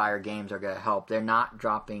rapid-fire games are going to help. They're not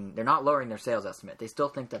lowering their sales estimate. They still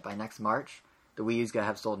think that by next March, the Wii U's going to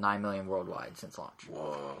have sold 9 million worldwide since launch.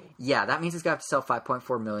 Whoa. Yeah, that means it's going to have to sell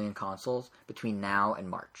 5.4 million consoles between now and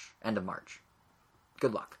March. End of March.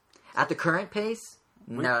 Good luck. At the current pace,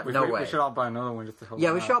 no way. We should all buy another one just to help.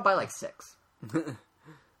 Yeah, we should all buy 6.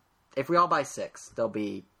 If we all buy 6, they'll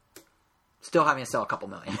be still having to sell a couple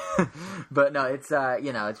million. But no, it's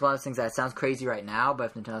it's one of those things that sounds crazy right now, but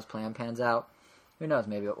if Nintendo's plan pans out, who knows,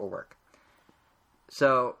 maybe it will work.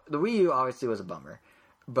 So the Wii U obviously was a bummer,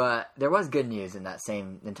 but there was good news in that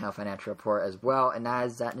same Nintendo financial report as well, and that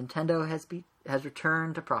is that Nintendo has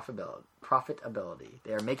returned to profitability.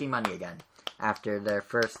 They are making money again after their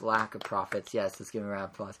first lack of profits. Yes, let's give them a round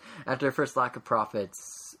of applause. After their first lack of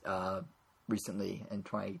profits recently in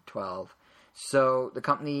 2012. So the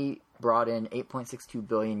company brought in 8.62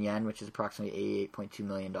 billion yen, which is approximately $88.2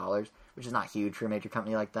 million, which is not huge for a major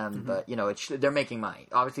company like them, but, they're making money.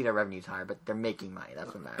 Obviously their revenue's higher, but they're making money.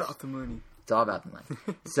 That's what matters. About the money. It's all about the money.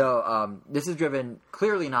 So this is driven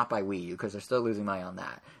clearly not by Wii U, because they're still losing money on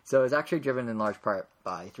that. So it's actually driven in large part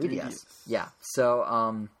by 3DS. Yeah.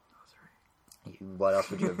 So what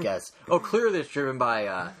else would you have guessed? Oh, clearly it's driven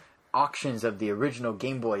by auctions of the original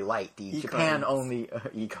Game Boy Light, the e-cards. Japan-only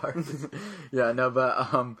e-cards. Yeah, no, but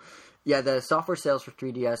the software sales for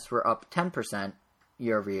 3DS were up 10%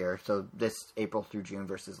 year over year, so this April through June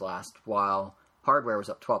versus last, while hardware was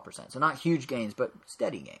up 12%. So not huge gains, but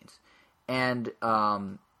steady gains. And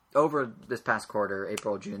over this past quarter,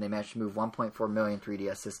 April, June, they managed to move 1.4 million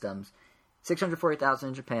 3DS systems, 640,000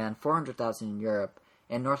 in Japan, 400,000 in Europe,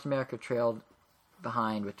 and North America trailed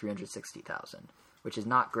behind with 360,000, which is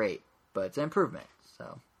not great, but it's an improvement.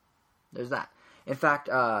 So there's that. In fact,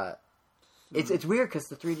 it's weird because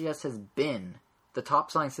the 3DS has been the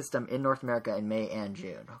top-selling system in North America in May and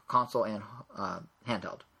June, console and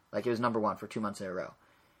handheld. Like, it was number one for 2 months in a row.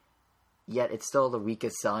 Yet it's still the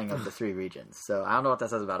weakest selling of the three regions. So I don't know what that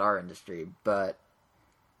says about our industry, but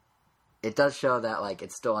it does show that, like,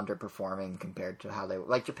 it's still underperforming compared to how they...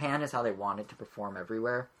 Like, Japan is how they want it to perform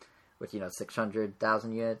everywhere with,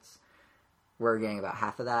 600,000 units. We're getting about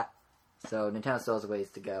half of that. So Nintendo still has a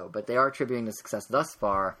ways to go. But they are attributing the success thus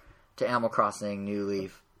far to Animal Crossing, New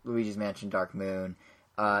Leaf, Luigi's Mansion, Dark Moon.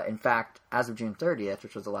 In fact, as of June 30th,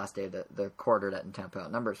 which was the last day of the quarter that Nintendo put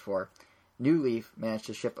out numbers for, New Leaf managed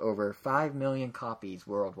to ship over 5 million copies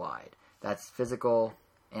worldwide. That's physical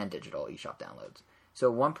and digital eShop downloads.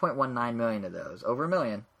 So 1.19 million of those, over a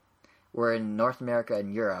million, were in North America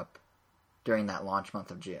and Europe during that launch month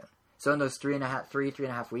of June. So in those three and a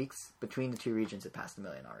half weeks, between the two regions, it passed 1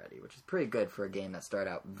 million already, which is pretty good for a game that started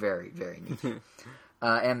out very, very niche.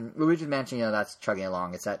 And Luigi's Mansion, that's chugging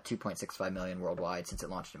along. It's at 2.65 million worldwide since it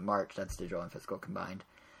launched in March. That's digital and physical combined.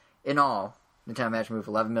 In all, Nintendo managed to move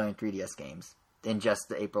 11 million 3DS games in just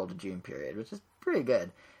the April to June period, which is pretty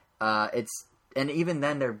good. And even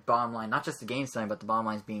then, their bottom line, not just the game selling, but the bottom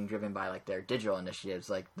line is being driven by like their digital initiatives,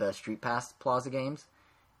 like the Street Pass Plaza games.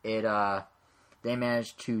 They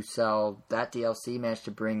managed to sell, that DLC managed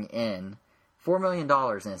to bring in $4 million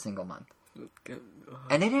in a single month.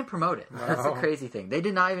 And they didn't promote it. Wow. That's the crazy thing. They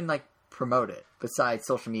did not even promote it besides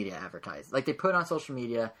social media advertise. Like, they put it on social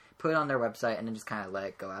media, put it on their website, and then just kind of let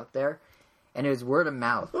it go out there. And it was word of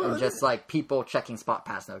mouth and just people checking Spot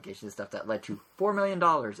Pass notifications and stuff that led to $4 million in a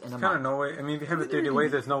month. Kind of no way. I mean, if you have a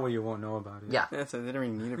 3DS, there's no way you won't know about it. Yeah. So they don't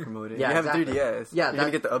even need to promote it. Yeah, you have exactly. a 3DS. Yeah, you're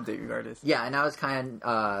going to get the update regardless. Yeah, and that was kind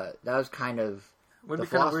of would be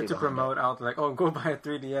kind of weird to promote out, go buy a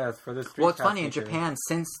 3DS for this. Well, it's funny, in Japan,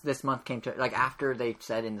 since this month came to, after they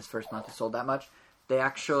said in this first month it sold that much, they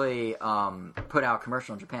actually put out a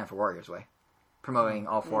commercial in Japan for Warriors Way, promoting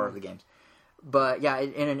all 4 of the games. But, yeah,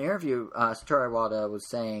 in an interview, Satoru Iwata was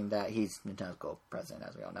saying that he's Nintendo's gold president,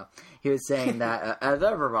 as we all know. He was saying that, as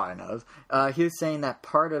everybody knows, he was saying that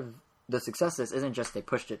part of the success of this isn't just they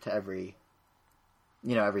pushed it to every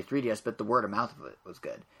 3DS, but the word of mouth of it was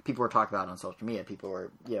good. People were talking about it on social media. People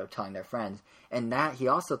were, telling their friends. And that, he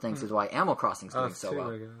also thinks, is why Animal Crossing's doing so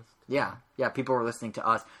well. Yeah, people were listening to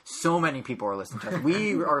us. So many people were listening to us.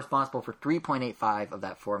 We are responsible for 3.85 of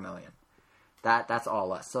that 4 million. That's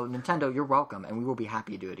all us. So Nintendo, you're welcome, and we will be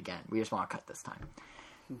happy to do it again. We just want to cut this time.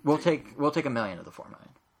 We'll take 1 million of the 4 million.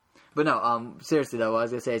 But no, seriously though, what I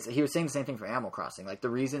was gonna say is he was saying the same thing for Animal Crossing. Like,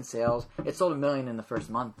 the reason sales, it sold 1 million in the first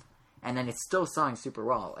month, and then it's still selling super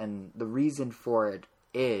well. And the reason for it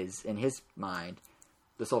is, in his mind,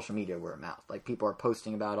 the social media word of mouth. Like, people are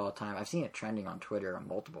posting about it all the time. I've seen it trending on Twitter on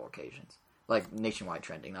multiple occasions. Like, nationwide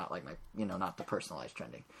trending, not like not the personalized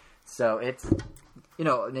trending. So it's,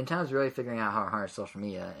 Nintendo's really figuring out how to harness social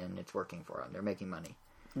media, and it's working for them. They're making money.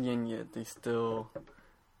 And yet they still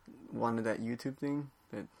wanted that YouTube thing.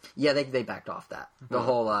 Yeah, they backed off that. The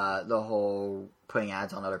whole putting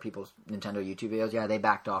ads on other people's Nintendo YouTube videos. Yeah, they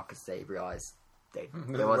backed off because they realized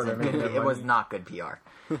it was not good PR.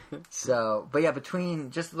 So, but yeah,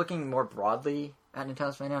 between just looking more broadly at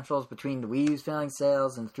Nintendo's financials, between the Wii U's failing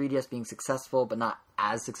sales and the 3DS being successful but not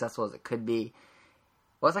as successful as it could be,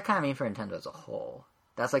 what does that kind of mean for Nintendo as a whole?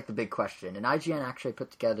 That's the big question. And IGN actually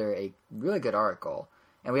put together a really good article,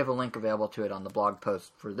 and we have a link available to it on the blog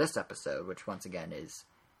post for this episode, which once again is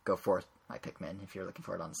Go Forth My Pikmin, if you're looking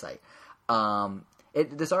for it on the site.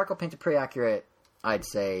 This article paints a pretty accurate, I'd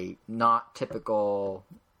say, not typical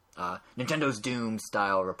Nintendo's Doom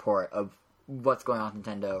style report of what's going on with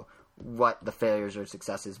Nintendo, what the failures or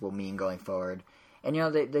successes will mean going forward. And,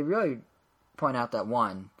 they really point out that,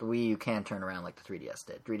 one, the Wii U can turn around like the 3DS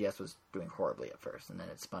did. 3DS was doing horribly at first, and then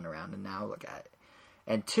it spun around, and now look at it.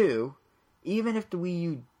 And two, even if the Wii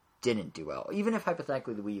U didn't do well, even if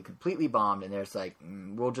hypothetically the Wii U completely bombed, and there's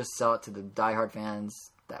we'll just sell it to the diehard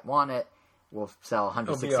fans that want it, we'll sell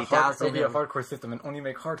 160,000. It'll be a hardcore system and only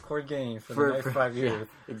make hardcore games for the next 5 years.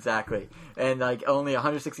 Yeah, exactly. And only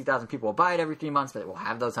 160,000 people will buy it every 3 months, but it will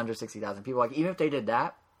have those 160,000 people. Even if they did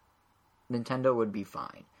that, Nintendo would be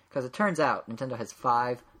fine. Because it turns out Nintendo has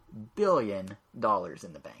 $5 billion in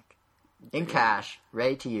the bank. In cash,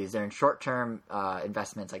 ready to use. They're in short-term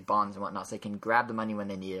investments like bonds and whatnot, so they can grab the money when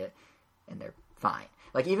they need it, and they're fine.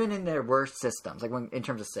 Like, even in their worst systems, like in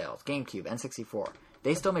terms of sales, GameCube, N64,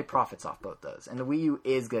 they still made profits off both those. And the Wii U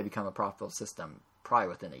is going to become a profitable system probably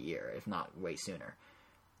within a year, if not way sooner.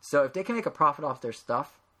 So if they can make a profit off their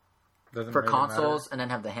stuff Doesn't for really consoles, matter. and then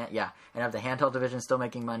have the handheld division still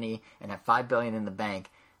making money, and have $5 billion in the bank,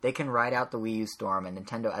 they can ride out the Wii U storm, and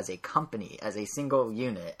Nintendo as a company, as a single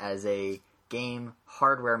unit, as a game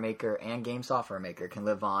hardware maker and game software maker can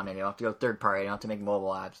live on, and they don't have to go third party, they don't have to make mobile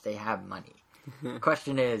apps, they have money. The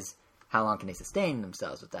question is, how long can they sustain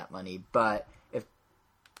themselves with that money? But if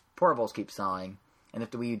portables keep selling, and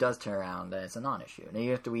if the Wii U does turn around, then it's a non-issue. And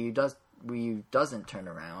even if the Wii U doesn't turn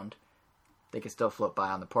around, they can still float by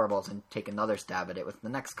on the portables and take another stab at it with the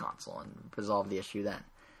next console and resolve the issue then.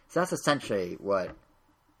 So that's essentially what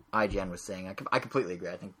IGN was saying. I completely agree.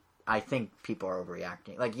 I think people are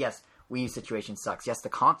overreacting. Like, yes, Wii U situation sucks. Yes, the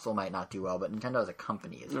console might not do well, but Nintendo as a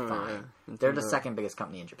company is fine. Yeah. They're the second biggest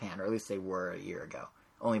company in Japan, or at least they were a year ago,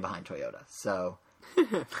 only behind Toyota. So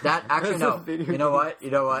that actually no. You know what?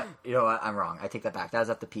 I'm wrong. I take that back. That was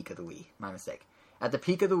at the peak of the Wii. My mistake. At the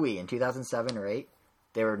peak of the Wii in 2007 or 8,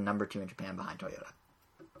 they were number 2 in Japan behind Toyota.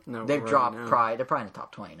 No, they've dropped. They're probably in the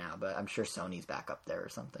top 20 now, but I'm sure Sony's back up there or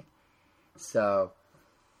something. So,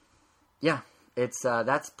 yeah, it's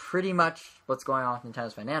that's pretty much what's going on with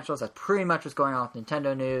Nintendo's financials. That's pretty much what's going on with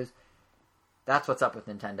Nintendo news. That's what's up with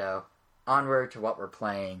Nintendo. Onward to what we're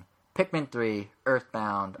playing. Pikmin 3,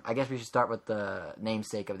 Earthbound. I guess we should start with the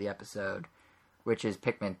namesake of the episode, which is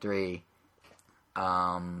Pikmin 3.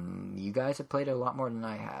 You guys have played it a lot more than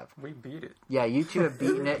I have. We beat it. Yeah, you two have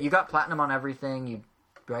beaten it. You got platinum on everything,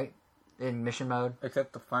 right? In mission mode?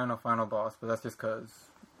 Except the final boss, but that's just because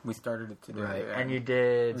we started it today. Right, and you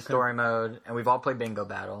did story mode, and we've all played Bingo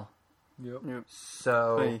Battle. Yep.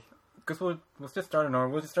 So... Because let's just start in order.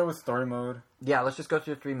 We'll just start with story mode. Yeah, let's just go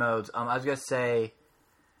through the 3 modes. I was going to say...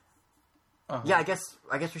 Yeah, I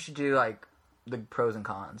guess we should do, like, the pros and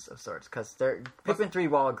cons of sorts, because Pikmin 3,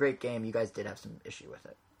 while a great game, you guys did have some issue with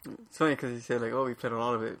it. It's funny because you said, like, we played a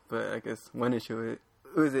lot of it, but I guess one issue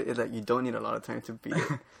with it is that you don't need a lot of time to beat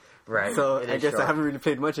it. Right. So I guess I haven't really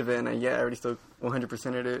played much of it, and I already still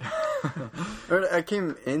 100%ed it.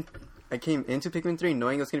 I came into Pikmin 3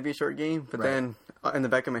 knowing it was going to be a short game, but then in the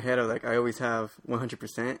back of my head, I was like, I always have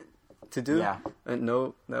 100% to do. Yeah. And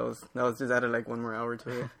no, that was just added like 1 more hour to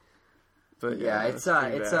it. But yeah,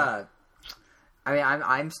 I mean,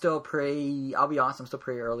 I'm still pretty. I'll be honest, I'm still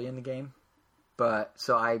pretty early in the game, but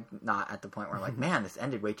so I'm not at the point where I'm like, man, this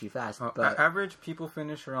ended way too fast. But average people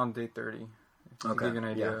finish around day 30. To give you an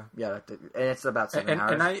idea. Yeah, and it's about 7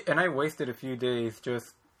 hours. And I wasted a few days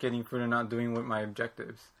just getting through and not doing what my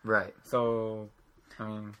objectives. Right. So, I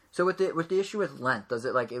mean. So with the issue with length, does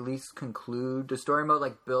it like at least conclude the story mode,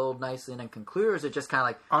 like build nicely and then conclude, or is it just kind of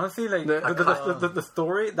like honestly like the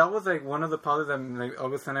story that was like one of the positives that like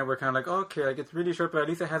August and I were kind of like okay, like it's really short, but at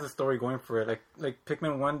least it has a story going for it. Like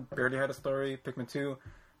Pikmin 1 barely had a story, Pikmin 2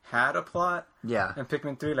 had a plot, and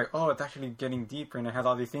Pikmin 3 like it's actually getting deeper and it has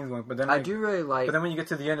all these things going. But then I do really like. But then when you get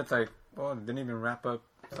to the end, it's like it didn't even wrap up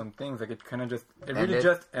some things. Like it kind of just really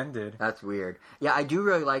just ended. That's weird. Yeah, I do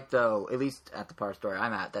really like though, at least at the part of story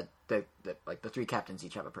I'm at, that like the 3 captains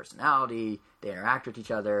each have a personality. They interact with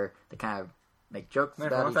each other. They kind of make jokes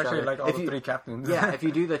about each other. Like all the 3 captains. Yeah, if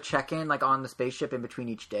you do the check-in like on the spaceship in between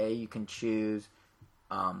each day, you can choose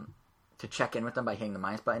to check in with them by hitting the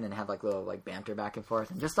minus button and have like little like banter back and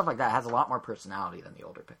forth and just stuff like that. It has a lot more personality than the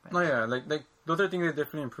older Pikmin. Oh yeah, like those are things they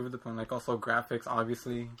definitely improved upon. Like also graphics,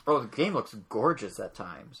 obviously. Oh, the game looks gorgeous at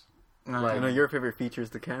times. Like, your favorite feature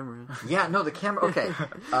is the camera. Yeah, no, the camera. Okay,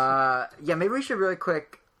 yeah, maybe we should really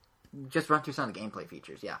quick just run through some of the gameplay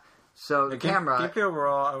features. Yeah, so the camera. Gameplay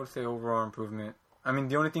overall, I would say overall improvement. I mean,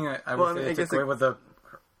 the only thing I would say took away was the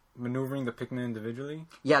maneuvering the Pikmin individually.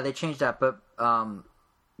 Yeah, they changed that, but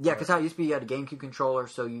yeah, because how it used to be, you had a GameCube controller,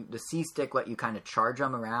 so the C stick let you kind of charge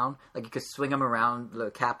them around. Like, you could swing them around the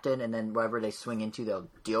captain, and then whatever they swing into, they'll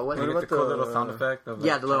deal with. What about the cool little sound effect? Of,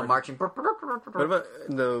 the little marching. What about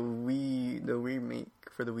the Wii make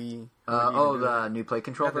for the Wii? The new Play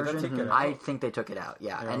Control version? I think they took it out,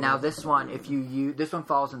 yeah. And now this one, this one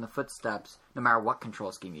follows in the footsteps, no matter what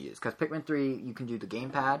control scheme you use. Because Pikmin 3, you can do the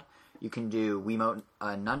gamepad. You can do Wiimote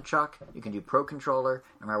Nunchuck. You can do Pro Controller.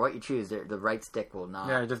 No matter what you choose, the right stick will not.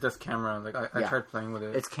 Yeah, it just does camera. Like I tried playing with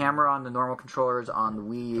it. It's camera on the normal controllers. On the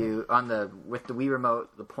Wii U, with the Wii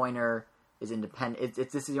remote, the pointer is independent.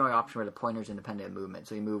 This is the only option where the pointer is independent of movement.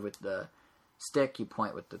 So you move with the stick. You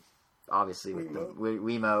point with the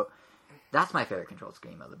Wiimote. That's my favorite control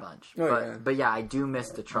scheme of the bunch. But yeah, I do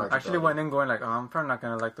miss the charge. I actually went in going like, I'm probably not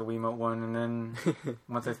gonna like the Wiimote one, and then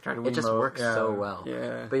once I tried the Wiimote, it just works so well.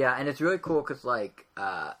 Yeah. But yeah, and it's really cool because like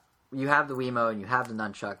you have the Wiimote and you have the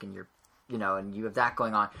nunchuck and and you have that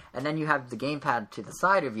going on, and then you have the gamepad to the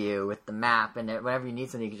side of you with the map, and whenever you need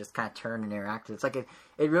something, you can just kind of turn and interact. It's like it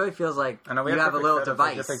really feels like you have a little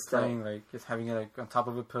device, just like playing, like just having it like on top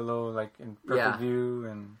of a pillow, like in perfect view,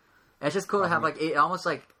 and it's just cool to have like it almost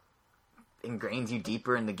like ingrains you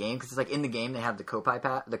deeper in the game because it's like in the game they have the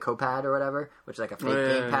Copad or whatever, which is like a fake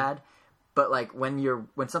gamepad. But like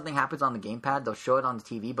when something happens on the gamepad, they'll show it on the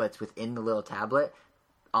TV, but it's within the little tablet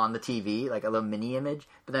on the TV, like a little mini image.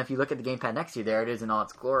 But then if you look at the gamepad next to you, there it is in all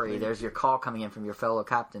its glory. There's your call coming in from your fellow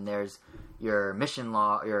captain. There's your mission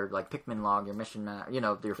log, your like Pikmin log, your mission, your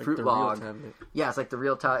like fruit log. Yeah, it's like the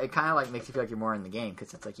real tablet. It kind of like makes you feel like you're more in the game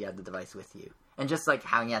because it's like you have the device with you. And just like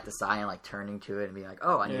having it at the side and like turning to it and being like,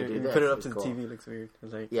 oh, I need to do this. Put it up to the TV, looks weird.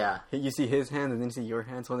 It's like, you see his hand and then you see your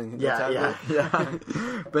hands holding the tablet.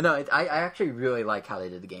 Yeah. But no, I actually really like how they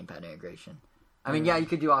did the gamepad integration. I mean, you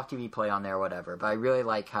could do off-TV play on there or whatever, but I really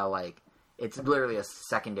like how, like, it's literally a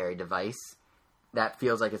secondary device that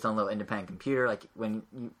feels like its own little independent computer. Like,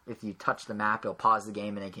 if you touch the map, it'll pause the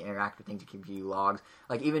game and they can interact with things to give you logs.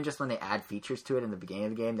 Like, even just when they add features to it in the beginning of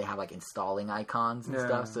the game, they have, like, installing icons and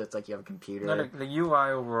stuff, so it's like you have a computer. No, the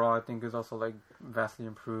UI overall, I think, is also, like, vastly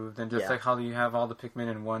improved. And just, like, how you have all the Pikmin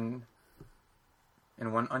in one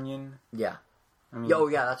onion. Yeah. I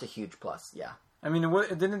mean, that's a huge plus, I mean,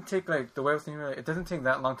 it didn't take, like, the way I was thinking about it doesn't take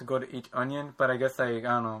that long to go to each onion, but I guess, like,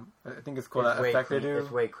 I don't know, I think it's cool that effect they do. It's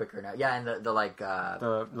way quicker now. Yeah, and the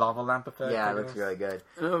lava lamp effect. Yeah, it looks really good.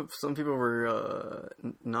 I know some people were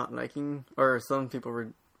not liking, or some people were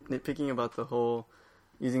nitpicking about the whole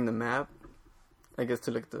using the map, I guess,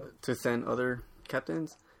 to send other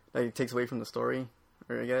captains. Like, it takes away from the story,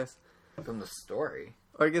 or I guess. From the story?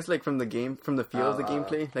 Or I guess, like, from the game, from the feel of the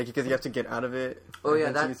gameplay. Like, because you have to get out of it.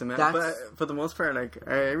 Use the map. But for the most part, like,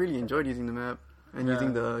 I really enjoyed using the map. And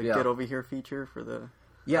using the get over here feature for the...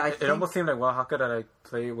 Yeah, it almost seemed like, well, how could I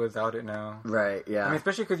play without it now? Right, yeah. I mean,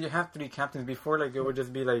 especially because you have 3 captains. Before, like, it would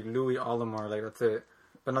just be, like, Louis Olimar, like, that's it.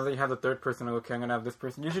 But now that you have the third person, like, okay, I'm going to have this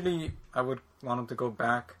person. Usually, I would want them to go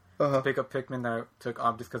back to pick up Pikmin that I took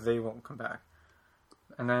off just because they won't come back.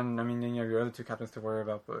 And then, I mean, then you have your other 2 captains to worry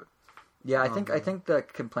about, but... Yeah, I think the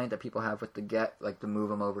complaint that people have with the move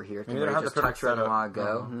them over here thing, where you just touch where you want to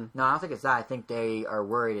go. Mm-hmm. No, I don't think it's that. I think they are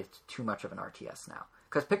worried it's too much of an RTS now.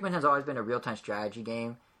 Because Pikmin has always been a real-time strategy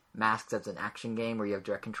game, masked as an action game where you have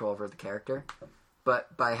direct control over the character.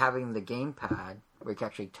 But by having the gamepad, where you can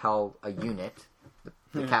actually tell a unit,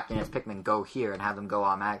 the captain as Pikmin, go here, and have them go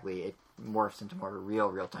automatically, it morphs into more of a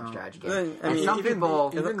real-time strategy game. And some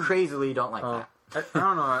people crazily don't like that. I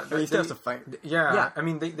don't know. You still have to fight. Yeah. I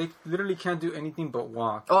mean, they literally can't do anything but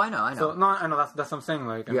walk. Oh, I know. So, no, I know. That's what I'm saying.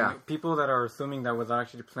 Like, I mean, people that are assuming that without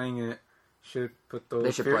actually playing it should put those.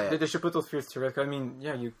 They should put those fears to rest. I mean,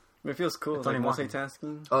 it feels cool. It's like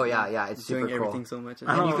multitasking. Oh yeah, it's super doing everything so much.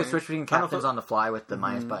 And you can switch between captains on the fly with the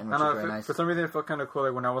minus button, which is very nice. For some reason, it felt kind of cool.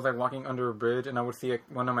 Like when I was like walking under a bridge, and I would see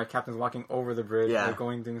one of my captains walking over the bridge, like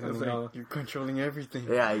going things. Like, you're controlling everything.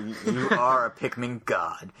 Yeah, you are a Pikmin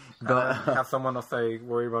god. But have someone else like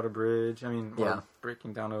worry about a bridge. I mean,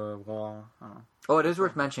 breaking down a wall. I don't know. Oh, it is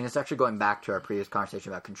worth mentioning. It's actually going back to our previous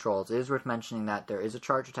conversation about controls. It is worth mentioning that there is a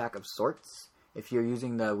charge attack of sorts. If you're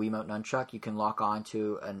using the Wiimote nunchuck, you can lock on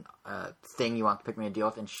to a thing you want the Pikmin to deal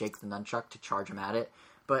with and shake the nunchuck to charge them at it.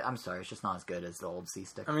 But I'm sorry, it's just not as good as the old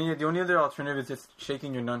C-Stick. I mean, the only other alternative is just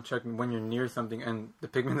shaking your nunchuck when you're near something, and the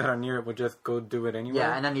Pikmin that are near it will just go do it anyway.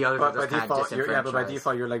 Yeah, and then the others will just kind of disenfranchise. But by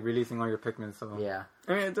default, you're like releasing all your Pikmin, so... Yeah.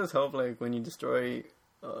 I mean, it does help, like, when you destroy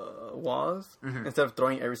walls, instead of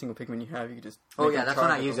throwing every single Pikmin you have, you can just... that's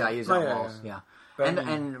when I use it. I use it on walls, yeah.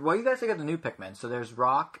 And what do you guys think of the new Pikmin? So there's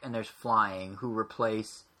Rock and there's Flying, who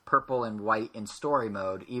replace Purple and White in story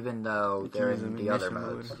mode, even though they're in the other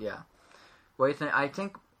modes. Yeah. What do you think? I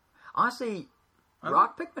think, honestly,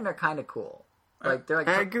 Rock Pikmin are kind of cool. Like they're like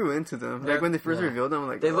I grew into them. Like when they first revealed them, I'm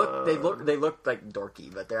like they look like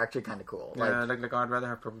dorky, but they're actually kind of cool. Yeah, like I'd rather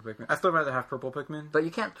have Purple Pikmin. I still rather have Purple Pikmin. But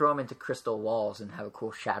you can't throw them into crystal walls and have a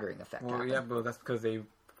cool shattering effect. Well, yeah, but that's because they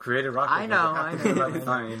created Rock. I know.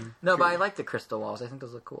 No, but I like the crystal walls. I think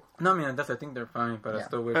those look cool. No, I mean I think they're fine, but I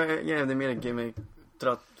still wish. They made a gimmick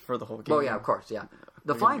for the whole game. Oh yeah, of course, yeah.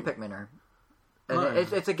 The Flying Pikmin are.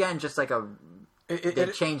 It's again just like a. They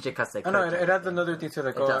changed it because they could. No, it adds another thing to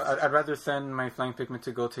like. I'd rather send my Flying Pikmin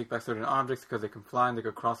to go take back certain objects because they can fly and they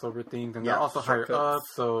can cross over things, and they're also higher up,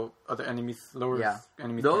 so other enemies,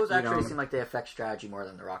 enemies. Those actually seem like they affect strategy more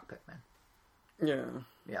than the Rock Pikmin.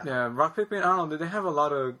 Yeah, Rock Pikmin, I don't know, they have a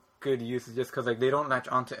lot of good uses just because like, they don't latch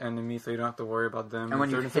onto enemies, so you don't have to worry about them. And when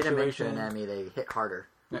you hit them into an enemy, they hit harder.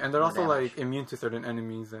 Yeah, and they're also like immune to certain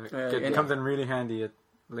enemies. It comes in really handy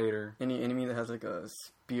later. Any enemy that has like a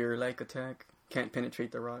spear-like attack. Can't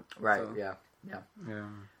penetrate the rock. Right, so. yeah. Yeah.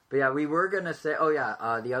 But yeah, we were going to say,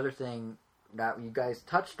 the other thing that you guys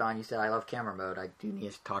touched on, you said, I love camera mode. I do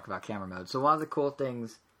need to talk about camera mode. So one of the cool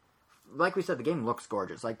things, like we said, the game looks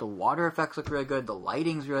gorgeous. Like, the water effects look really good, the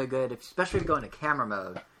lighting's really good, especially if you go into camera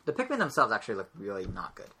mode. The Pikmin themselves actually look really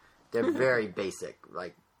not good. They're very basic.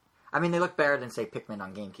 Like, I mean, they look better than, say, Pikmin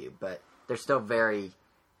on GameCube, but they're still very...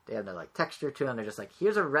 They have no, like, texture to them. They're just like,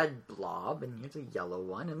 here's a red blob, and here's a yellow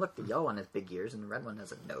one. And look, the yellow one has big ears, and the red one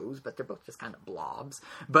has a nose, but they're both just kind of blobs.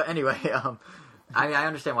 But anyway, I mean, I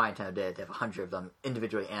understand why Nintendo did it. They have 100 of them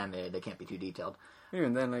individually animated. They can't be too detailed.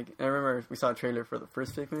 Even then, like, I remember we saw a trailer for the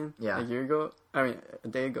first Pikmin a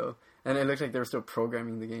day ago, and it looked like they were still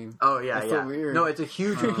programming the game. Oh, yeah, That's so weird. No, it's a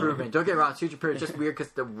huge improvement. Don't get me wrong, it's a huge improvement. It's just weird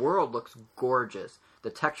because the world looks gorgeous. The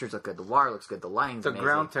textures look good. The water looks good. The lighting's amazing. The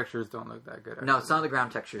ground textures don't look that good. Actually. No, some of the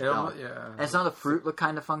ground textures don't. Yeah. And some of the fruit look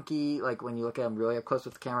kind of funky, like when you look at them really up close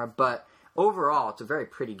with the camera. But overall, it's a very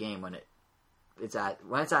pretty game when it's at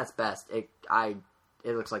its best. It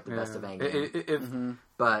looks like the best of any game.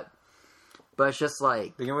 But it's just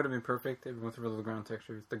like... The game would have been perfect if it went through the ground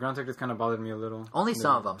textures. The ground textures kind of bothered me a little. Only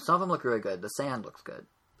some of them. Some of them look really good. The sand looks good.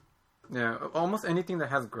 Yeah, almost anything that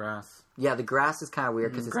has grass. Yeah, the grass is kind of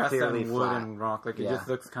weird because it's clearly and wood flat. and rock. Like, it just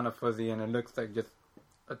looks kind of fuzzy and it looks like just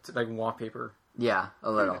like wallpaper. Yeah,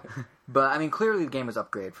 a little. But, I mean, clearly the game was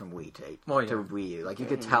upgraded from Wii to Wii U. Like, you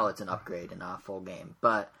could tell it's an upgrade and not a full game.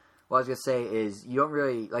 But what I was going to say is you don't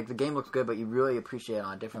really... Like, the game looks good, but you really appreciate it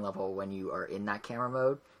on a different level when you are in that camera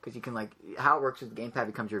mode. Because you can, like... How it works is the gamepad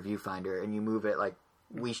becomes your viewfinder, and you move it, like,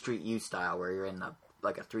 Wii Street U style, where you're in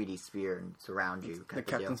like a 3D sphere and surround you. The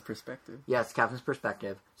captain's perspective. Yeah, it's captain's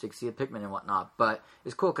perspective, so you can see the Pikmin and whatnot. But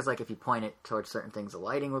it's cool because, like, if you point it towards certain things, the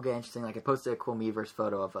lighting will get interesting. Like, I posted a cool Miiverse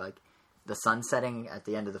photo of, like, the sun setting at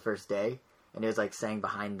the end of the first day, and it was, like, saying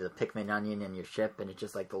behind the Pikmin onion and your ship, and it's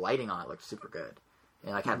just, like, the lighting on it looked super good.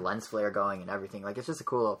 And, like, had lens flare going and everything. Like, it's just a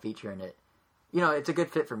cool little feature in it. You know, it's a good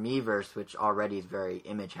fit for Miiverse, which already is very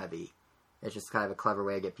image-heavy. It's just kind of a clever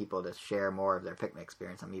way to get people to share more of their Pikmin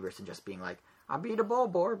experience on Miiverse and just being like, I beat a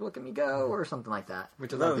Bulborb, look at me go, or something like that.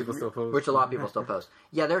 Which a lot of people still post.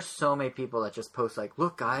 Yeah, there's so many people that just post like,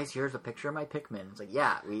 look guys, here's a picture of my Pikmin. It's like,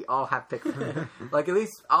 yeah, we all have Pikmin. Like, at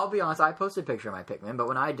least, I'll be honest, I posted a picture of my Pikmin, but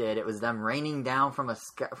when I did, it was them raining down from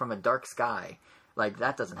a dark sky. Like,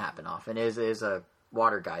 that doesn't happen often. It is a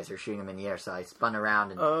water geyser shooting them in the air, so I spun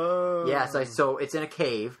around and... Yeah, so it's in a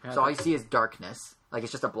cave, so all you see is darkness. Like,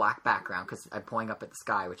 it's just a black background, because I'm pointing up at the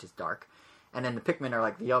sky, which is dark. And then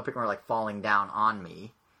the yellow Pikmin are, like, falling down on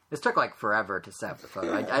me. This took, like, forever to set up the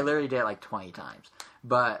photo. I literally did it, like, 20 times.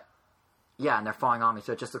 But, yeah, and they're falling on me,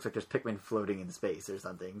 so it just looks like there's Pikmin floating in space or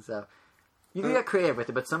something. So, you can get creative with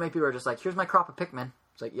it, but so many people are just like, here's my crop of Pikmin.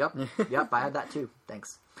 It's like, yep, I had that too.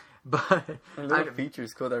 Thanks. But and little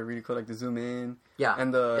features cool that are really cool, like the zoom in. Yeah,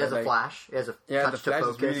 and it has a flash. It has a touch the flash to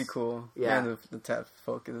focus. is really cool. Yeah, and the tap to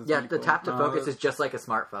focus. Is really the cool. tap to focus is just like a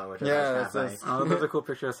smartphone, which is funny. Another cool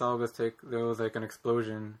picture I saw was there was like an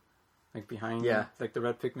explosion, like behind. Yeah, like the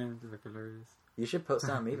red Pikmin. It's like hilarious. You should post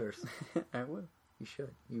that on Miiverse. I will. You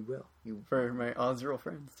should. You will. For my all 0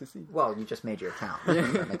 friends to see. Well, you just made your account.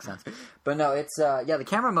 That makes sense. But no, it's the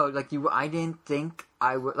camera mode. Like I didn't think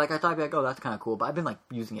I would. Like I thought I'd be like, oh, that's kind of cool. But I've been like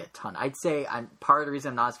using it a ton. I'd say part of the reason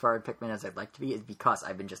I'm not as far at Pikmin as I'd like to be is because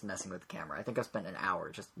I've been just messing with the camera. I think I've spent an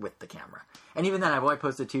hour just with the camera, and even then, I've only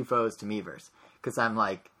posted 2 photos to Miiverse because I'm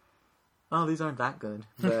like, oh, these aren't that good.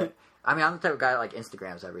 But I mean, I'm the type of guy that like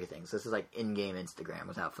Instagrams everything. So this is like in-game Instagram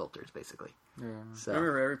without filters, basically. Yeah. So I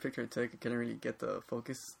remember every picture I took, I couldn't really get the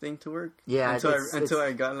focus thing to work. Yeah. Until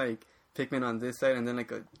I got like Pikmin on this side and then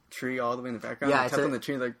like a tree all the way in the background. Yeah, I tapped on the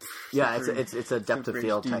tree and like. It's a depth of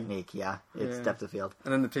field technique. Yeah, it's depth of field.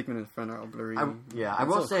 And then the Pikmin in front are all blurry. I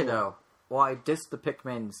will say though, while I diss the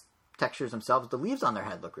Pikmin's textures themselves, the leaves on their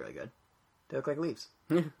head look really good. They look like leaves.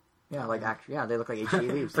 Yeah, like they look like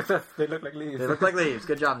HD leaves. They look like leaves. They look like leaves.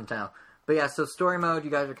 Good job, Nintendo. But yeah, so story mode,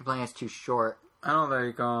 you guys are complaining it's too short. I don't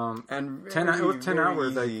like and it was 10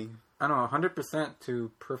 hours. Easy. Like I don't know, 100%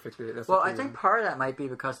 to perfect it. That's I think part of that might be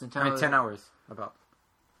because Nintendo. I mean, 10 hours about.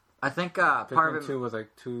 I think part of it. 2 was like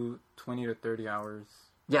 20 to 30 hours.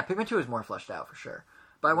 Yeah, Pikmin 2 is more fleshed out for sure.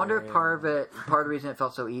 But I wonder if part of the reason it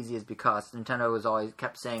felt so easy is because Nintendo was always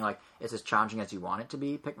kept saying like it's as challenging as you want it to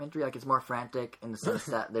be. Pikmin 3, like it's more frantic in the sense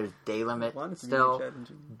that there's day limit still,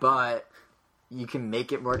 but you can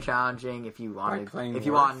make it more challenging if you want to. If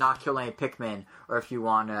you want to not kill any Pikmin, or if you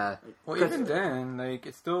want to. Well, even then, like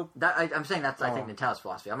it's still. I'm saying that's I think Nintendo's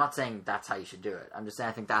philosophy. I'm not saying that's how you should do it. I'm just saying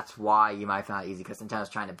I think that's why you might find it easy because Nintendo's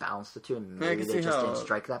trying to balance the two, and maybe they just didn't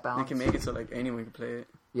strike that balance. You can make it so like anyone can play it.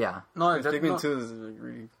 Yeah. No, Pikmin 2 is like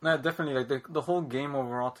really... No, definitely. Like, the whole game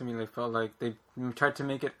overall, to me, like, felt like they tried to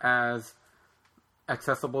make it as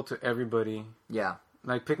accessible to everybody. Yeah.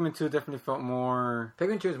 Like, Pikmin 2 definitely felt more...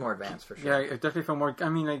 Pikmin 2 is more advanced, for sure. Yeah, it definitely felt more... I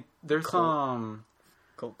mean, like, there's some...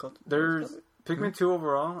 There's... Pikmin 2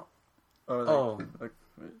 overall...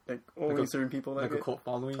 Like only certain people like a cult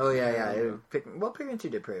following. Oh, yeah. Pikmin 2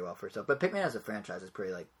 did pretty well for itself. But Pikmin as a franchise is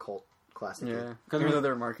pretty, like, cult classic. Yeah. Because even though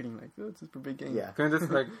they're marketing, like, oh, it's a super big game. Yeah. Because this,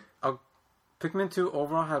 like... Pikmin 2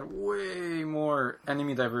 overall had way more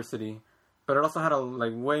enemy diversity. But it also had,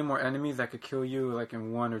 way more enemies that could kill you, like,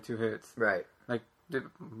 in 1 or 2 hits. Right. Like, they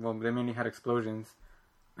mainly had explosions.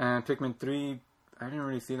 And Pikmin 3, I didn't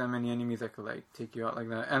really see that many enemies that could, like, take you out like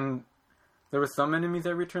that. And there were some enemies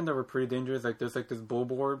that returned that were pretty dangerous. Like, there's, like, this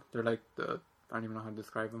Bulborb. They're, like, I don't even know how to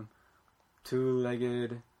describe them.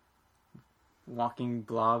 2-legged walking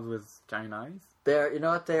blobs with giant eyes. You know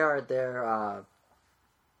what they are? They're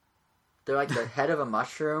like the head of a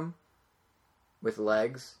mushroom with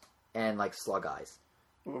legs and, like, slug eyes.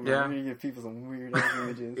 Well, yeah. You give people some weird ass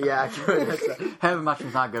images. Yeah, actually, head of a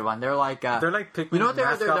mushroom's not a good one. They're like... they're like Pikmin. You know what they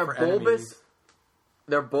are? They're bulbous... Enemies.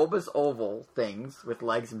 They're bulbous oval things with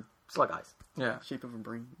legs and slug eyes. Yeah. Shape of a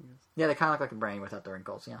brain, I guess. Yeah, they kind of look like a brain without the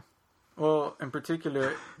wrinkles, yeah. Well, in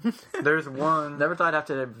particular, there's one... Never thought I'd have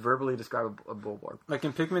to verbally describe a Bulborb. Like,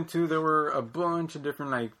 in Pikmin 2, there were a bunch of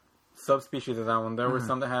different, like, subspecies of that one. There were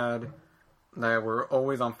some that were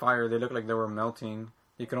always on fire. They looked like they were melting.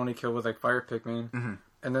 You could only kill with, like, fire Pikmin. Mm-hmm.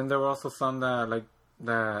 And then there were also some that, like,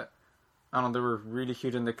 I don't know, they were really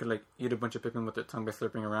huge and they could, like, eat a bunch of Pikmin with their tongue by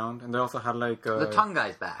slurping around. And they also had, like... the tongue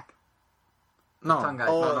guy's back. No. Tongue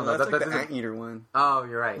guy's that's like the anteater one. Oh,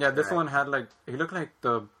 you're right. Yeah, this one had, like... He looked like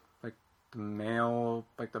the male,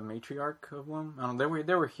 like, the matriarch of one. I don't know,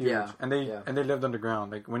 they were huge. Yeah. And they lived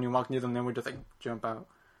underground. Like, when you walk near them, they would just, like, jump out.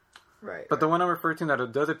 Right. But the one I referred to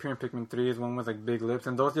that does appear in Pikmin 3 is one with, like, big lips.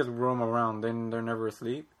 And those just roam around. They're never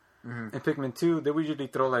asleep. Mm-hmm. In Pikmin 2, they would usually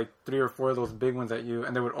throw like 3 or 4 of those big ones at you,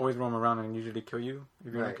 and they would always roam around and usually kill you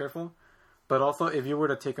if you're not careful. But also, if you were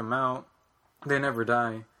to take them out, they never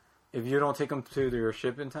die. If you don't take them to your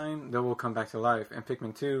ship in time, they will come back to life. In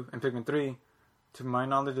Pikmin 2 and Pikmin 3, to my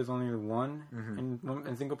knowledge, there's only one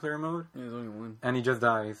in single player mode. Yeah, there's only one. And he just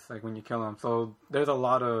dies, like, when you kill him. So there's a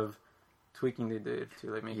lot of tweaking they did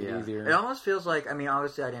to, like, make it easier. It almost feels like, I mean,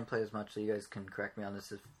 obviously I didn't play as much, so you guys can correct me on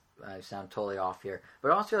this if I sound totally off here. But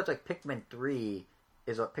it almost feels like Pikmin 3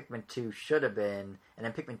 is what Pikmin 2 should have been, and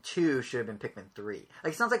then Pikmin 2 should have been Pikmin 3.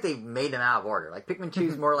 Like, it sounds like they made them out of order. Like, Pikmin 2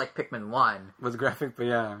 is more like Pikmin 1. With graphic, but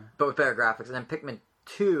yeah. But with better graphics. And then Pikmin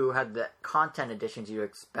 2 had the content additions you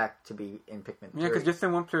expect to be in Pikmin 3. Yeah, because just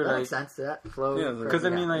in one player, that like... makes sense to that flow. Yeah, because,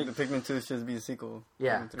 I mean, like... The Pikmin 2 should be a sequel.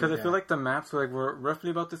 Yeah. Because I feel like the maps were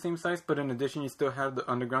roughly about the same size, but in addition, you still had the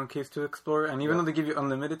underground caves to explore. And even though they give you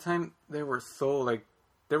unlimited time, they were so, like...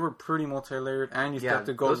 They were pretty multi-layered, and you still have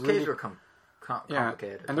to go those really... caves were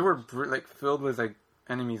complicated. And they were, like, filled with, like,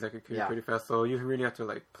 enemies that could kill you pretty fast. So you really have to,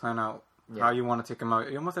 like, plan out how you want to take them out.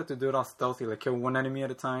 You almost have to do it all stealthy, like, kill one enemy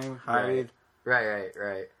at a time, hide.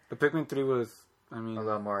 Right. The Pikmin 3 was, I mean... a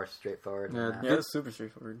little more straightforward. Yeah, it's super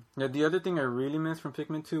straightforward. Yeah, the other thing I really missed from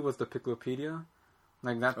Pikmin 2 was the Piclopedia.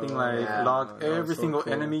 Like, that thing, logged every single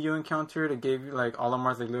enemy you encountered. It gave you, like,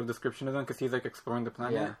 Olimar's, like, little description of them, because he's, like, exploring the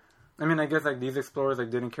planet. Yeah. I mean, I guess, like, these explorers, like,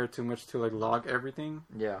 didn't care too much to, like, log everything.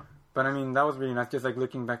 Yeah. But, I mean, that was really nice, just, like,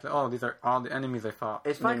 looking back, like, these are all the enemies I fought.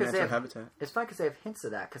 It's fun because they have hints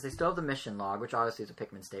of that, because they still have the mission log, which obviously is a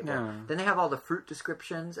Pikmin staple. Yeah. Then they have all the fruit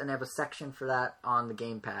descriptions, and they have a section for that on the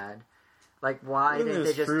gamepad. Like, why didn't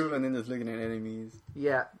they just... fruit, and then just looking at enemies.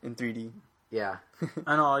 Yeah. In 3D. Yeah.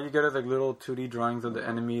 I know, all you get is, like, little 2D drawings of the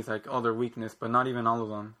enemies, like, their weakness, but not even all of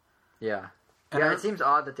them. Yeah. And it seems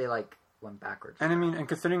odd that they, like... went backwards. And I mean, and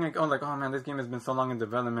considering like, oh man, this game has been so long in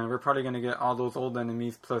development, we're probably going to get all those old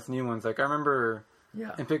enemies plus new ones. Like, I remember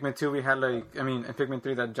in Pikmin 2 we had in Pikmin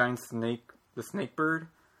 3 that giant snake, the snake bird.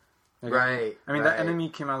 Like, right. I mean, that enemy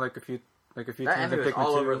came out like a few that times in enemy was Pikmin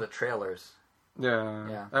all 2. over the trailers.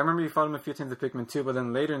 Yeah. I remember you fought him a few times in Pikmin 2, but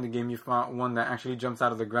then later in the game you fought one that actually jumps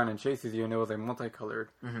out of the ground and chases you, and it was like multicolored.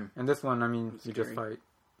 Mm-hmm. And this one, I mean, you just fight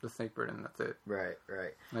the snake bird and that's it. Right.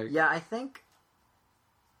 Like, yeah, I think...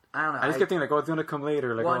 I don't know. I just kept thinking, like, it's going to come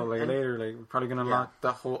later. Like, later. Like, we're probably going to unlock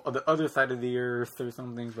the other side of the Earth or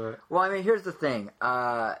something, but... Well, I mean, here's the thing.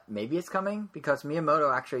 Maybe it's coming, because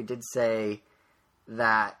Miyamoto actually did say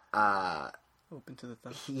that... open to the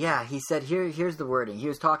thought. Yeah, he said, here's the wording. He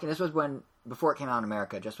was talking... This was before it came out in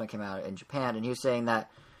America, just when it came out in Japan, and he was saying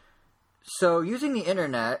that... So, using the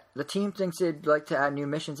internet, the team thinks they'd like to add new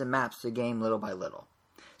missions and maps to the game little by little.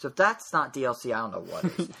 So, if that's not DLC, I don't know what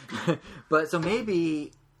is. But, so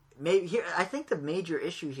maybe... maybe here, I think the major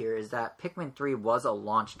issue here is that Pikmin 3 was a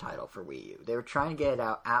launch title for Wii U. They were trying to get it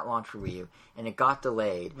out at launch for Wii U, and it got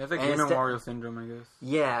delayed. That's like Game & Wario syndrome, I guess.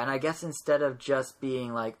 Yeah, and I guess instead of just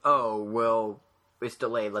being like, oh, well, it's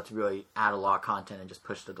delayed, let's really add a lot of content and just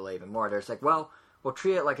push the delay even more, there's like, well, we'll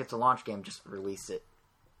treat it like it's a launch game, just release it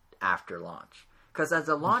after launch. Because as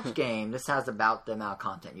a launch game, this has about the amount of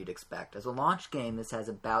content you'd expect. As a launch game, this has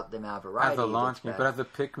about the amount of variety. As a launch game, but as a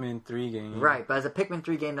Pikmin 3 game. Right, but as a Pikmin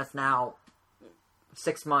 3 game that's now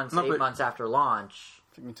 6 months, 8 months after launch.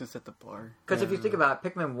 Pikmin 2 set the bar. Because if you think about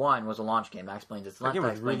it, Pikmin 1 was a launch game. That explains its length, that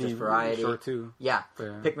explains its variety. Really short too. Yeah.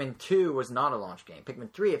 Pikmin 2 was not a launch game.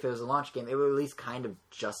 Pikmin 3, if it was a launch game, it would at least kind of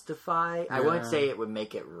justify. I wouldn't say it would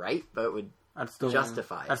make it right, but it would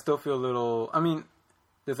justify. I'd still feel a little,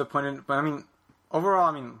 disappointed, but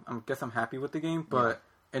overall, I guess I'm happy with the game, but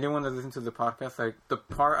anyone that listens to the podcast, like, the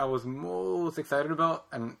part I was most excited about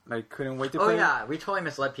and, like, couldn't wait to play. Oh, yeah. We totally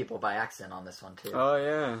misled people by accident on this one, too. Oh,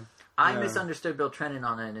 yeah. I misunderstood Bill Trennan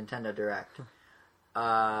on a Nintendo Direct.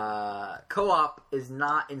 Co-op is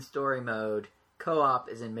not in story mode. Co-op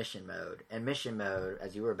is in mission mode. And mission mode,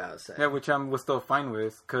 as you were about to say. Yeah, which I was still fine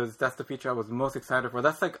with, because that's the feature I was most excited for.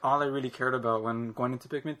 That's, like, all I really cared about when going into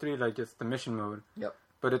Pikmin 3, like, just the mission mode. Yep.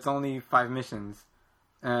 But it's only 5 missions.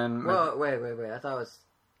 And well, wait. I thought it was...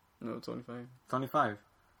 No, it's only 5. It's only 5.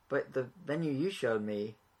 But the venue you showed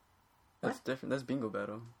me... That's different. That's Bingo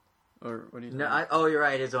Battle. Or what do you No, you're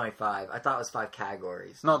right. It's only 5. I thought it was 5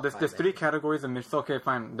 categories. No, there's 3 categories of missions. Okay,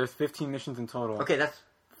 fine. There's 15 missions in total. Okay, that's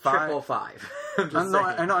triple 5.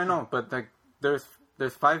 I know. But, like, there's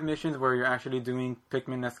 5 missions where you're actually doing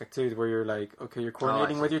Pikmin-esque activities where you're, like, okay, you're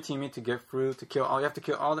coordinating with your teammate to get fruit, to kill all... You have to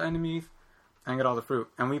kill all the enemies... and get all the fruit.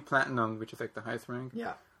 And we platinumed, which is like the highest rank.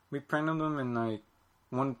 Yeah. We platinumed them in like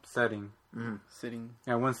one setting. Mm-hmm. Sitting.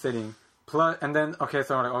 Yeah, one sitting. Plus, and then, okay,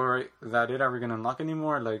 so we're like, alright, is that it? Are we going to unlock any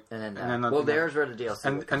more? Like, and then well, there's where the DLC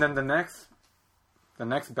and then the next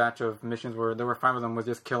batch of missions there were 5 of them was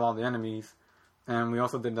just kill all the enemies. And we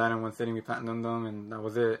also did that in one sitting. We platinumed them, and that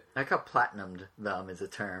was it. I like how platinumed them is a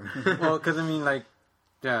term. Well, because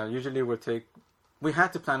usually it would take... We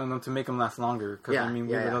had to plan on them to make them last longer, because we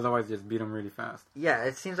would otherwise just beat them really fast. Yeah,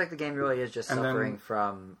 it seems like the game really is just suffering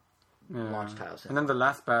from launch tiles. And then the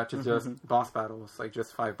last batch is just boss battles, like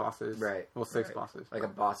just 5 bosses. Right. Well, 6 bosses. Like a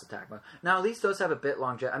boss attack mode. Now, at least those have a bit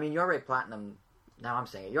longevity. I mean, you already platinum... Now I'm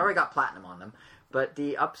saying it. You already got platinum on them. But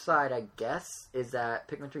the upside, I guess, is that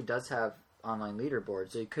Pikmin 3 does have online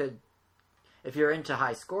leaderboards, so you could... If you're into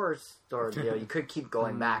high scores, or you could keep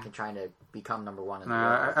going back and trying to become number 1 in the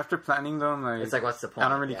world. After planning them, like, it's like, what's the point? I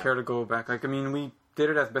don't really care to go back. Like, I mean, we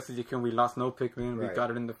did it as best as you can. We lost no Pikmin. We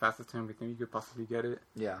got it in the fastest time we think you could possibly get it.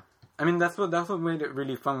 Yeah. I mean, that's what made it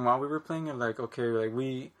really fun while we were playing it. Like, okay, like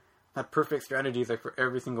we had perfect strategies like for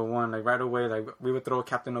every single one. Like right away, like we would throw a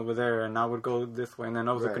captain over there, and I would go this way, and then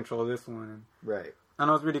I would control this one. Right. And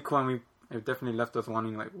it was really cool. And it definitely left us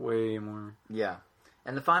wanting like way more. Yeah.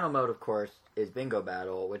 And the final mode, of course, is Bingo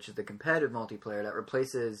Battle, which is the competitive multiplayer that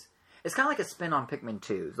replaces... It's kind of like a spin on Pikmin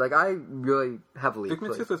 2's. Like, I really heavily...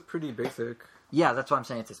 Pikmin 2 was pretty basic. Yeah, that's why I'm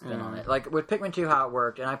saying it's a spin on it. Like, with Pikmin 2, how it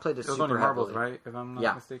worked, and I played this super heavily. It was only marbles, right? If I'm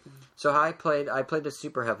not mistaken. So I played this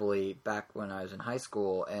super heavily back when I was in high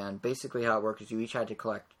school, and basically how it worked is you each had to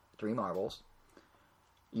collect 3 marbles.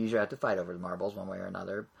 You usually had to fight over the marbles one way or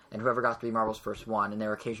another, and whoever got 3 marbles first won, and there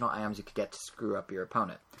were occasional items you could get to screw up your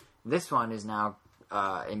opponent. This one is now...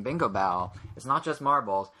 in Bingo Battle, it's not just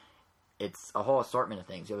marbles, it's a whole assortment of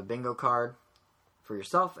things. You have a bingo card for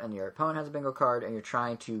yourself, and your opponent has a bingo card, and you're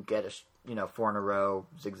trying to get 4 in a row,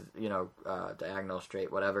 diagonal, straight,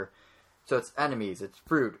 whatever. So it's enemies, it's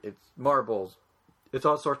fruit, it's marbles, it's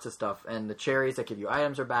all sorts of stuff. And the cherries that give you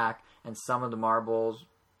items are back, and some of the marbles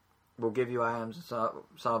will give you items, some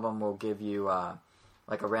of them will give you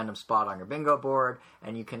like a random spot on your bingo board,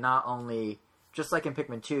 and you can not only... Just like in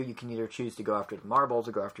Pikmin 2, you can either choose to go after the marbles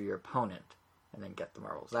or go after your opponent, and then get the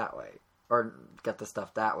marbles that way. Or get the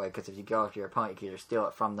stuff that way, because if you go after your opponent, you can either steal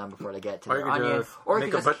it from them before they get to their onion, or you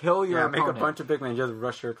can just kill your opponent. Make a bunch of Pikmin and just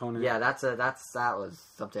rush your opponent. Yeah, that was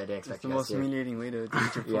something I didn't expect. It's the most humiliating way to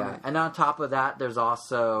defeat your opponent. Yeah, and on top of that, there's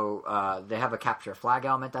also, they have a capture flag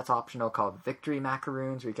element that's optional called Victory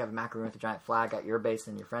Macaroons, where you can have a macaroon with a giant flag at your base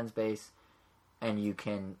and your friend's base, and you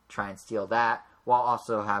can try and steal that, while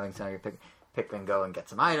also having some of your Pikmin go and get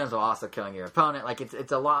some items while also killing your opponent. Like,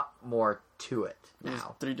 it's a lot more to it now. There's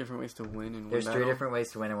 3 different ways to win in one battle. There's 3 different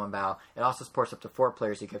ways to win in one battle. It also supports up to 4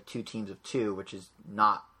 players, so you can have 2 teams of 2, which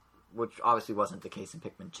obviously wasn't the case in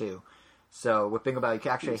Pikmin 2. So with Bingo Battle, you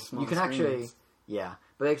can actually Yeah,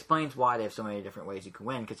 but it explains why they have so many different ways you can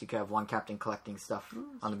win, because you could have one captain collecting stuff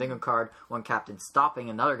on the bingo card, one captain stopping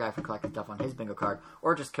another guy from collecting stuff on his bingo card,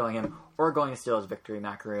 or just killing him, or going to steal his victory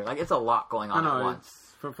macaroon. Like, it's a lot going on at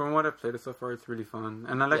once. From what I've played so far, it's really fun.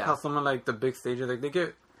 And I like how someone like the big stages, like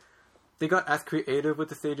they got as creative with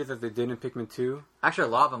the stages as they did in Pikmin 2. Actually,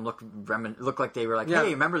 a lot of them looked like they were like,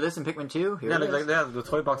 hey, remember this in Pikmin 2? Here the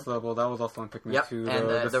toy box level, that was also in Pikmin 2.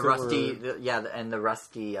 And the rusty, and the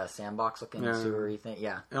rusty sandbox looking sewery thing,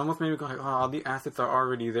 It almost made me go like, oh, all the assets are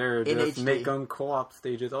already there. Just make them co-op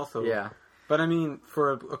stages also. Yeah. But I mean,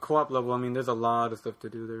 for a co-op level, I mean, there's a lot of stuff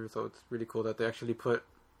to do there, so it's really cool that they actually put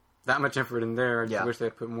that much effort in there. I just wish they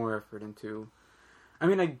had put more effort into... I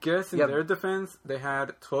mean, I guess in their defense, they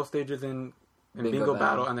had 12 stages in Bingo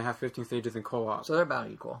Battle, and they had 15 stages in co-op. So they're about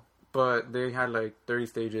equal. But they had like 30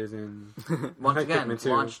 stages in... Once again,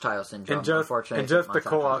 launch tile syndrome. And just the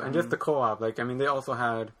co-op. And just the co-op. Like, I mean, they also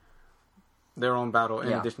had their own battle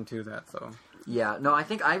in addition to that, so... Yeah, no, I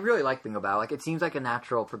think I really like Bingo Battle. Like, it seems like a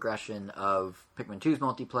natural progression of Pikmin 2's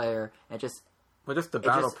multiplayer, and just... But just the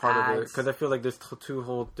battle part of it, because I feel like there's two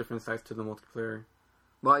whole different sides to the multiplayer.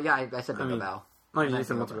 Well, yeah, I said Bingo Battle. No, you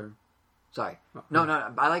said multiplayer. Sorry. No,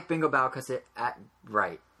 I like Bingo Battle because it...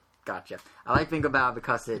 Right. Gotcha. I like Bingo Battle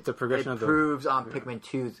because it proves on Pikmin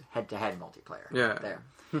 2's head-to-head multiplayer. Yeah. There.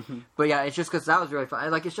 But yeah, it's just because that was really fun.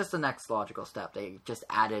 Like, it's just the next logical step. They just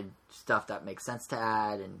added stuff that makes sense to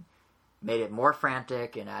add and made it more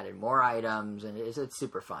frantic and added more items, and it's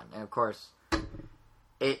super fun. And of course,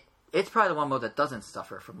 it's probably the one mode that doesn't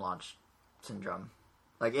suffer from launch syndrome.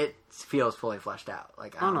 Like, it feels fully fleshed out.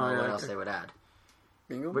 Like, I don't know what else they would add.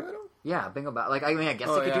 Bingo Battle? Yeah, Bingo Battle. Like, I mean, I guess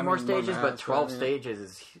they could do more stages, but 12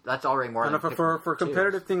 stages that's already more than for a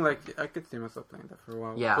competitive thing, like, I could see myself playing that for a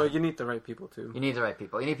while. Yeah. But you need the right people, too. You need the right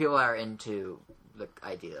people. You need people that are into the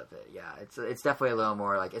idea of it, yeah. It's definitely a little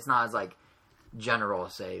more, like, it's not as, like, general,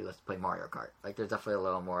 say, let's play Mario Kart. Like, there's definitely a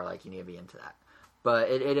little more, like, you need to be into that. But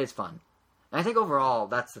it is fun. And I think overall,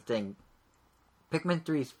 that's the thing. Pikmin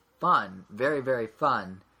 3's fun. Very, very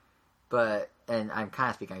fun. But, and I'm kind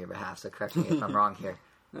of speaking on your behalf, so correct me if I'm wrong here.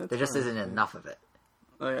 There just isn't enough of it.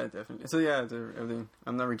 Oh, yeah, definitely. So, yeah, everything.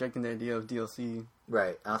 I'm not rejecting the idea of DLC.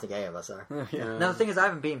 Right. I don't think any of us are. Yeah. No, the thing is, I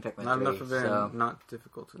haven't beaten Pikmin 3. Not enough of it, so. Not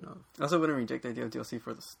difficult enough. I also wouldn't reject the idea of DLC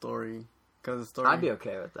for the story. Because the story... I'd be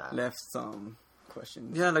okay with that. Left some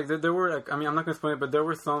questions. Yeah, like, there were, like... I mean, I'm not going to explain it, but there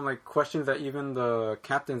were some, like, questions that even the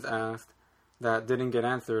captains asked that didn't get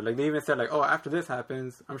answered. Like, they even said, like, oh, after this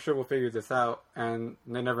happens, I'm sure we'll figure this out, and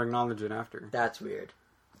they never acknowledge it after. That's weird.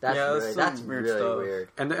 That's really weird.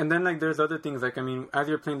 And then, like, there's other things, like, I mean, as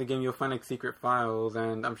you're playing the game, you'll find, like, secret files,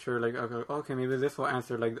 and I'm sure, like, okay, maybe this will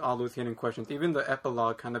answer, like, all those hidden questions. Even the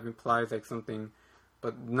epilogue kind of implies, like, something,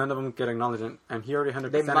 but none of them get acknowledged, and he already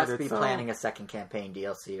 100%. They must be planning a second campaign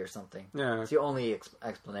DLC or something. Yeah. It's the only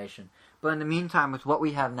explanation. But in the meantime, with what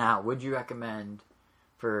we have now, would you recommend,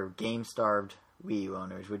 for game-starved Wii U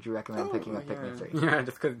owners, would you recommend picking up Pikmin 3? Yeah,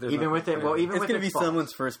 just because even with it, it's going to be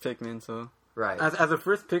someone's first Pikmin, so... Right. As a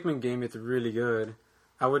first Pikmin game, it's really good.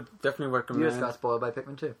 I would definitely recommend... You just got spoiled by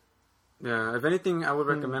Pikmin 2. Yeah, if anything, I would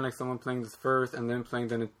recommend like someone playing this first and then playing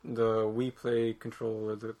the Wii Play Control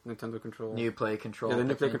or the Nintendo Control. New Play Control. Yeah, the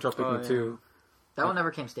New Play Control Pikmin 2. That one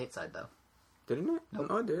never came stateside, though. Didn't it? Nope.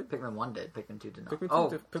 Oh, it did. Pikmin 1 did. Pikmin 2 did not.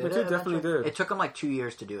 Pikmin 2 definitely did. It took them like 2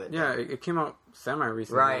 years to do it. Yeah, it came out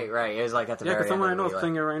semi-recently. Right. It was like at the very end. Yeah, because someone I know is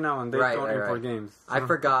playing it right now, and they don't import games. So.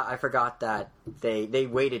 I forgot that they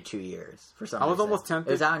waited 2 years for some reason. I was almost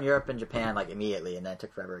tempted. It was out in Europe and Japan like immediately, and then it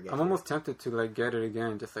took forever to get I'm almost tempted to like get it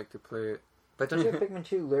again, just like to play it. But don't you have Pikmin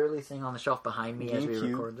 2 literally sitting on the shelf behind me as we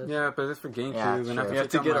record this? Yeah, but it's for GameCube. Yeah, and we have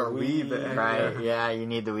to get our Wii back. Right, yeah, you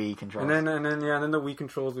need the Wii controls. And then the Wii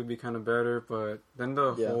controls would be kind of better, but then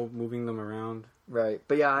the whole moving them around. Right,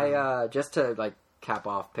 but yeah, I just to like cap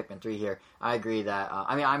off Pikmin 3 here, I agree that,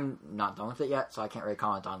 I mean, I'm not done with it yet, so I can't really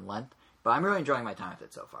comment on length, but I'm really enjoying my time with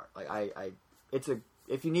it so far. Like,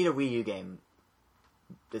 if you need a Wii U game,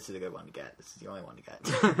 this is a good one to get. This is the only one to get.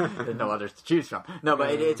 There's no others to choose from. No,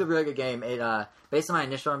 but it's a really good game. It based on my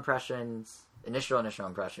initial impressions,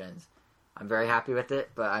 I'm very happy with it.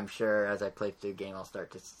 But I'm sure as I play through the game, I'll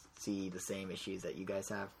start to see the same issues that you guys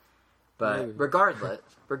have. But regardless,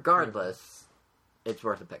 it's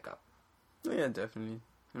worth a pickup. Oh yeah, definitely.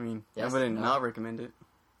 I mean, I wouldn't not recommend it.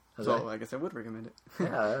 So I guess I would recommend it.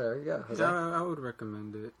 Yeah, there you go. Yeah, I would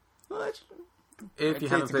recommend it. Well, if you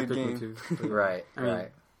haven't played Pikmin 2. Right.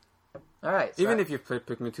 All right. Even if you've played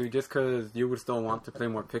Pikmin 2, just because you would still want to play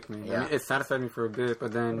more Pikmin. Yeah. I mean, it satisfied me for a bit,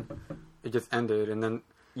 but then it just ended, and then...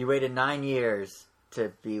 You waited 9 years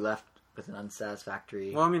to be left with an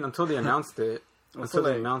unsatisfactory... Well, I mean, until they announced it. Until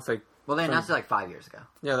they announced, like, Well, they announced it like 5 years ago.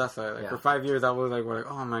 Yeah, that's right. Like, for 5 years, I was like,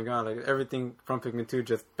 oh my god, like everything from Pikmin 2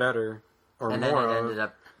 just better or and more. And then it ended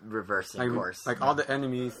up reversing course. Like all the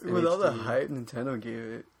enemies. With all the hype Nintendo gave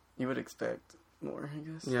it, you would expect more, I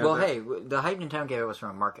guess. Yeah, well, hey, the hype Nintendo gave it was from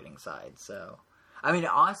a marketing side, so... I mean,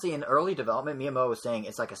 honestly, in early development, Miyamoto was saying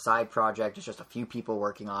it's like a side project. It's just a few people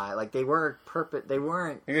working on it. Like, they weren't...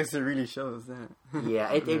 I guess it really shows that.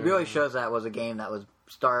 Yeah, it really shows that it was a game that was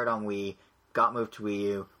started on Wii, got moved to Wii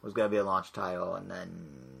U, was going to be a launch title, and then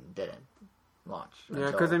didn't launch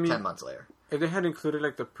until 10 months later. If they had included,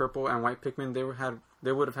 like, the purple and white Pikmin,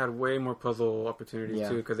 they would have had way more puzzle opportunities,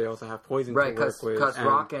 too, because they also have poison to work with. Right, because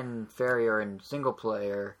Rock and Fairy are in single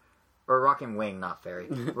player... Or Rock and Wing, not Fairy.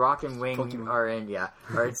 Rock and Wing are in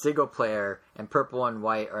single player, and Purple and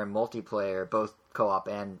White are in multiplayer, both co-op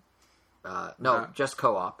and just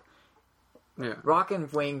co-op. Yeah. Rock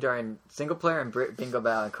and Wing are in single player, and Bingo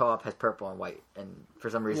Bell and co-op has Purple and White, and for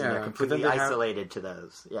some reason they're completely isolated to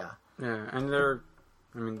those. Yeah. Yeah, and their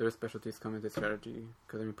specialties come into strategy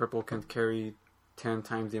because Purple can carry 10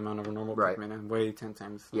 times the amount of a normal Pikmin and weigh 10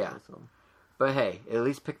 times. Yeah. So. But hey, at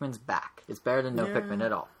least Pikmin's back. It's better than no Pikmin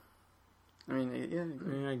at all. I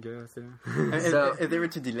mean, I guess, yeah. So, if they were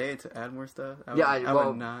to delay it to add more stuff, I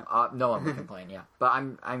would not. No one would complain, yeah. But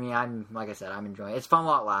I'm like I said, I'm enjoying it. It's fun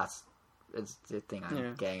while it lasts. It's the thing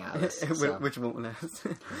I'm getting out of this. So. Which won't last.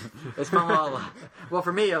 It's fun while it lasts. Well,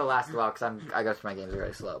 for me, it'll last a while because I go through my games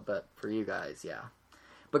very slow. But for you guys, yeah.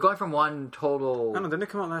 But going from one total... I don't know, didn't it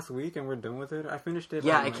come out last week and we're done with it? I finished it.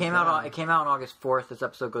 Yeah, it came out on August 4th. This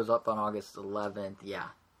episode goes up on August 11th, yeah.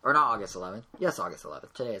 Or not August 11th. Yes, August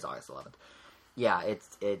 11th. Today is August 11th. Yeah,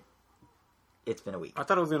 it's been a week. I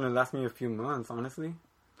thought it was going to last me a few months, honestly.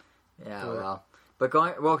 Yeah, well. But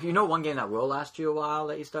one game that will last you a while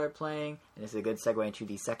that you started playing, and this is a good segue into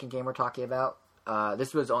the second game we're talking about.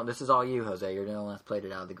 This is all you, Jose. You're the only one that's played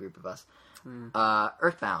it out of the group of us.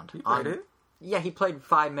 Earthbound. You played it? Yeah, he played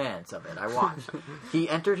 5 minutes of it. I watched. He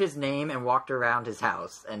entered his name and walked around his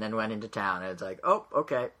house, and then went into town. And it's like, oh,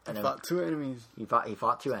 okay. And he fought 2 enemies. He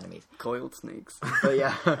fought 2 enemies. Coiled snakes. But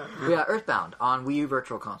yeah, Earthbound on Wii U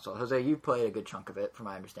Virtual Console. Jose, you played a good chunk of it, from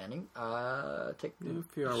my understanding.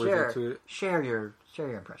 Share your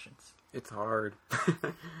impressions. It's hard.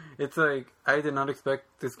 It's like, I did not expect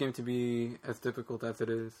this game to be as difficult as it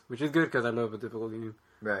is, which is good because I love a difficult game.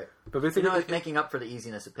 Right. But basically, it's making up for the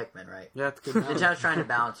easiness of Pikmin, right? Yeah, it's good. Nintendo's trying to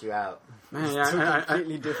balance you out. Man, yeah,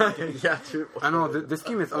 completely different game. Yeah, true. I know, this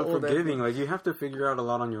game is unforgiving. Like, you have to figure out a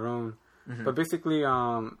lot on your own. Mm-hmm. But basically,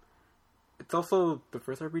 it's also the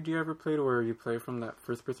first RPG I ever played where you play from that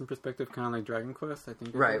first-person perspective, kind of like Dragon Quest, I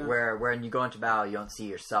think. Right, where when you go into battle, you don't see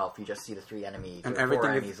yourself. You just see the 3 enemies, and everything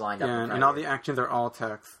 4 enemies lined up in front and all the actions are all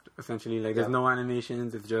text, essentially. Like, there's no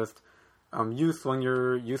animations. It's just, you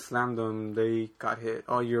slammed them, they got hit.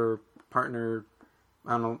 All your partner,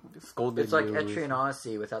 I don't know, scolded It's like Etrian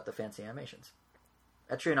Odyssey without the fancy animations.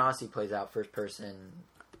 Etrian Odyssey plays out first-person.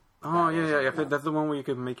 Oh, yeah. That's the one where you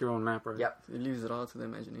could make your own map, right? Yep. It leaves it all to the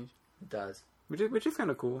imagination. It does. Which is kind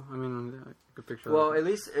of cool. I mean, I could picture. Well, at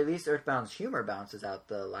least Earthbound's humor balances out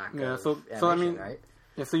the lack of animation, right?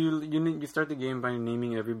 Yeah. So you start the game by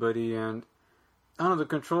naming everybody, and I don't know, the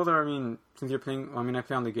controller. I mean, since you're playing, I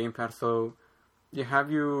play on the gamepad, so you have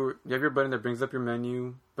your button that brings up your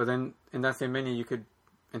menu, but then in that same menu you could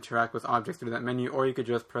interact with objects through that menu, or you could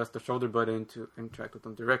just press the shoulder button to interact with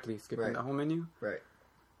them directly, skipping the whole menu. Right.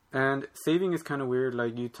 And saving is kind of weird.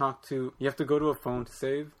 Like, you have to go to a phone to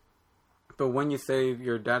save. But when you save,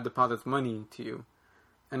 your dad deposits money to you.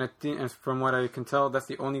 And I think, and from what I can tell, that's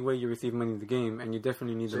the only way you receive money in the game, and you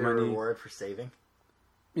definitely need the money. A reward for saving?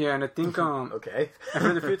 Yeah, and I think, okay.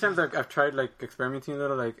 for the few times I've tried, like, experimenting a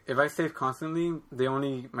little, like, if I save constantly,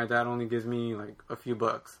 my dad only gives me, like, a few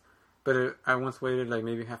bucks. But I once waited, like,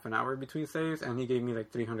 maybe half an hour between saves, and he gave me,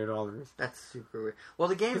 like, $300. That's super weird. Well,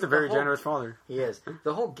 the game... He's a very generous father. He is.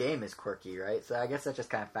 The whole game is quirky, right? So I guess that just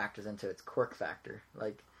kind of factors into its quirk factor.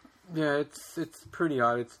 Like... Yeah, it's pretty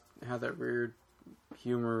odd. It has that weird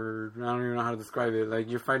humor. I don't even know how to describe it. Like,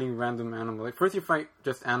 you're fighting random animals. Like, first you fight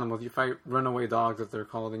just animals. You fight runaway dogs, as they're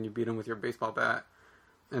called, and you beat them with your baseball bat.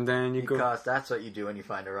 And then Because that's what you do when you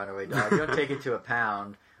find a runaway dog. You don't take it to a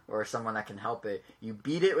pound or someone that can help it. You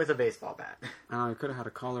beat it with a baseball bat. I could have had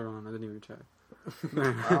a collar on. I didn't even check.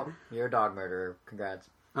 Well, you're a dog murderer. Congrats.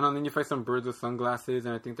 And then you fight some birds with sunglasses,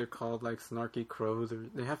 and I think they're called, like, snarky crows, or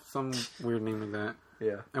they have some weird name like that.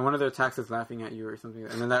 Yeah. And one of their attacks is laughing at you or something.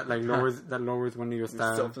 And then that, like, lowers one of your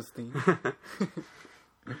stats. Self-esteem.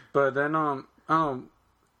 But then,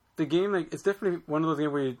 the game, like, it's definitely one of those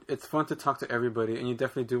games where it's fun to talk to everybody, and you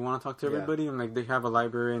definitely do want to talk to everybody. And, like, they have a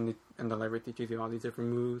library, and the library teaches you all these different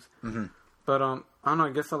moves. Mm-hmm. But I don't know. I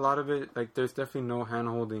guess a lot of it, like, there's definitely no hand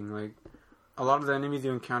holding. Like, a lot of the enemies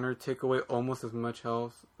you encounter take away almost as much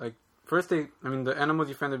health. Like, first the animals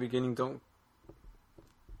you find at the beginning don't.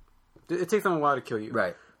 It takes them a while to kill you.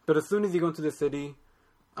 Right. But as soon as you go into the city,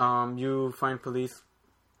 you find police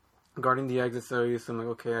guarding the exit, so you assume, like,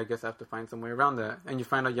 okay, I guess I have to find some way around that. And you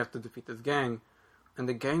find out you have to defeat this gang. And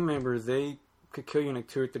the gang members, they could kill you in like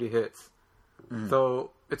 2 or 3 hits. Mm.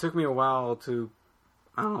 So it took me a while to,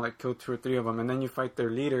 I don't know, like, kill 2 or 3 of them. And then you fight their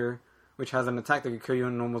leader, which has an attack that could kill you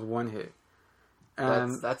in almost 1 hit.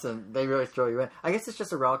 And they really throw you in. I guess it's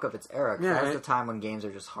just a relic of its era. Yeah, that was the time when games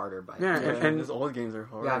are just harder. And those old games are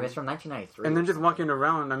hard. Yeah, I mean, it's from 1993. And then just walking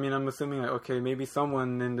around, I mean, I'm assuming, like, okay, maybe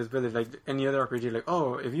someone in this village, like any other RPG, like,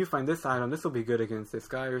 oh, if you find this item, this will be good against this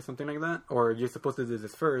guy or something like that. Or you're supposed to do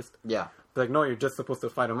this first. Yeah. But, like, no, you're just supposed to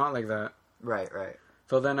fight him out like that. Right.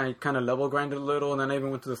 So then I kind of level grinded a little, and then I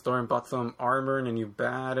even went to the store and bought some armor, and then you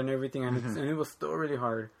bat and everything, and it was still really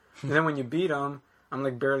hard. And then when you beat him, I'm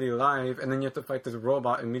like barely alive, and then you have to fight this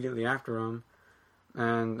robot immediately after him.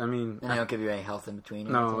 And I mean, and they don't give you any health in between.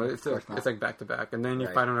 No, it's like back to back, and then you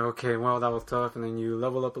fight him like, okay, well, that was tough, and then you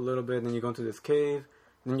level up a little bit, and then you go into this cave,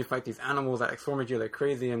 and then you fight these animals that like, swarm at you like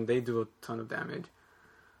crazy, and they do a ton of damage.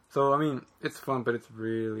 So I mean, it's fun, but it's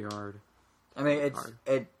really hard. I mean,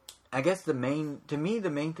 I guess the main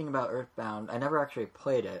thing about Earthbound, I never actually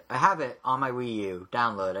played it. I have it on my Wii U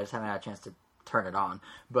download. I just haven't had a chance to turn it on,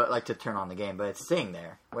 but like to turn on the game. But it's sitting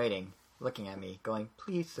there, waiting, looking at me, going,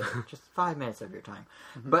 "Please, sir, just 5 minutes of your time."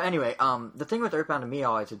 But anyway, the thing with Earthbound to me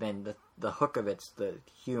always has been the hook of it's the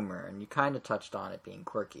humor, and you kind of touched on it being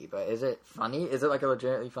quirky. But is it funny? Is it like a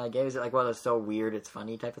legitimately funny game? Is it like one of those so weird it's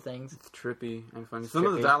funny type of things? It's trippy and funny. Some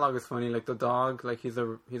of the dialogue is funny. Like the dog, like he's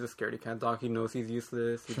a scaredy cat dog. He knows he's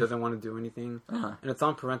useless. He doesn't want to do anything, and it's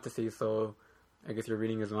on parentheses. So I guess you're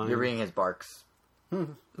reading his mind. You're reading his barks.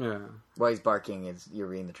 Yeah. While he's barking, you're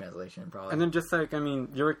reading the translation, probably. And then just like, I mean,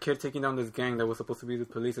 you're a kid taking down this gang that was supposed to be the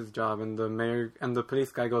police's job, and the mayor and the police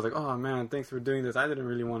guy goes like, "Oh man, thanks for doing this. I didn't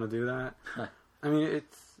really want to do that." I mean,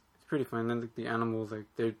 it's pretty fun. And then like, the animals, like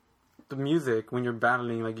the music when you're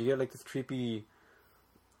battling, like you get like this creepy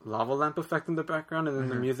lava lamp effect in the background, and then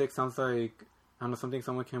the music sounds like, I don't know, something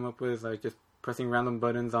someone came up with, like just pressing random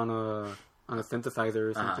buttons on a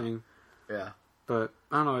synthesizer or something. Yeah. But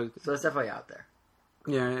I don't know. So it's definitely out there.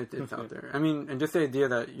 Yeah, it's out there. I mean, and just the idea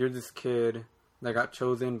that you're this kid that got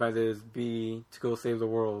chosen by this bee to go save the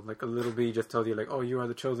world. Like, a little bee just tells you, like, oh, you are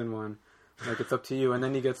the chosen one. Like, it's up to you. And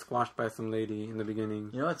then he gets squashed by some lady in the beginning.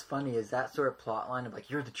 You know what's funny is that sort of plot line of, like,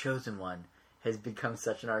 you're the chosen one has become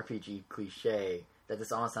such an RPG cliche that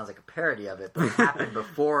this almost sounds like a parody of it, but it happened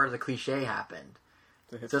before the cliche happened.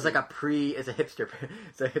 So it's like it's a hipster,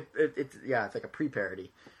 it's like a pre-parody.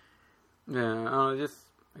 Yeah,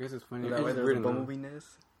 I guess it's funny. That way there's a Bumblebee-ness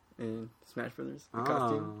in Smash Brothers. The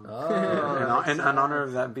costume. In honor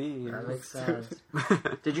of that bee. That makes sense.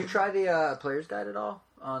 Did you try the player's guide at all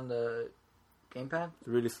on the gamepad? It's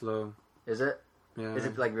really slow. Is it? Yeah. Is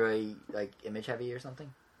it like really like image heavy or something?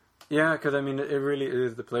 Yeah, because I mean, it really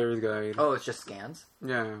is the player's guide. Oh, it's just scans.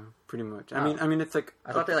 Yeah, pretty much. I mean, it's like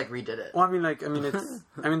I thought they like redid it. Well, it's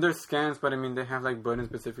there's scans, but I mean, they have like buttons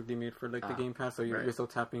specifically made for like the gamepad, so you're still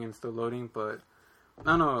tapping and still loading, but.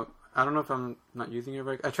 I don't know if I'm not using it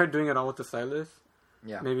right. I tried doing it all with the stylus.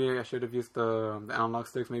 Yeah. Maybe I should have used the analog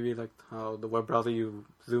sticks. Maybe like how the web browser, you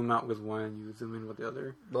zoom out with one, you zoom in with the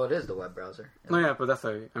other. Well, it is the web browser. No, yeah, but that's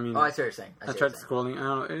like, I mean... Oh, I see what you're saying. I tried scrolling. I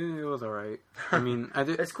don't know, it was alright. I mean, I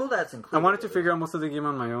did... It's cool that it's included. I wanted to figure out most of the game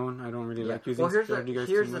on my own. I don't really like using strategy guides too much.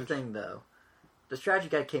 Here's the thing, though. The strategy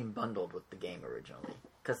guide came bundled with the game originally.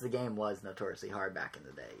 Because the game was notoriously hard back in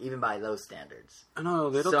the day, even by those standards. I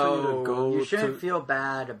know, they don't tell you to go you shouldn't feel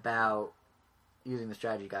bad about using the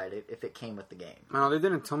strategy guide if it came with the game. No, they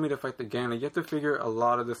didn't tell me to fight the game. Like, you have to figure a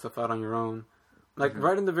lot of this stuff out on your own. Like,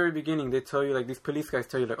 right in the very beginning, they tell you, like, these police guys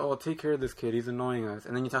tell you, like, oh, take care of this kid, he's annoying us.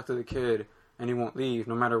 And then you talk to the kid, and he won't leave,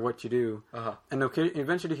 no matter what you do. And okay,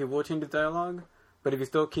 eventually he will change the dialogue, but if you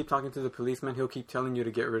still keep talking to the policeman, he'll keep telling you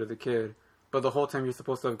to get rid of the kid. But the whole time you're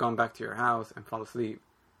supposed to have gone back to your house and fall asleep.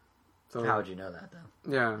 So, how would you know that,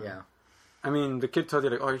 though? Yeah. I mean, the kid tells you,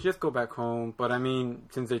 like, oh, you just go back home. But, I mean,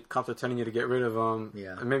 since the cops are telling you to get rid of him,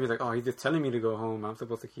 maybe it's like, oh, he's just telling me to go home. I'm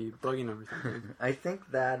supposed to keep bugging him or something. I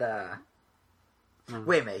think that,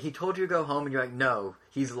 Wait a minute, he told you to go home and you're like, no,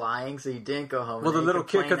 he's lying, so you didn't go home. Well, the little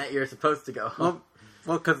kid... that you're supposed to go home.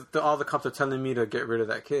 Well, because all the cops are telling me to get rid of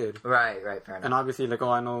that kid. Right, fair enough. And obviously, like,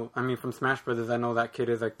 from Smash Brothers, I know that kid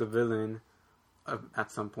is, like, the villain.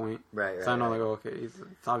 At some point, right. So I know, like, okay, it's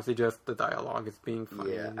obviously just the dialogue is being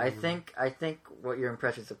funny. Yeah, I think what your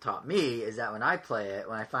impressions have taught me is that when I play it,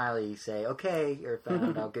 when I finally say, "Okay, you're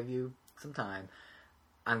found," I'll give you some time,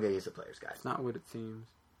 I'm going to use the player's guide. It's not what it seems.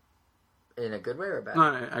 In a good way or a bad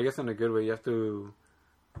way? way? No, I guess in a good way. You have to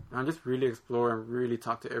just really explore and really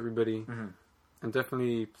talk to everybody. And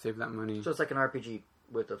definitely save that money. So it's like an RPG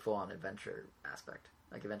with a full-on adventure aspect.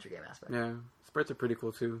 Like adventure game aspect. Yeah. Sprites are pretty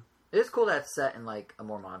cool, too. It is cool that it's set in, like, a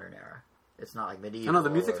more modern era. It's not, like, medieval. I know, the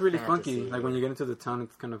music's really fantasy. funky. Like, when you get into the town,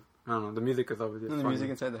 it's kind of... I don't know, the music is always And the music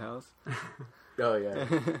inside the house. Oh, yeah.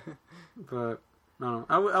 But, I don't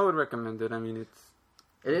know. I would recommend it. I mean, it's...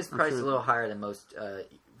 It is priced a little higher than most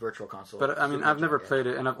virtual console. But, I mean, I've never played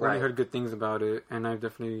it, and I've only Right. heard good things about it, and I've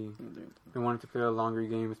definitely been wanting to play a longer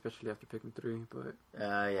game, especially after Pikmin 3, but...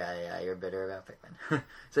 yeah, you're bitter about Pikmin.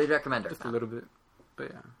 So you'd recommend Earthbound? Just a little bit.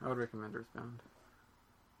 But, yeah, I would recommend Earthbound.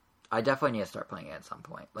 I definitely need to start playing it at some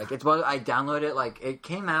point. Like, it's what I downloaded it, like, it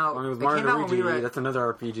came out... Well, it was it Mario came out when Luigi, we were at, that's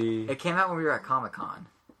another RPG. It came out when we were at Comic-Con.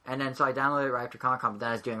 And then, so I downloaded it right after Comic-Con, but then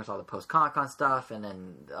I was doing with all the post-Comic-Con stuff, and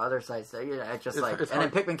then the other sites, so, you know, it's just it's and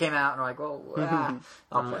hard. then Pikmin came out, and I'm like, well,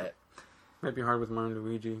 I'll play it. Might be hard with Mario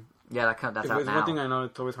Luigi. Yeah, that's out It's now. one thing I know,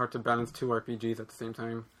 it's always hard to balance two RPGs at the same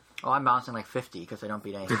time. Oh, I'm balancing like 50 because I don't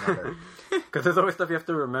beat anything ever. Because there's always stuff you have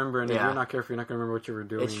to remember, and if Yeah. you're not careful, you're not going to remember what you were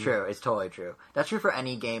doing. It's true. It's totally true. That's true for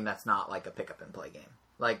any game that's not like a pick-up-and-play game.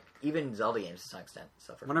 Like, even Zelda games to some extent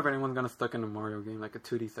suffer. I wonder if anyone's going to stuck in a Mario game, like a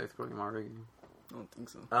 2D side-scrolling Mario game. I don't think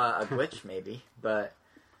so. A glitch, maybe, but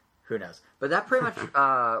who knows? But that pretty much,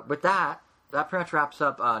 with that pretty much wraps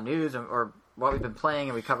up news or what we've been playing,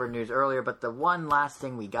 and we covered news earlier. But the one last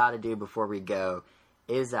thing we got to do before we go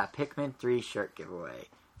is that Pikmin 3 shirt giveaway.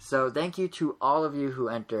 So thank you to all of you who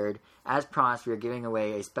entered. As promised, we are giving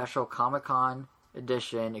away a special Comic-Con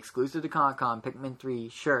edition, exclusive to Comic-Con, Pikmin 3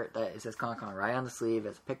 shirt that it says Comic-Con right on the sleeve.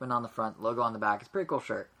 It's Pikmin on the front, logo on the back. It's a pretty cool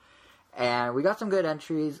shirt. And we got some good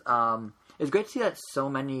entries. It's great to see that so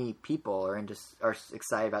many people are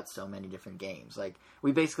excited about so many different games. Like,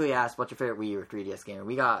 we basically asked, what's your favorite Wii or 3DS game? And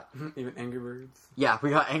we got... Even Angry Birds. Yeah, we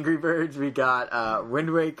got Angry Birds, we got Wind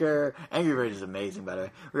Waker. Angry Birds is amazing, by the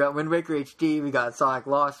way. We got Wind Waker HD, we got Sonic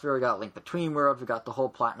Lost World, we got Link Between Worlds, we got the whole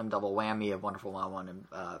Platinum double whammy of Wonderful 101 and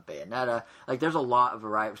Bayonetta. Like, there's a lot of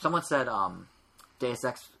variety. Someone said Deus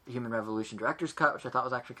Ex Human Revolution Director's Cut, which I thought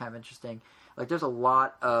was actually kind of interesting. Like, there's a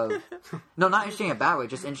lot of... No, not interesting in a bad way,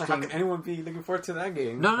 just interesting... How can anyone be looking forward to that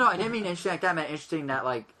game? No, I didn't mean interesting like that. I meant interesting that,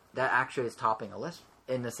 like, that actually is topping a list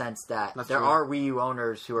in the sense that That's there true. are Wii U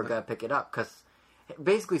owners who are going to pick it up because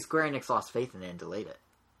basically Square Enix lost faith in it and delayed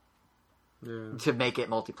it to make it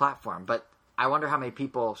multi-platform. But I wonder how many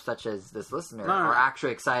people, such as this listener, are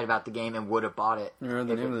actually excited about the game and would have bought it. You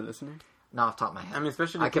remember the name of the listener? Not off the top of my head. I mean,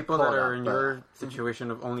 especially I the could people pull that it are up, in but- your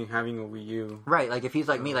situation of only having a Wii U. Right, like if he's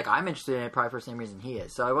like me, like I'm interested in it probably for the same reason he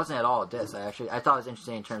is. So I wasn't at all a diss. I thought it was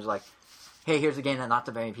interesting in terms of like, hey, here's a game that not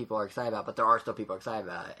that many people are excited about, but there are still people excited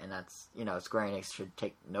about it, and that's, you know, Square Enix should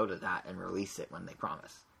take note of that and release it when they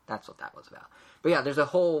promise. That's what that was about. But yeah, there's a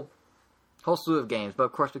whole slew of games, but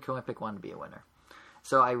of course we can only pick one to be a winner.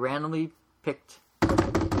 So I randomly picked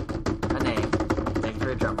a name. Thank you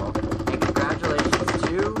for a drum roll. And congratulations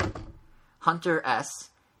to Hunter S.,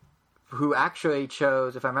 who actually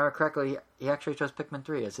chose, if I remember correctly, he actually chose Pikmin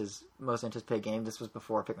 3 as his most anticipated game. This was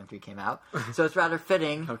before Pikmin 3 came out. So it's rather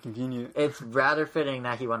fitting. How convenient. It's rather fitting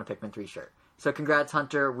that he won a Pikmin 3 shirt. So congrats,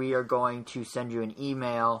 Hunter. We are going to send you an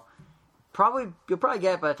email. You'll probably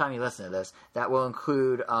get it by the time you listen to this. That will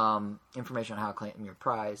include information on how to claim your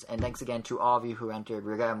prize. And thanks again to all of you who entered.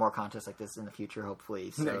 We're going to have more contests like this in the future,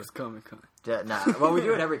 hopefully. So, Next Comic-Con. well, we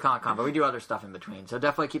do it every Comic-Con, but we do other stuff in between. So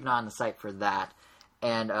definitely keep an eye on the site for that.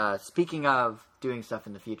 And speaking of doing stuff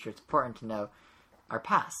in the future, it's important to know our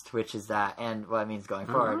past, which is that, and what it means going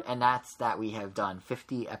forward. And that's that we have done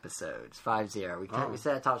 50 episodes, 50. We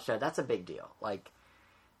said at top of the show, that's a big deal. Like,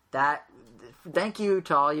 that... Thank you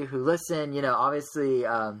to all you who listen. You know, obviously,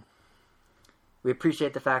 we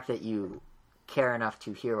appreciate the fact that you care enough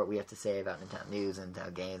to hear what we have to say about Nintendo news and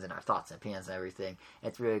games and our thoughts and opinions and everything.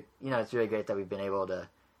 It's really, it's really great that we've been able to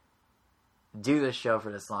do this show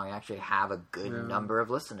for this long and actually have a good number of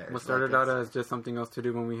listeners. What started out as just something else to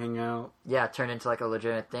do when we hang out. Yeah, it turned into like a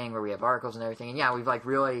legitimate thing where we have articles and everything. And yeah, we've like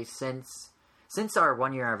really since our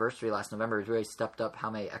 1 year anniversary last November, we've really stepped up how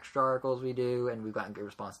many extra articles we do, and we've gotten good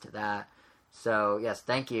response to that. So, yes,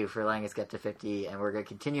 thank you for letting us get to 50, and we're going to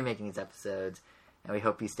continue making these episodes, and we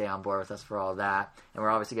hope you stay on board with us for all that. And we're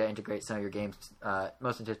obviously going to integrate some of your games,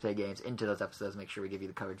 most anticipated games, into those episodes, make sure we give you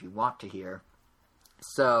the coverage you want to hear.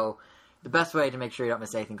 So, the best way to make sure you don't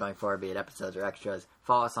miss anything going forward, be it episodes or extras,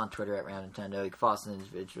 follow us on Twitter at Round Nintendo. You can follow us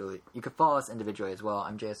individually. You can follow us individually as well.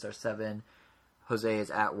 I'm JSR7. Jose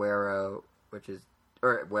is at Wero, which is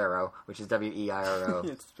or Weiro, which is WEIRO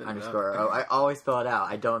It's been _ O. I always spell it out.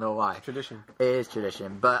 I don't know why. Tradition. It is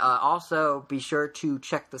tradition. But also be sure to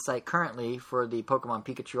check the site currently for the Pokemon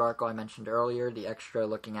Pikachu article I mentioned earlier, the extra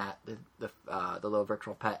looking at the little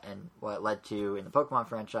virtual pet and what it led to in the Pokemon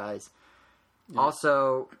franchise. Yeah.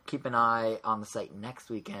 Also, keep an eye on the site next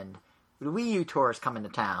weekend. The Wii U tour is coming to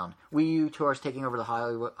town. Wii U tour is taking over the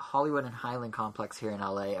Hollywood and Highland complex here in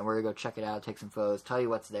LA, and we're going to go check it out, take some photos, tell you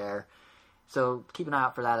what's there. So keep an eye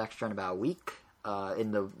out for that extra in about a week,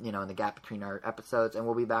 in the gap between our episodes, and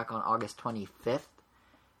we'll be back on August 25th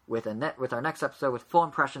with our next episode with full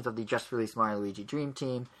impressions of the just released Mario & Luigi Dream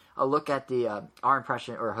Team, a look at our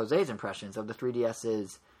impression, or Jose's impressions of the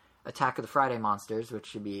 3DS's Attack of the Friday Monsters, which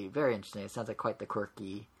should be very interesting. It sounds like quite the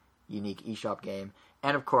quirky, unique eShop game,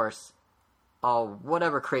 and of course,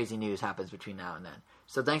 whatever crazy news happens between now and then.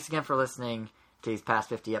 So thanks again for listening to these past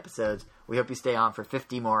 50 episodes. We hope you stay on for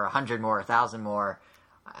 50 more, 100 more, 1,000 more.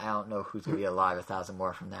 I don't know who's going to be alive 1,000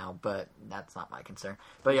 more from now, but that's not my concern.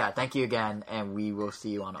 But yeah, thank you again, and we will see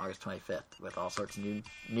you on August 25th with all sorts of new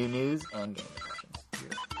news and games.